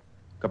dito.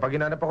 Kapag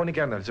hinanap ako ni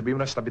Colonel, sabihin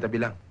mo na sa tabi-tabi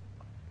lang.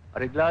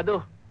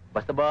 Areglado.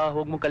 Basta ba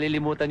huwag mong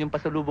kalilimutan yung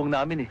pasalubong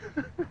namin eh.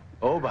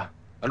 Oo ba?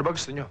 Ano ba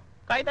gusto nyo?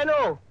 Kahit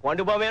ano. Kung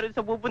ano ba meron sa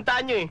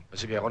pupuntahan nyo eh. O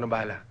sige, ako nang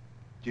bahala.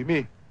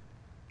 Jimmy,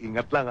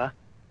 ingat lang ha.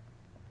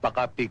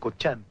 Baka pikot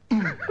yan.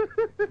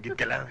 Git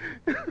ka lang.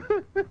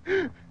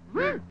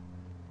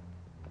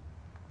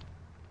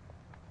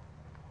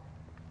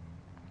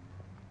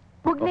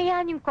 Huwag na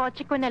yan, yung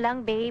kotse ko na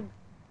lang, babe.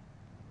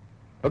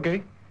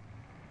 Okay.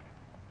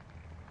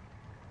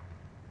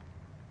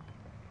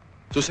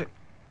 Susi.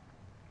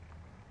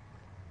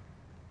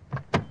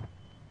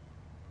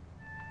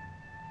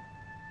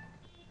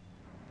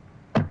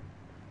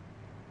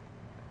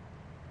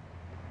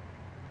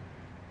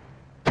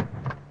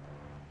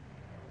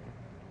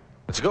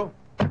 Let's go.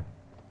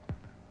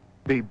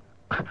 Babe,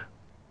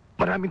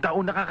 maraming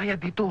tao nakakaya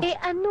dito. Eh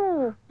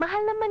ano,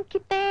 mahal naman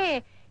kita eh.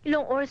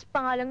 Ilang oras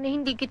pa nga lang na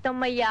hindi kita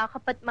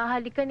mayakap at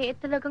mahalikan eh.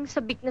 Talagang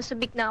sabik na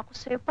ako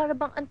sa'yo. Para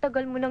bang ang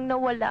tagal mo nang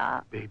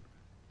nawala.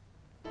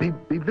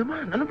 Babe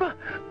naman, ano ba?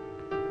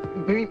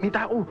 May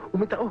tao,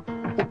 may tao.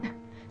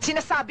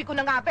 Sinasabi ko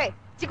na nga ba eh.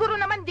 Siguro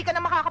naman di ka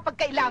na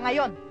makakapagkaila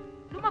ngayon.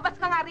 Lumabas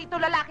ka nga rito,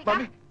 lalaki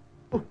ka.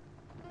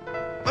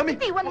 Mami!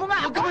 Iwan mo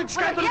nga ako! Huwag ka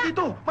mag-skandalo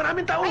dito!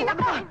 Maraming tao! Ay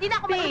naku, hindi na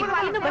ako Babe,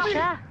 sino ba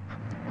siya?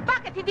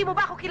 Bakit? Hindi mo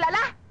ba ako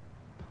kilala?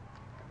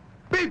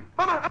 Babe!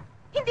 Mama!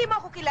 Hindi mo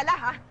ako kilala,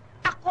 ha?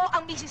 Ako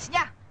ang misis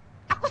niya.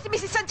 Ako si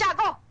Mrs.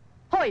 Santiago.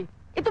 Hoy,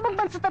 ito bang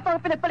bansot na to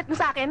ang pinagpalit mo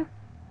sa akin?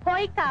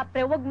 Hoy,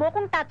 Kapre, wag mo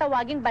kong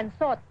tatawaging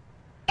bansot.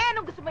 Eh,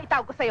 anong gusto mo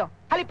itawag ko sa'yo?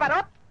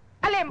 Haliparot?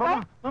 Alembo?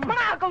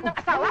 Mga agaw ng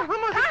asawa?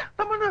 Ha?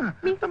 Tama na!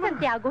 Mrs.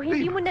 Santiago,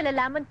 hindi mo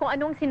nalalaman kung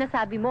anong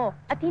sinasabi mo.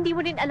 At hindi mo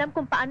rin alam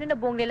kung paano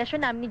nabuong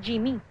relasyon namin ni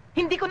Jimmy.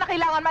 Hindi ko na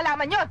kailangan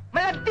malaman yon.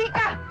 Malandi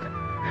ka!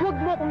 Huwag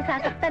mo kong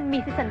sasaktan,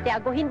 Mrs.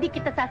 Santiago. Hindi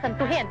kita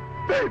sasantuhin.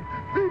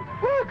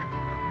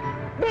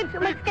 Babe,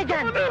 umalis ka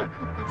dyan.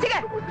 Sige,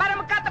 para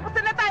magkatapos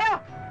na tayo.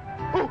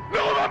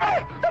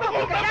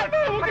 Tumaki ka yan.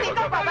 Pati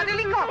ikaw pa,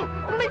 mariling ko.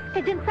 Umalis ka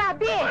dyan,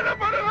 sabi.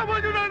 Parang awa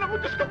nyo na anak ko.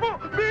 Diyos ko po!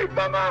 Babe!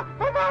 Mama!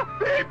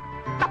 Babe!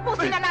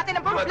 Tapusin na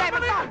natin ang problema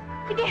to.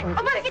 Sige,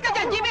 umalis ka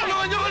dyan, Jimmy.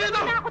 Tulungan nyo ko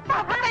nito!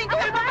 Papatayin ko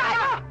yung babae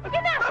mo. Sige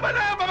na. Tama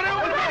na! Pakireho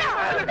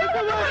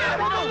ko na!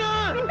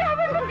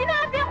 Bitawan mo,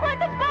 sinabi ako.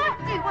 Ano ba?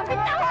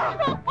 Bitawan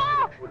mo ko.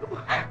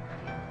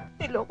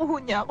 Niloko ho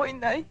niya ako,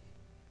 inay.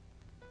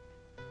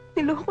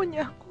 Niloko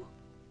niya ako.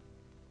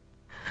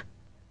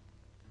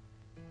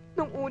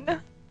 Nung una,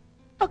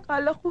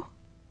 akala ko,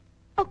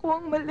 ako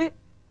ang mali.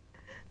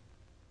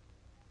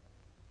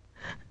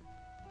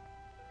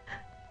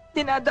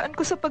 Dinadaan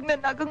ko sa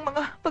pagnanagang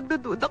mga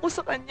pagdududa ko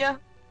sa kanya.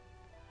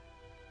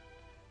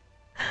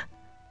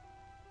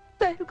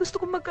 Dahil gusto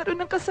ko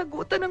magkaroon ng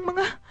kasagutan ng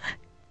mga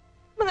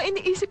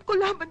iniisip ko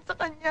laban sa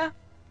kanya.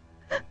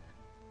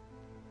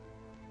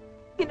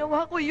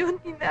 Ginawa ko yun,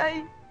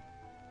 inay.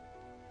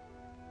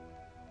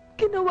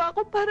 Ginawa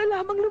ko para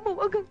lamang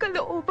lumuwag ang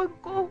kalooban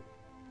ko.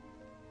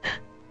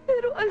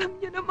 Pero alam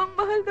niyo namang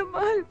mahal na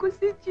mahal ko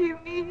si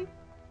Jimmy.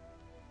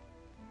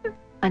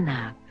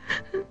 Anak,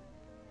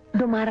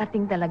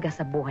 dumarating talaga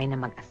sa buhay na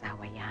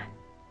mag-asawa yan.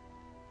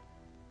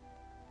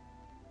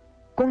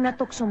 Kung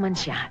natukso man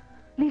siya,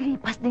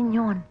 lilipas din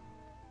yon.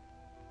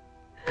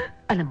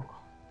 Alam ko,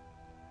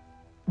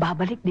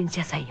 babalik din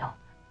siya sa'yo.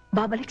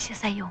 Babalik siya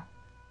sa'yo.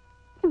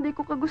 Hindi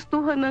ko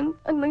kagustuhan ang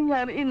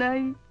nangyari,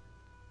 Inay.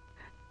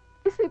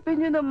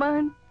 Isipin niyo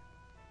naman,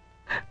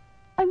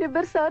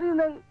 anibersaryo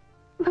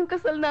ng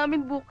kasal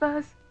namin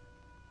bukas.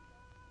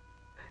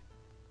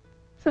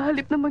 Sa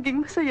halip na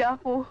maging masaya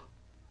ako,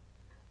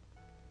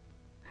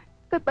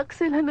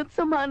 kataksilan at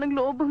sama ng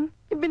loob ang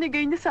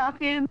ibinigay niya sa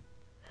akin.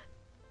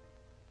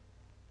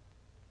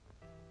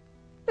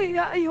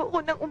 Kaya ayoko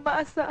nang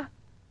umasa.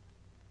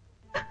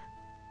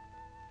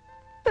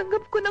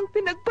 Tanggap ko nang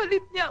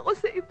pinagpalit niya ako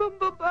sa ibang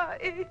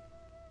babae.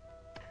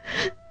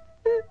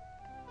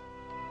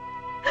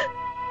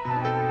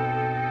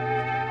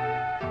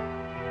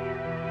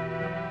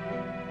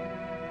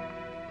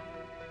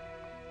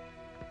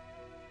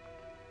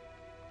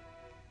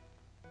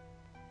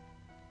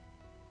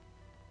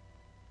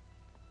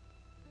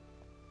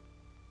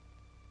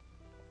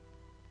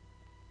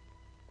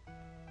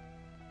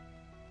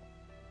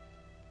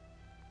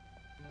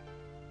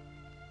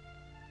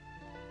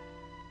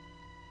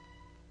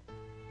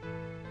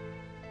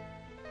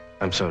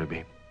 I'm sorry,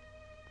 babe.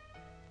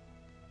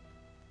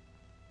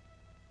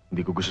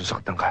 Hindi ko gusto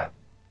saktan ka.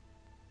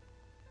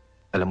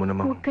 Alam mo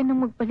namang... Huwag ka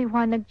nang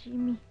magpaliwanag,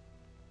 Jimmy.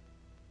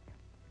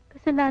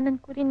 Kasalanan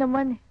ko rin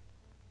naman eh.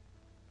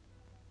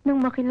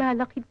 Nang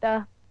makilala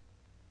kita,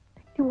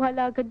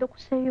 nagtiwala agad ako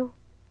sa'yo.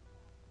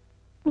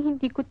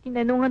 Hindi ko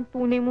tinanong ang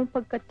tunay mong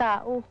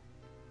pagkatao.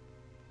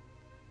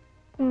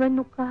 Kung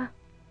ano ka,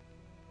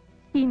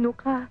 sino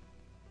ka.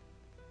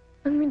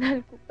 Ang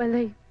minahal ko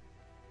pala'y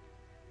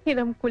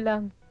hiram ko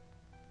lang.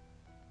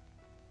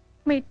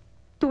 May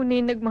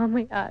tunay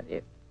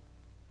nagmamayari.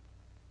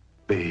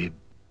 Babe,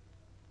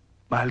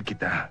 mahal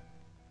kita.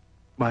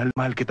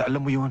 Mahal kita.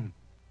 Alam mo yun.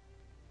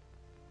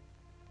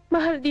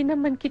 Mahal din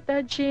naman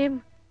kita,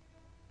 Jim.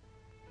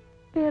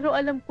 Pero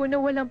alam ko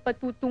na walang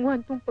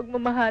patutunguhan tong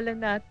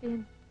pagmamahalan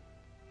natin.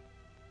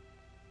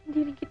 Hindi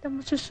rin kita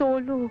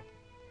masusolo.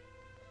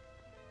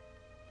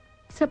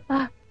 Isa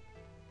pa,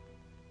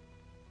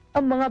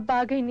 ang mga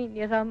bagay ni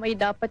Niram ay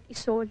dapat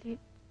isoli.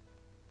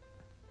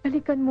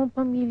 Balikan mo ang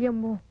pamilya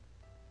mo.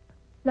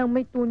 Lang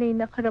may tunay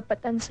na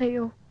karapatan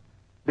sa'yo.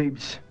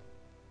 Babes,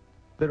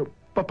 pero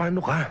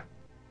paano ka?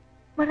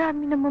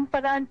 Marami namang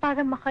paraan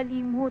para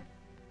makalimot.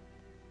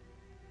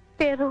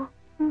 Pero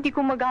hindi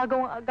ko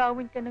magagawang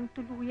agawin ka ng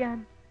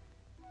tuluyan.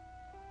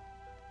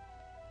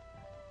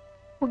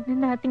 Huwag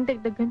na nating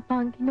dagdagan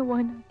pa ang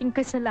ginawa nating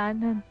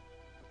kasalanan.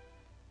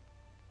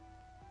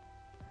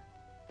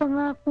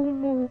 Pangako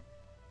mo,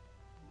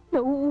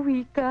 na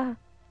uuwi ka.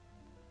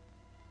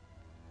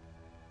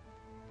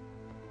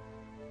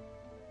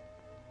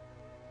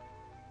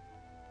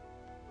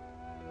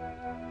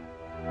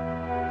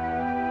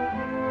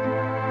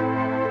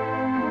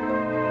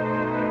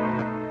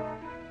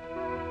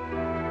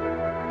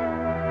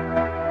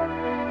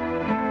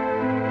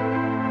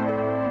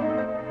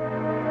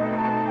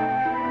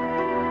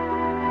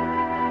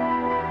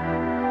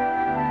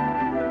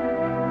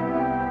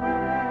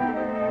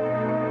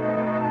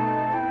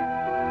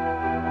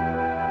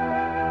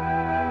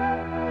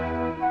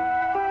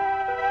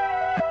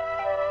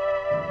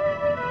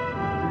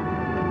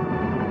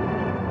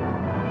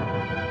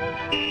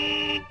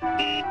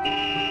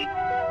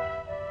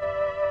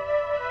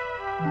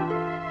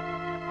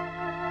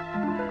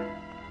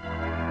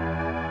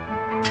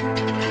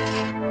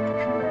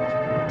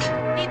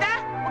 Tita,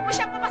 huwag mo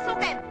siyang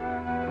papasukin!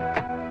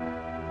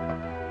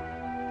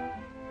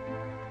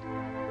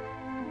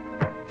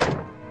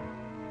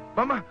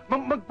 Mama,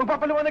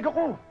 magpapaliwanag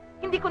ako.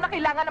 Hindi ko na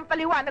kailangan ng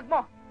paliwanag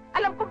mo.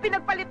 Alam kong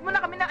pinagpalit mo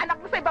na kami ng anak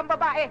mo sa ibang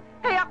babae.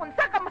 Kaya kung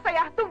saan ka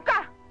masaya, doon ka!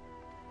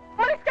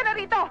 Malis ka na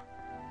rito!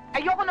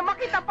 Ayoko na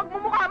makita ang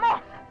pagmumukha mo!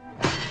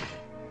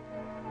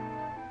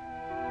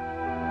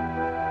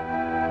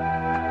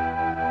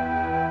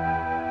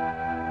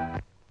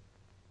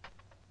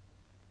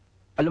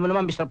 Alam mo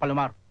naman, Mr.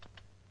 Palomar,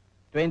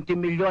 20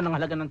 milyon ang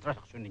halaga ng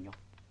transaksyon ninyo.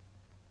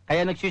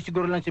 Kaya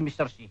nagsisiguro lang si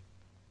Mr. C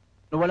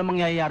na walang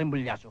mangyayaring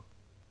bulyaso.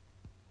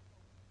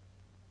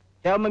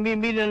 Kaya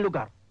mamimili ng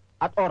lugar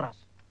at oras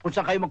kung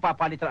saan kayo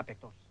magpapalit ng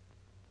apektos.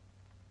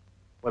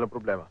 Walang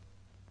problema.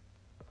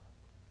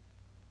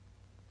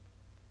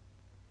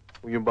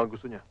 Kung yun ba ang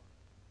gusto niya.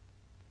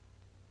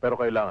 Pero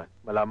kailangan,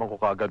 malaman ko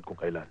kaagad kung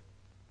kailan.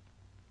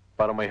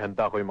 Para may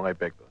handa ko yung mga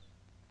epektos.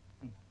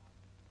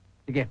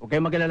 Sige, huwag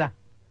kayong mag-alala.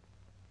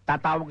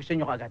 Tatawag ko sa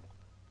inyo kaagad.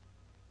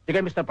 Sige,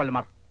 Mr.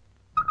 Palomar.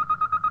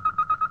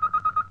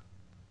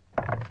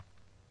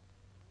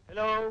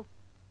 Hello?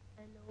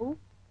 Hello?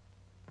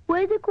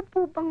 Pwede ko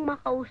po bang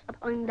makausap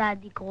ang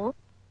daddy ko?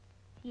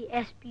 Si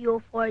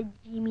SPO4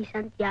 Jimmy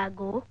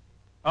Santiago?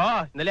 Oo,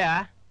 dali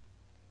ah.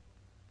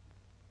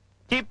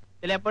 Chip,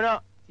 telepono,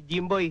 si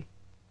Jimboy.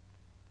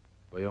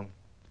 Boyong,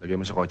 lagay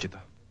mo sa kotse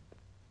to.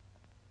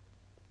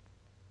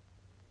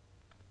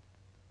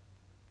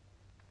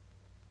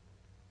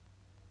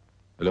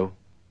 Hello?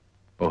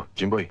 Oh,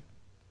 Jimboy.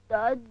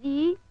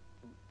 Daddy,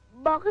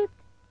 bakit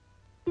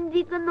hindi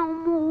ka na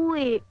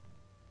umuwi?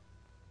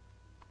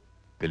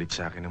 Galit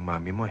sa akin ng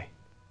mami mo eh.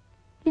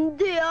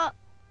 Hindi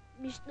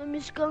miss na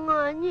miss ka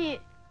nga niya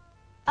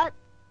eh. At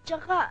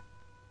tsaka,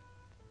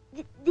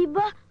 di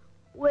ba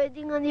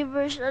wedding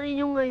anniversary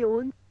niyo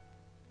ngayon?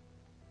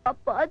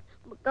 Dapat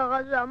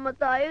magkakasama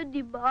tayo,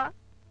 di ba?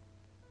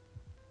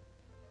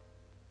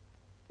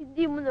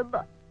 Hindi mo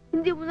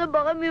na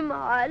ba kami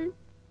mahal?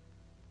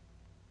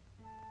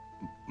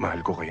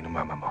 Mahal ko kayo ng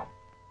mama mo.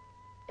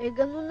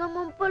 Ganun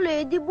naman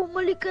pala di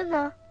bumalik ka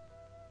na.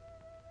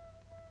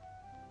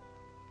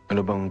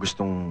 Ano bang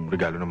gustong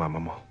regalo ng mama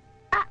mo?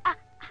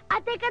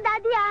 Teka,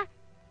 Daddy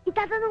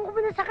itatanong ko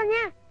muna sa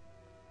kanya.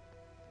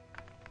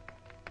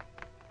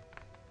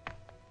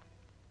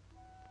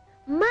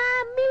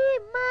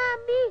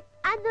 Mami!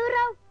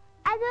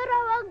 Ano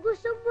raw ang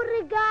gusto mo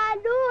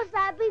regalo?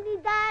 Sabi ni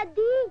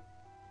Daddy.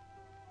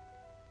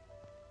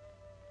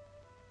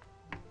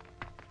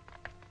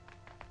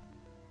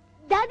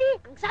 Daddy,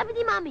 ang sabi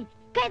ni Mami,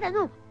 kahit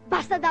ano,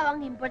 basta daw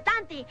ang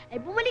importante,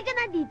 ay bumalik ka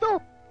na dito.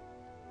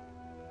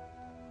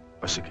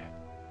 O sige,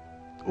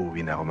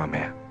 uuwi na ako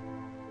mamaya.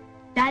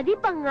 Daddy,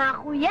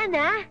 pangako yan,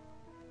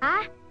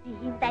 ha?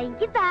 Hihintayin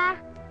kita.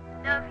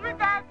 Love you,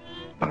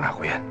 Daddy.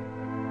 Pangako yan.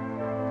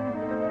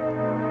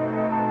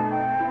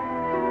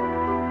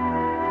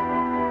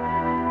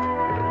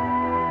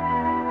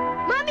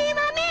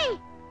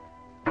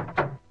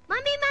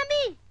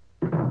 Mami!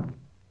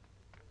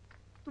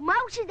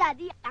 Tumawag si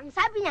Daddy. Ang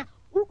sabi niya,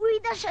 uuwi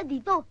na siya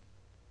dito.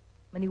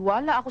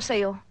 Maniwala ako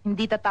sa'yo.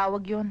 Hindi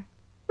tatawag yun.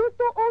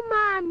 Totoo,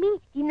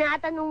 Mami.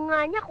 Tinatanong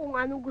nga niya kung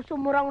anong gusto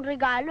mo raw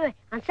regalo eh.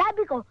 Ang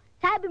sabi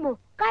mo,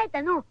 kahit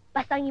ano,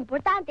 basta ang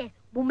importante,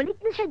 bumalik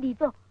na siya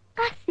dito.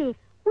 Kasi,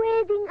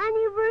 wedding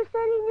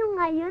anniversary niyo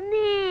ngayon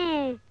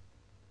eh.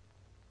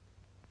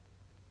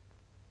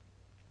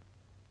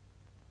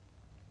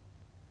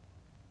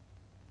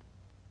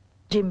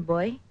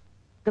 Jimboy,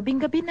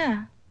 gabing-gabi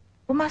na.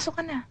 Pumasok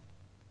ka na.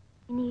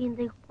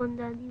 Hinihintay ko po ang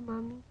Daddy,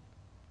 Mami.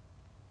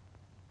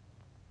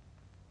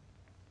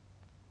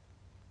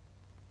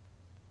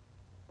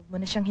 Huwag mo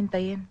na siyang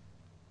hintayin.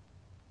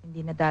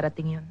 Hindi na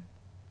darating yun.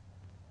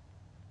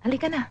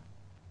 Halika na.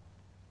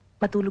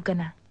 Matulog ka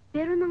na.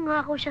 Pero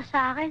nangako siya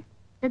sa akin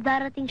na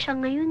darating siya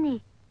ngayon eh.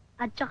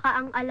 At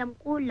saka ang alam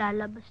ko,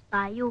 lalabas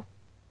tayo.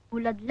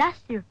 Tulad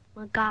last year,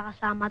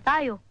 magkakasama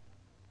tayo.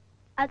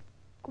 At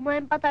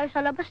kumain pa tayo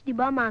sa labas, di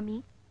ba,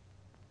 Mami?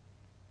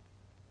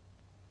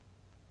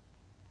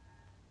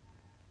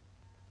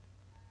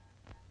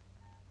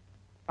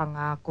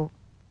 Pangako.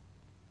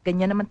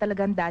 Ganyan naman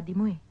talaga ang daddy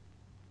mo eh.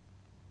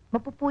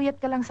 Mapupuyat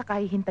ka lang sa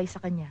kahihintay sa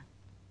kanya.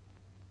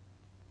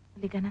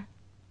 Halika na.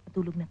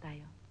 Matulog na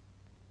tayo.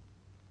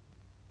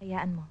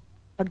 Hayaan mo.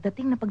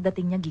 Pagdating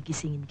niya,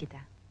 gigisingin kita.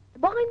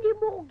 Baka hindi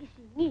mo ako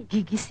gisingin.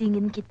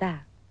 Gigisingin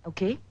kita.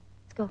 Okay?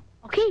 Let's go.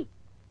 Okay.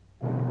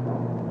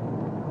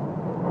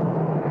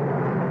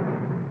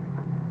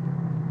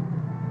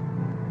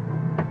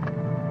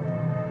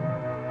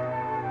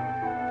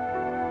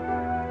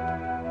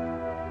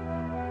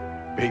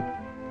 Babe.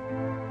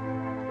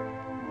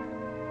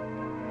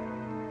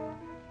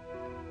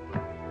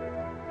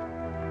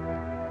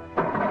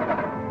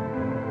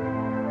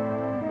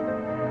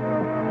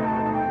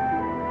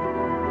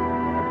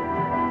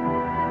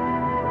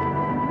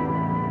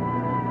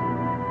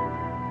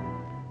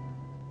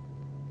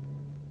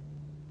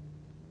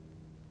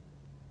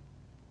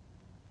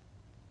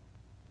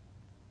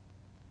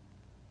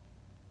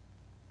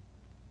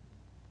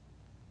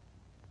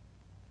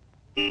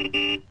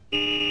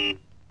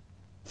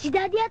 Si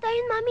Daddy ata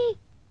yun, Mami.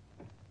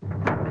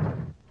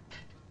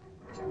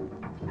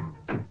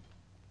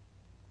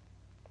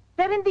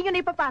 Pero hindi nyo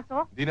na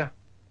ipapasok? Hindi na.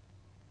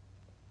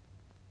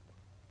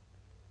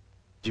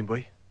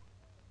 Jimboy?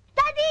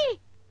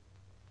 Daddy!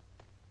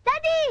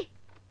 Daddy!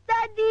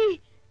 Daddy!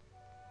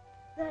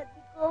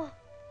 Daddy ko.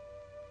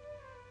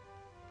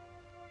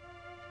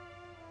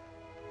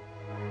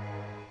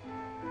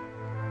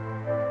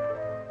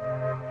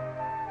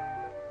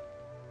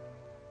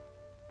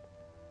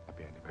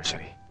 Happy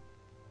anniversary.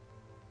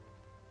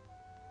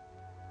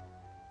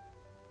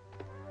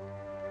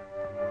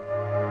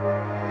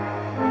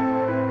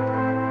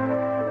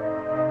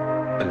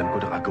 Alam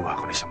ko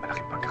nakagawa ko ng isang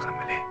malaking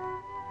pagkakamali.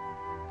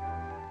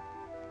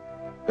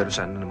 Pero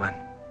sana naman,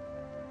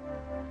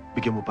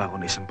 bigyan mo pa ako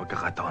ng isang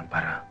pagkakataon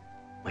para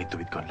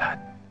maituwid ko ang lahat.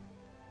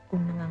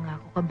 Kung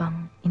nangangako ka bang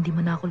hindi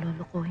mo na ako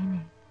lolokohin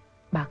eh.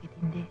 Bakit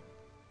hindi?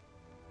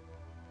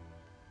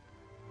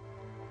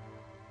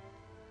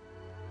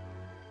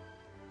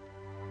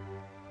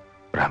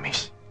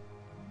 Promise.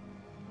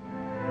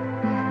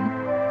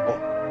 Oh,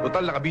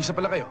 total, nakabisa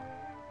pala kayo.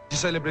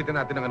 Si-celebrate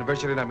na natin ang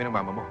anniversary namin ng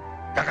mama mo.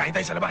 Kakain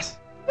tayo sa labas.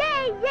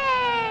 Yay!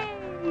 Yay!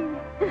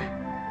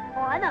 O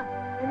ano,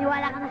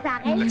 naniwala ka na sa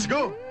akin? Let's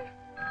go!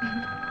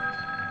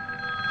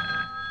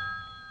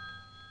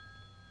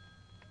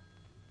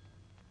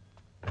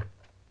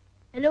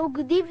 Hello,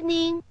 good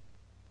evening.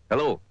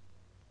 Hello.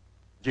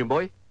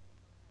 Jimboy?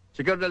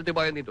 Si Colonel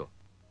Tibayan dito.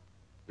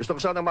 Gusto ko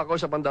sana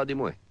makausap ang daddy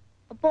mo eh.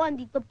 Opo,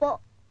 andito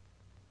po.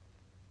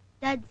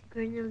 Dad, si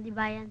Colonel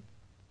Dibayan.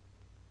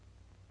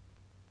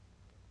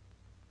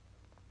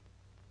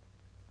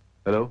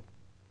 Hello?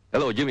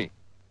 Hello, Jimmy.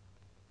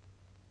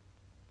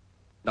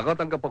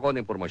 Nakatanggap ako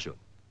ng impormasyon.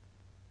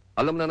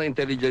 Alam na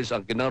intelligence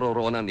ang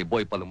kinaroroonan ni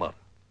Boy Palomar.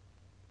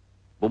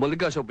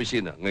 Bumalik ka sa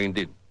opisina ngayon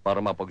din para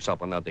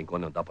mapag-usapan natin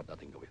kung ano dapat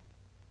natin gawin.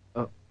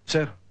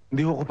 Sir,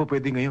 hindi ko pa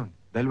pwede ngayon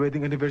dahil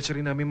wedding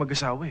anniversary namin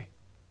mag-asawa eh.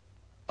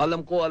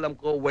 Alam ko,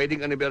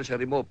 wedding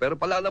anniversary mo, pero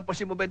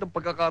palalampasin mo ba itong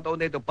pagkakataon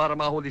na ito para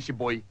mahuli si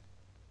Boy?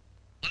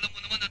 Alam mo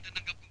naman natin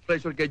tanggap ng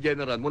pressure kay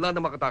General mula na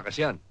makatakas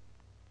yan.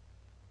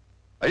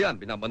 Ayan,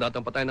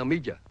 binabanatan pa tayo ng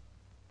media.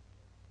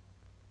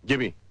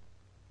 Jimmy,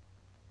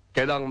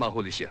 kailangang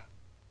mahuli siya.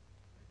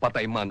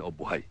 Patay man o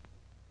buhay.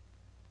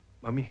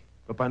 Mami,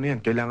 paano yan?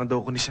 Kailangan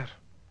daw ako ni Sir.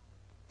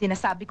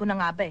 Sinasabi ko na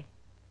nga ba eh.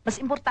 Mas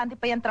importante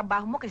pa yung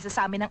trabaho mo kaysa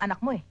sa amin ng anak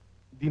mo eh.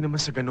 Hindi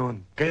naman sa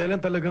ganon. Kaya lang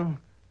talagang...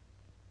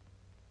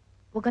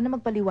 Huwag ka na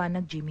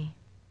magpaliwanag, Jimmy.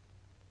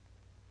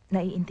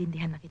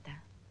 Naiintindihan na kita.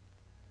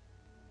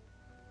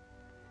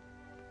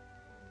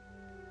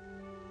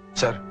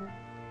 Sir,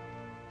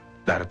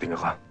 darating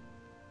ako.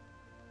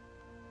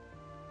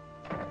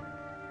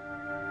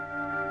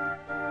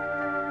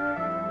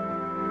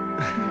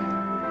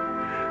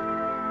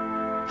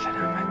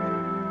 Salamat.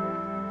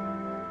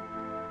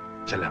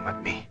 Salamat,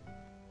 May.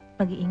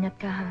 Mag-iingat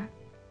ka, ha?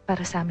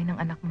 Para sa amin ng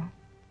anak mo.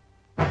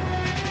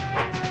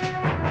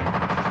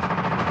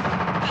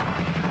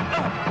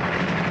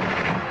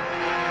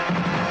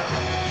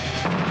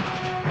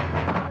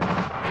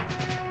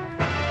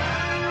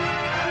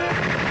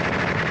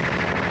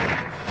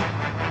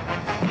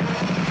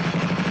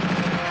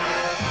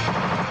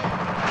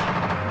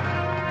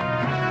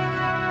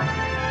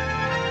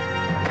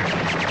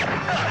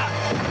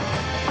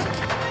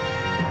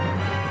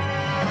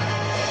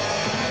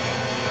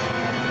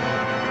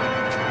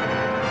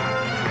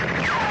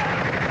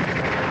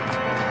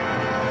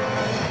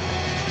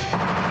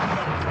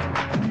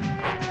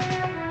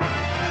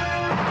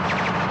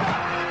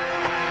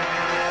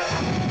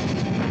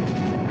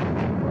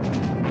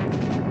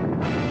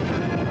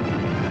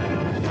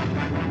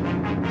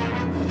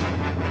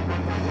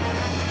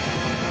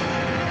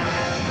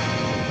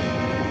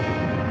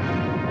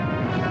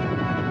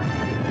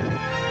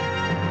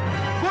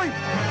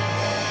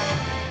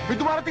 May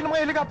dumarating ng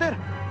mga helicopter!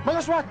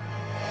 Mga SWAT!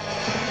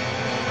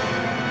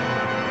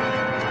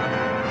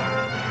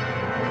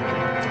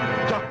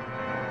 Jack,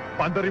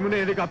 paandarin mo na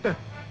yung helicopter.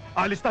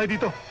 Alis tayo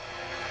dito.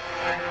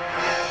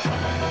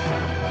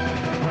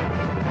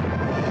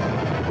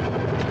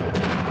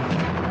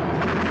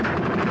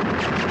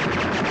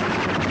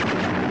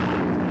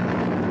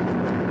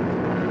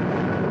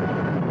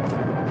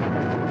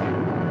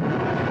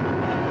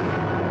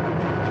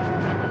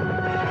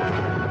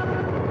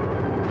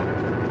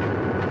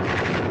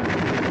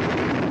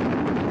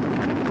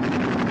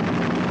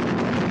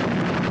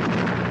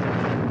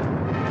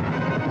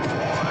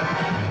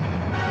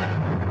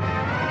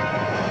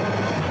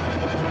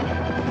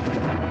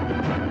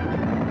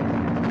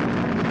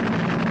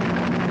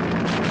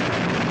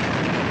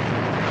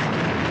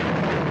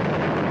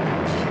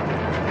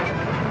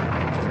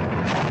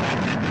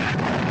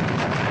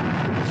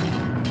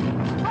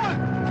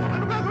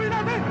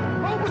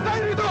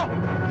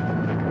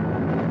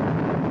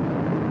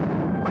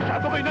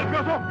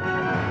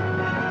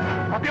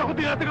 Pati ako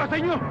tinatira sa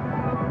inyo!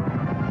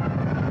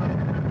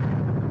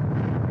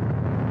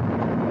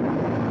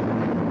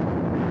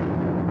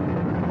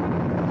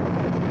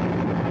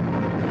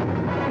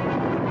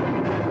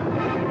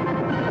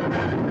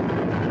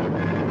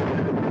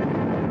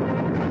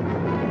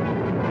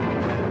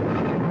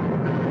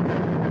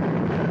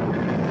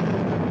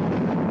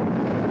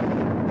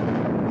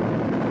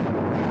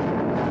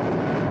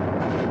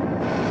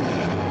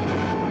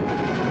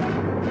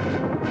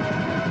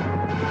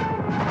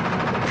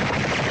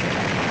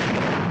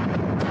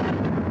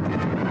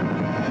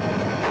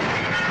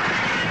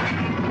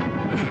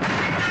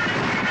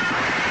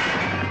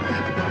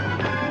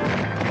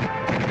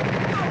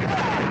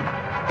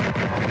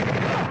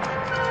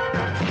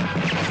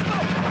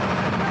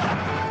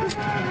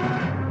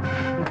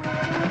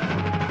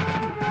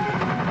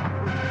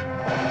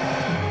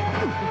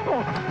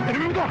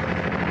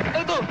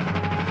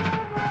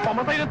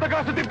 Pamatay ng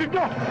taga sa dibdib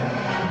nyo!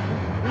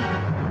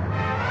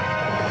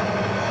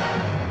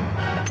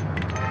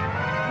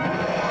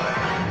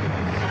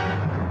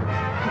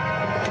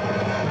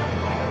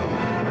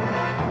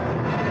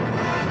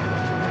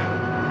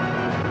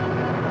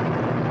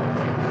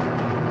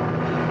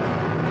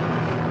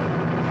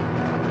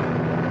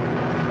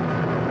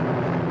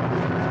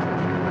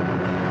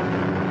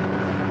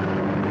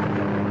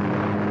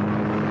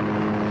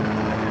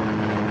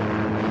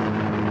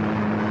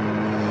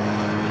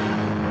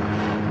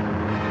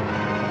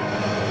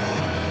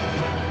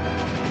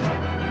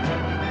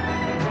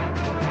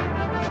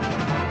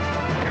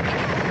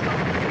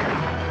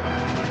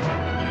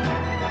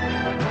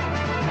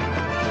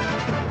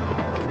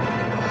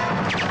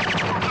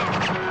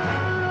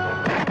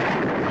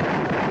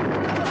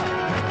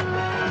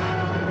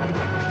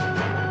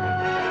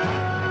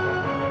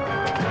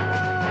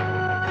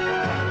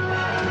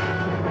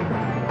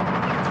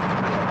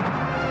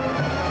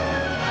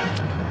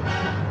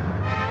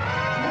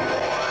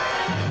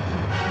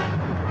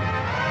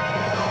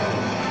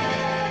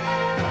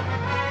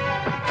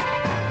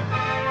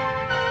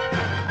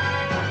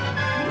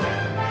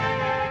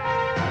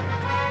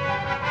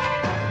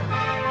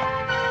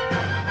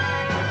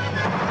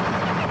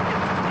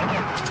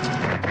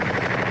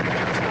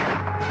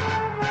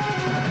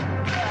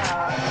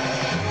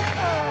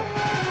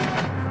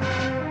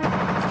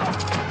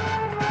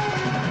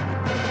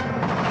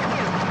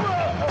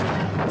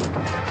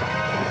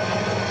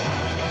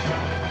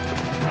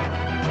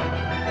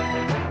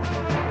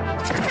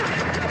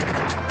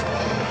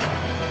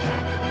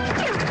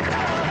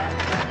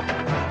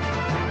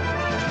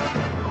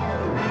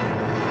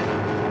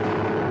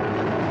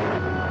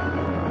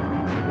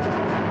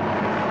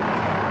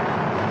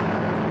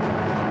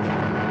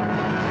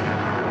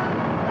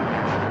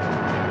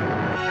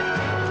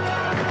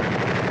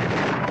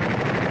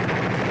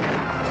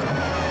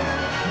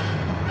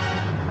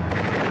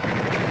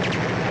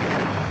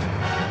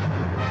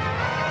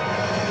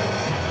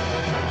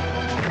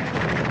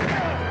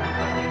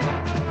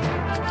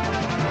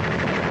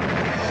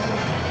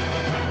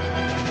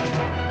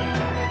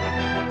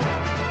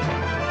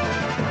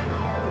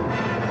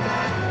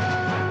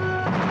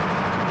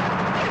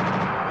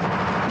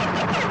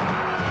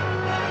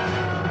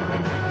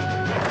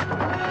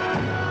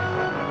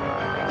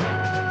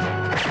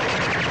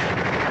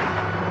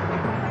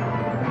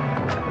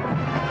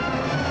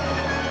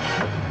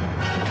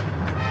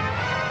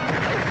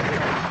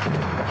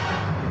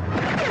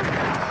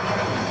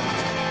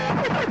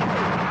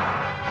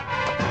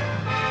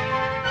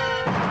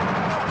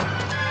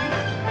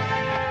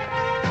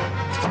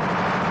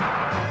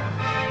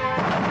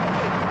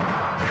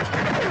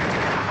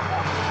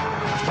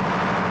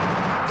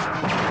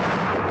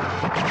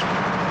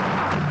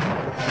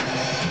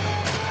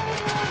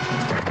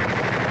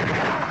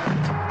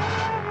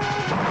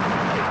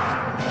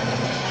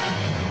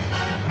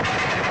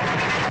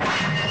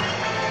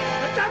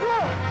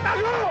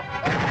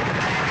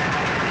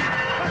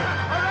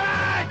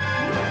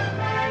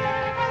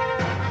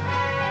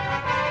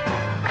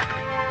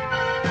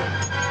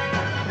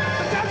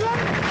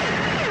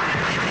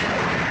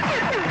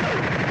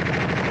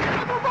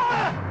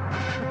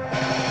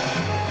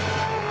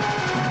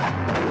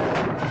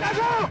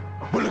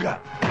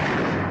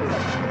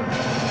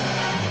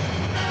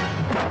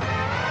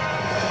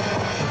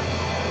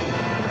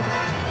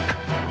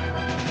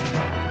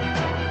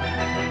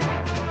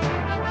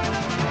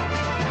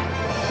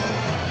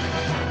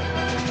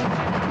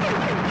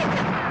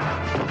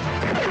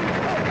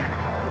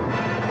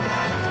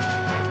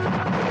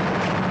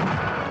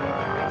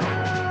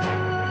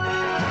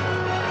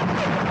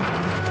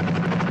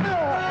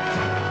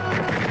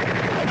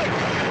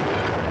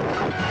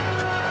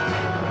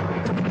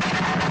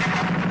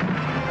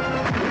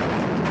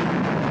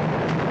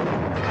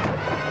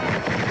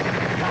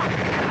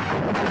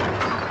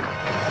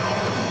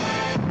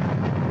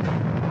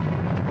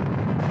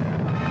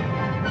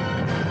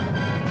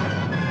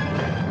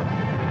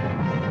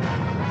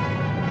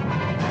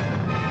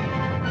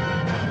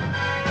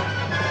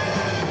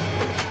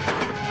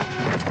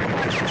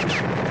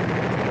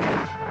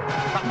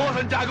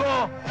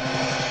 Santiago!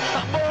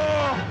 Takbo!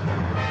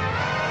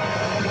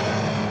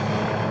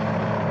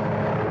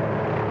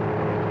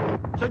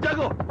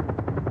 Santiago!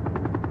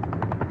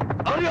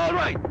 Are you all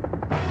right?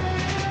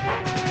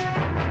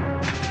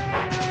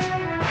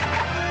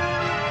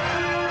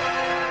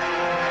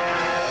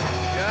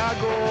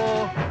 Santiago!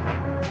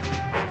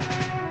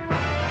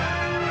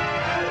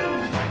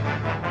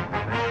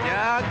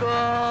 Santiago!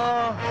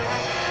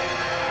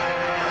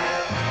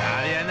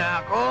 Nariyan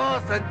na ako,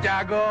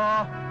 Santiago!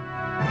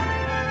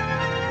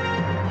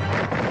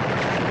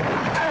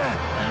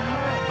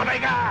 Patay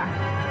ka!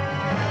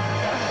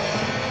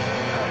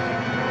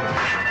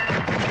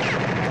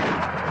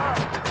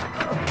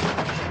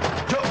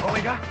 Joe, okay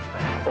ka?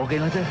 Okay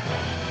lang, sir.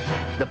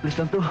 Daplis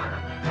lang to.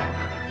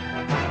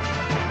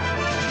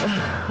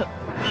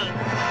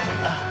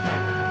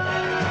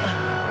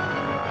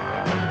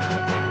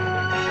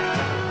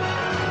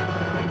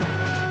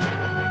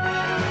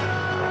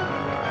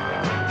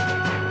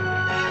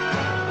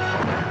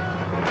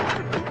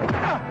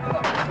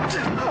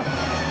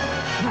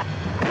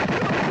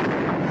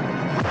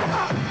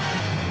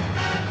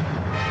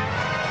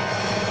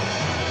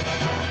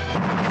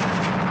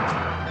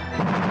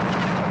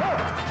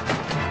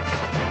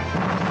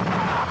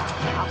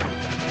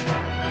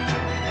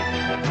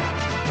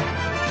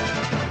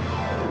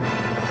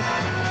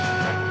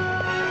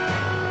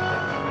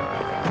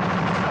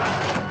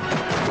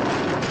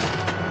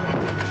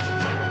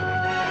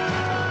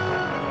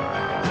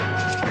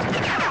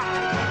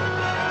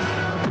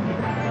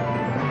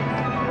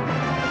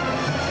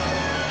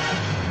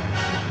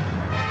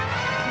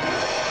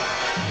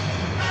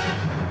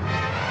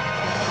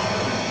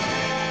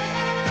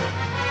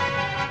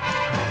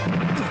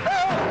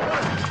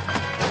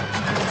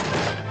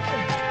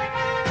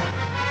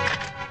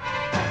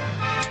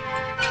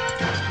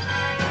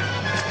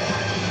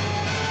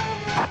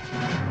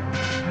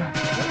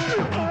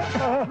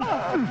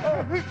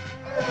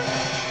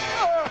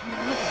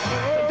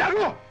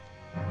 Santiago!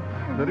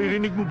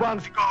 Naririnig mo ba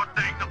ang sigaw at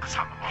daig ng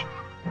kasama mo?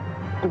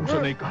 Kung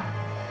sanay ka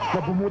na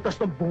bumutas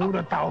ng bungo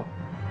ng tao,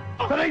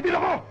 sanay din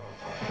ako!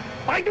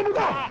 Pakinggan mo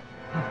to!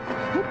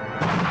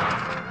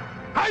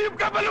 Hayop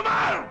ka,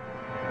 Balumar!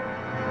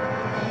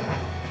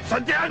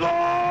 Santiago!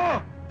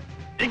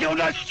 Ikaw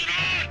na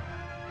susunod!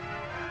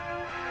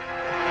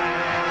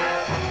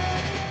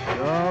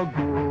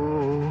 Santiago!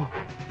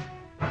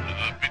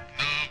 Malapit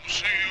na ako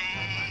sa'yo.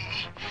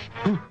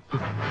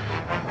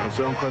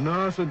 Nasaan ka na,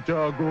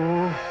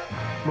 Santiago?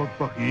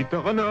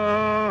 Magpakita ka na.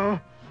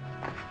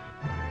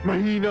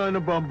 Mahina na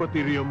ba ang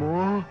baterya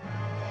mo?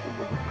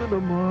 Sumagot ka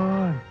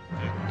naman.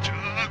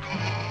 Santiago!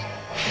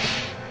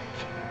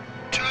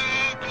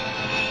 Santiago!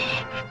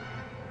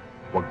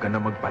 Huwag ka na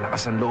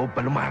magpalakas ang loob,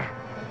 Palomar.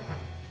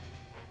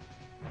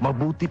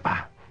 Mabuti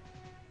pa,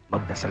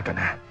 magdasal ka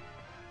na.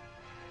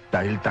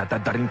 Dahil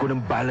tatadarin ko ng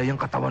balay ang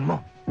katawan mo.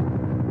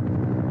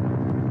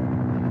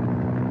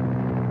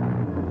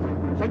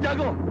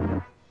 Santiago!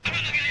 Ano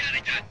nangyayari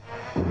dyan?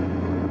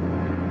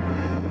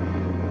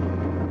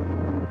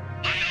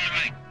 Are you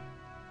alright?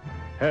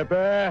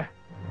 Hepe!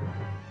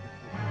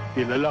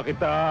 Kilala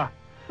kita.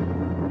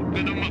 Huwag ka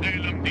nang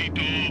makialam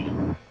dito.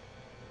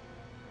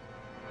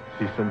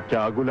 Si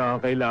Santiago lang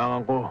ang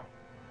kailangan ko.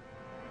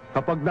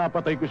 Kapag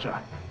napatay ko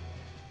siya,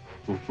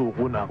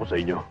 susuko na ako sa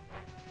inyo.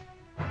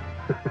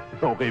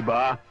 Okay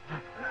ba?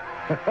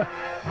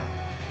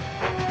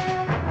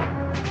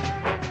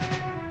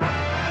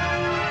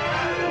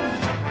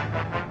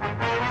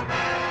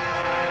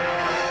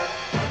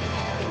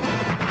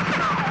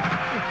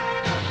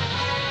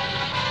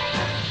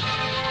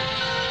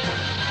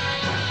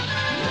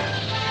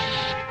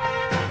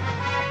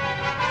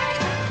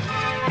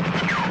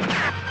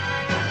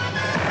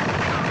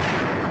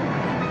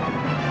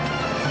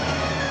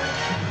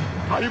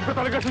 Hayop ka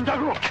talaga,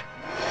 Santiago!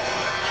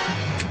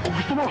 Kung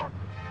gusto mo,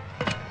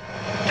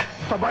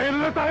 sabayan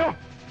na lang tayo!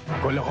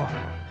 Gol ako.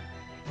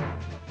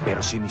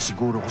 Pero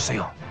sinisiguro ko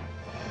sa'yo,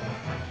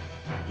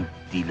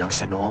 hindi lang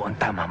sa noo ang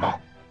tama mo.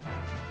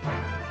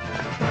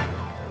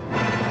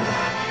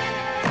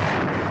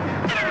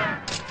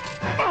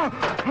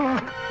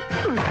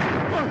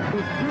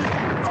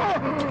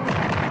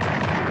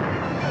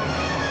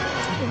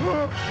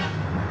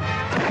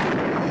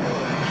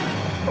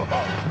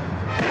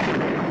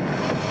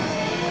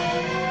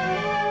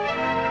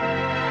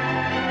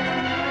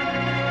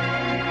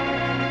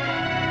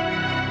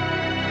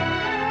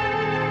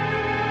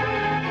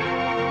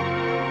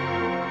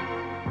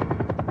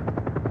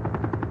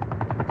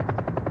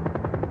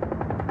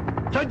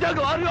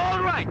 Santiago, are you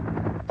all right?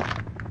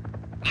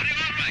 Are you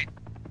all right?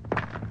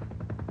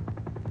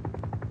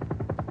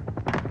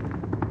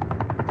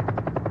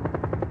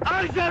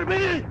 Answer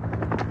me!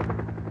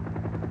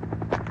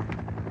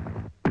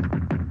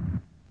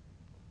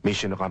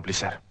 Mission accomplished,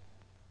 sir.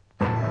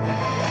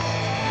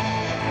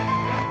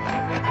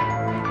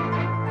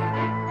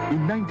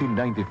 In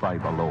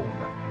 1995 alone,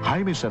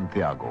 Jaime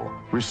Santiago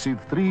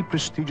received 3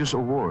 prestigious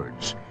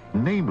awards,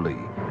 namely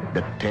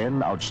the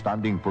 10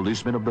 Outstanding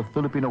Policemen of the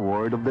Philippine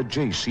Award of the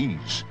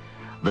JCs,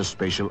 the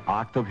Special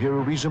Act of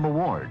Heroism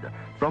Award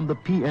from the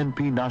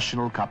PNP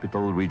National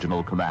Capital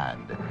Regional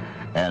Command,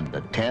 and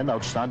the 10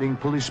 Outstanding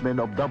Policemen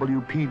of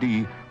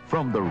WPD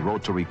from the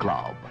Rotary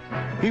Club.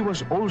 He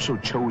was also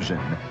chosen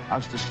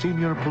as the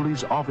Senior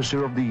Police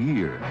Officer of the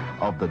Year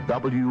of the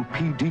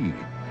WPD.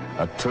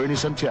 Attorney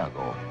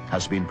Santiago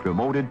has been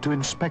promoted to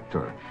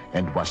Inspector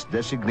and was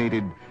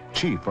designated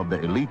Chief of the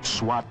Elite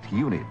SWAT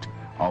Unit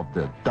of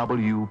the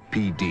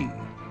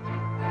WPD.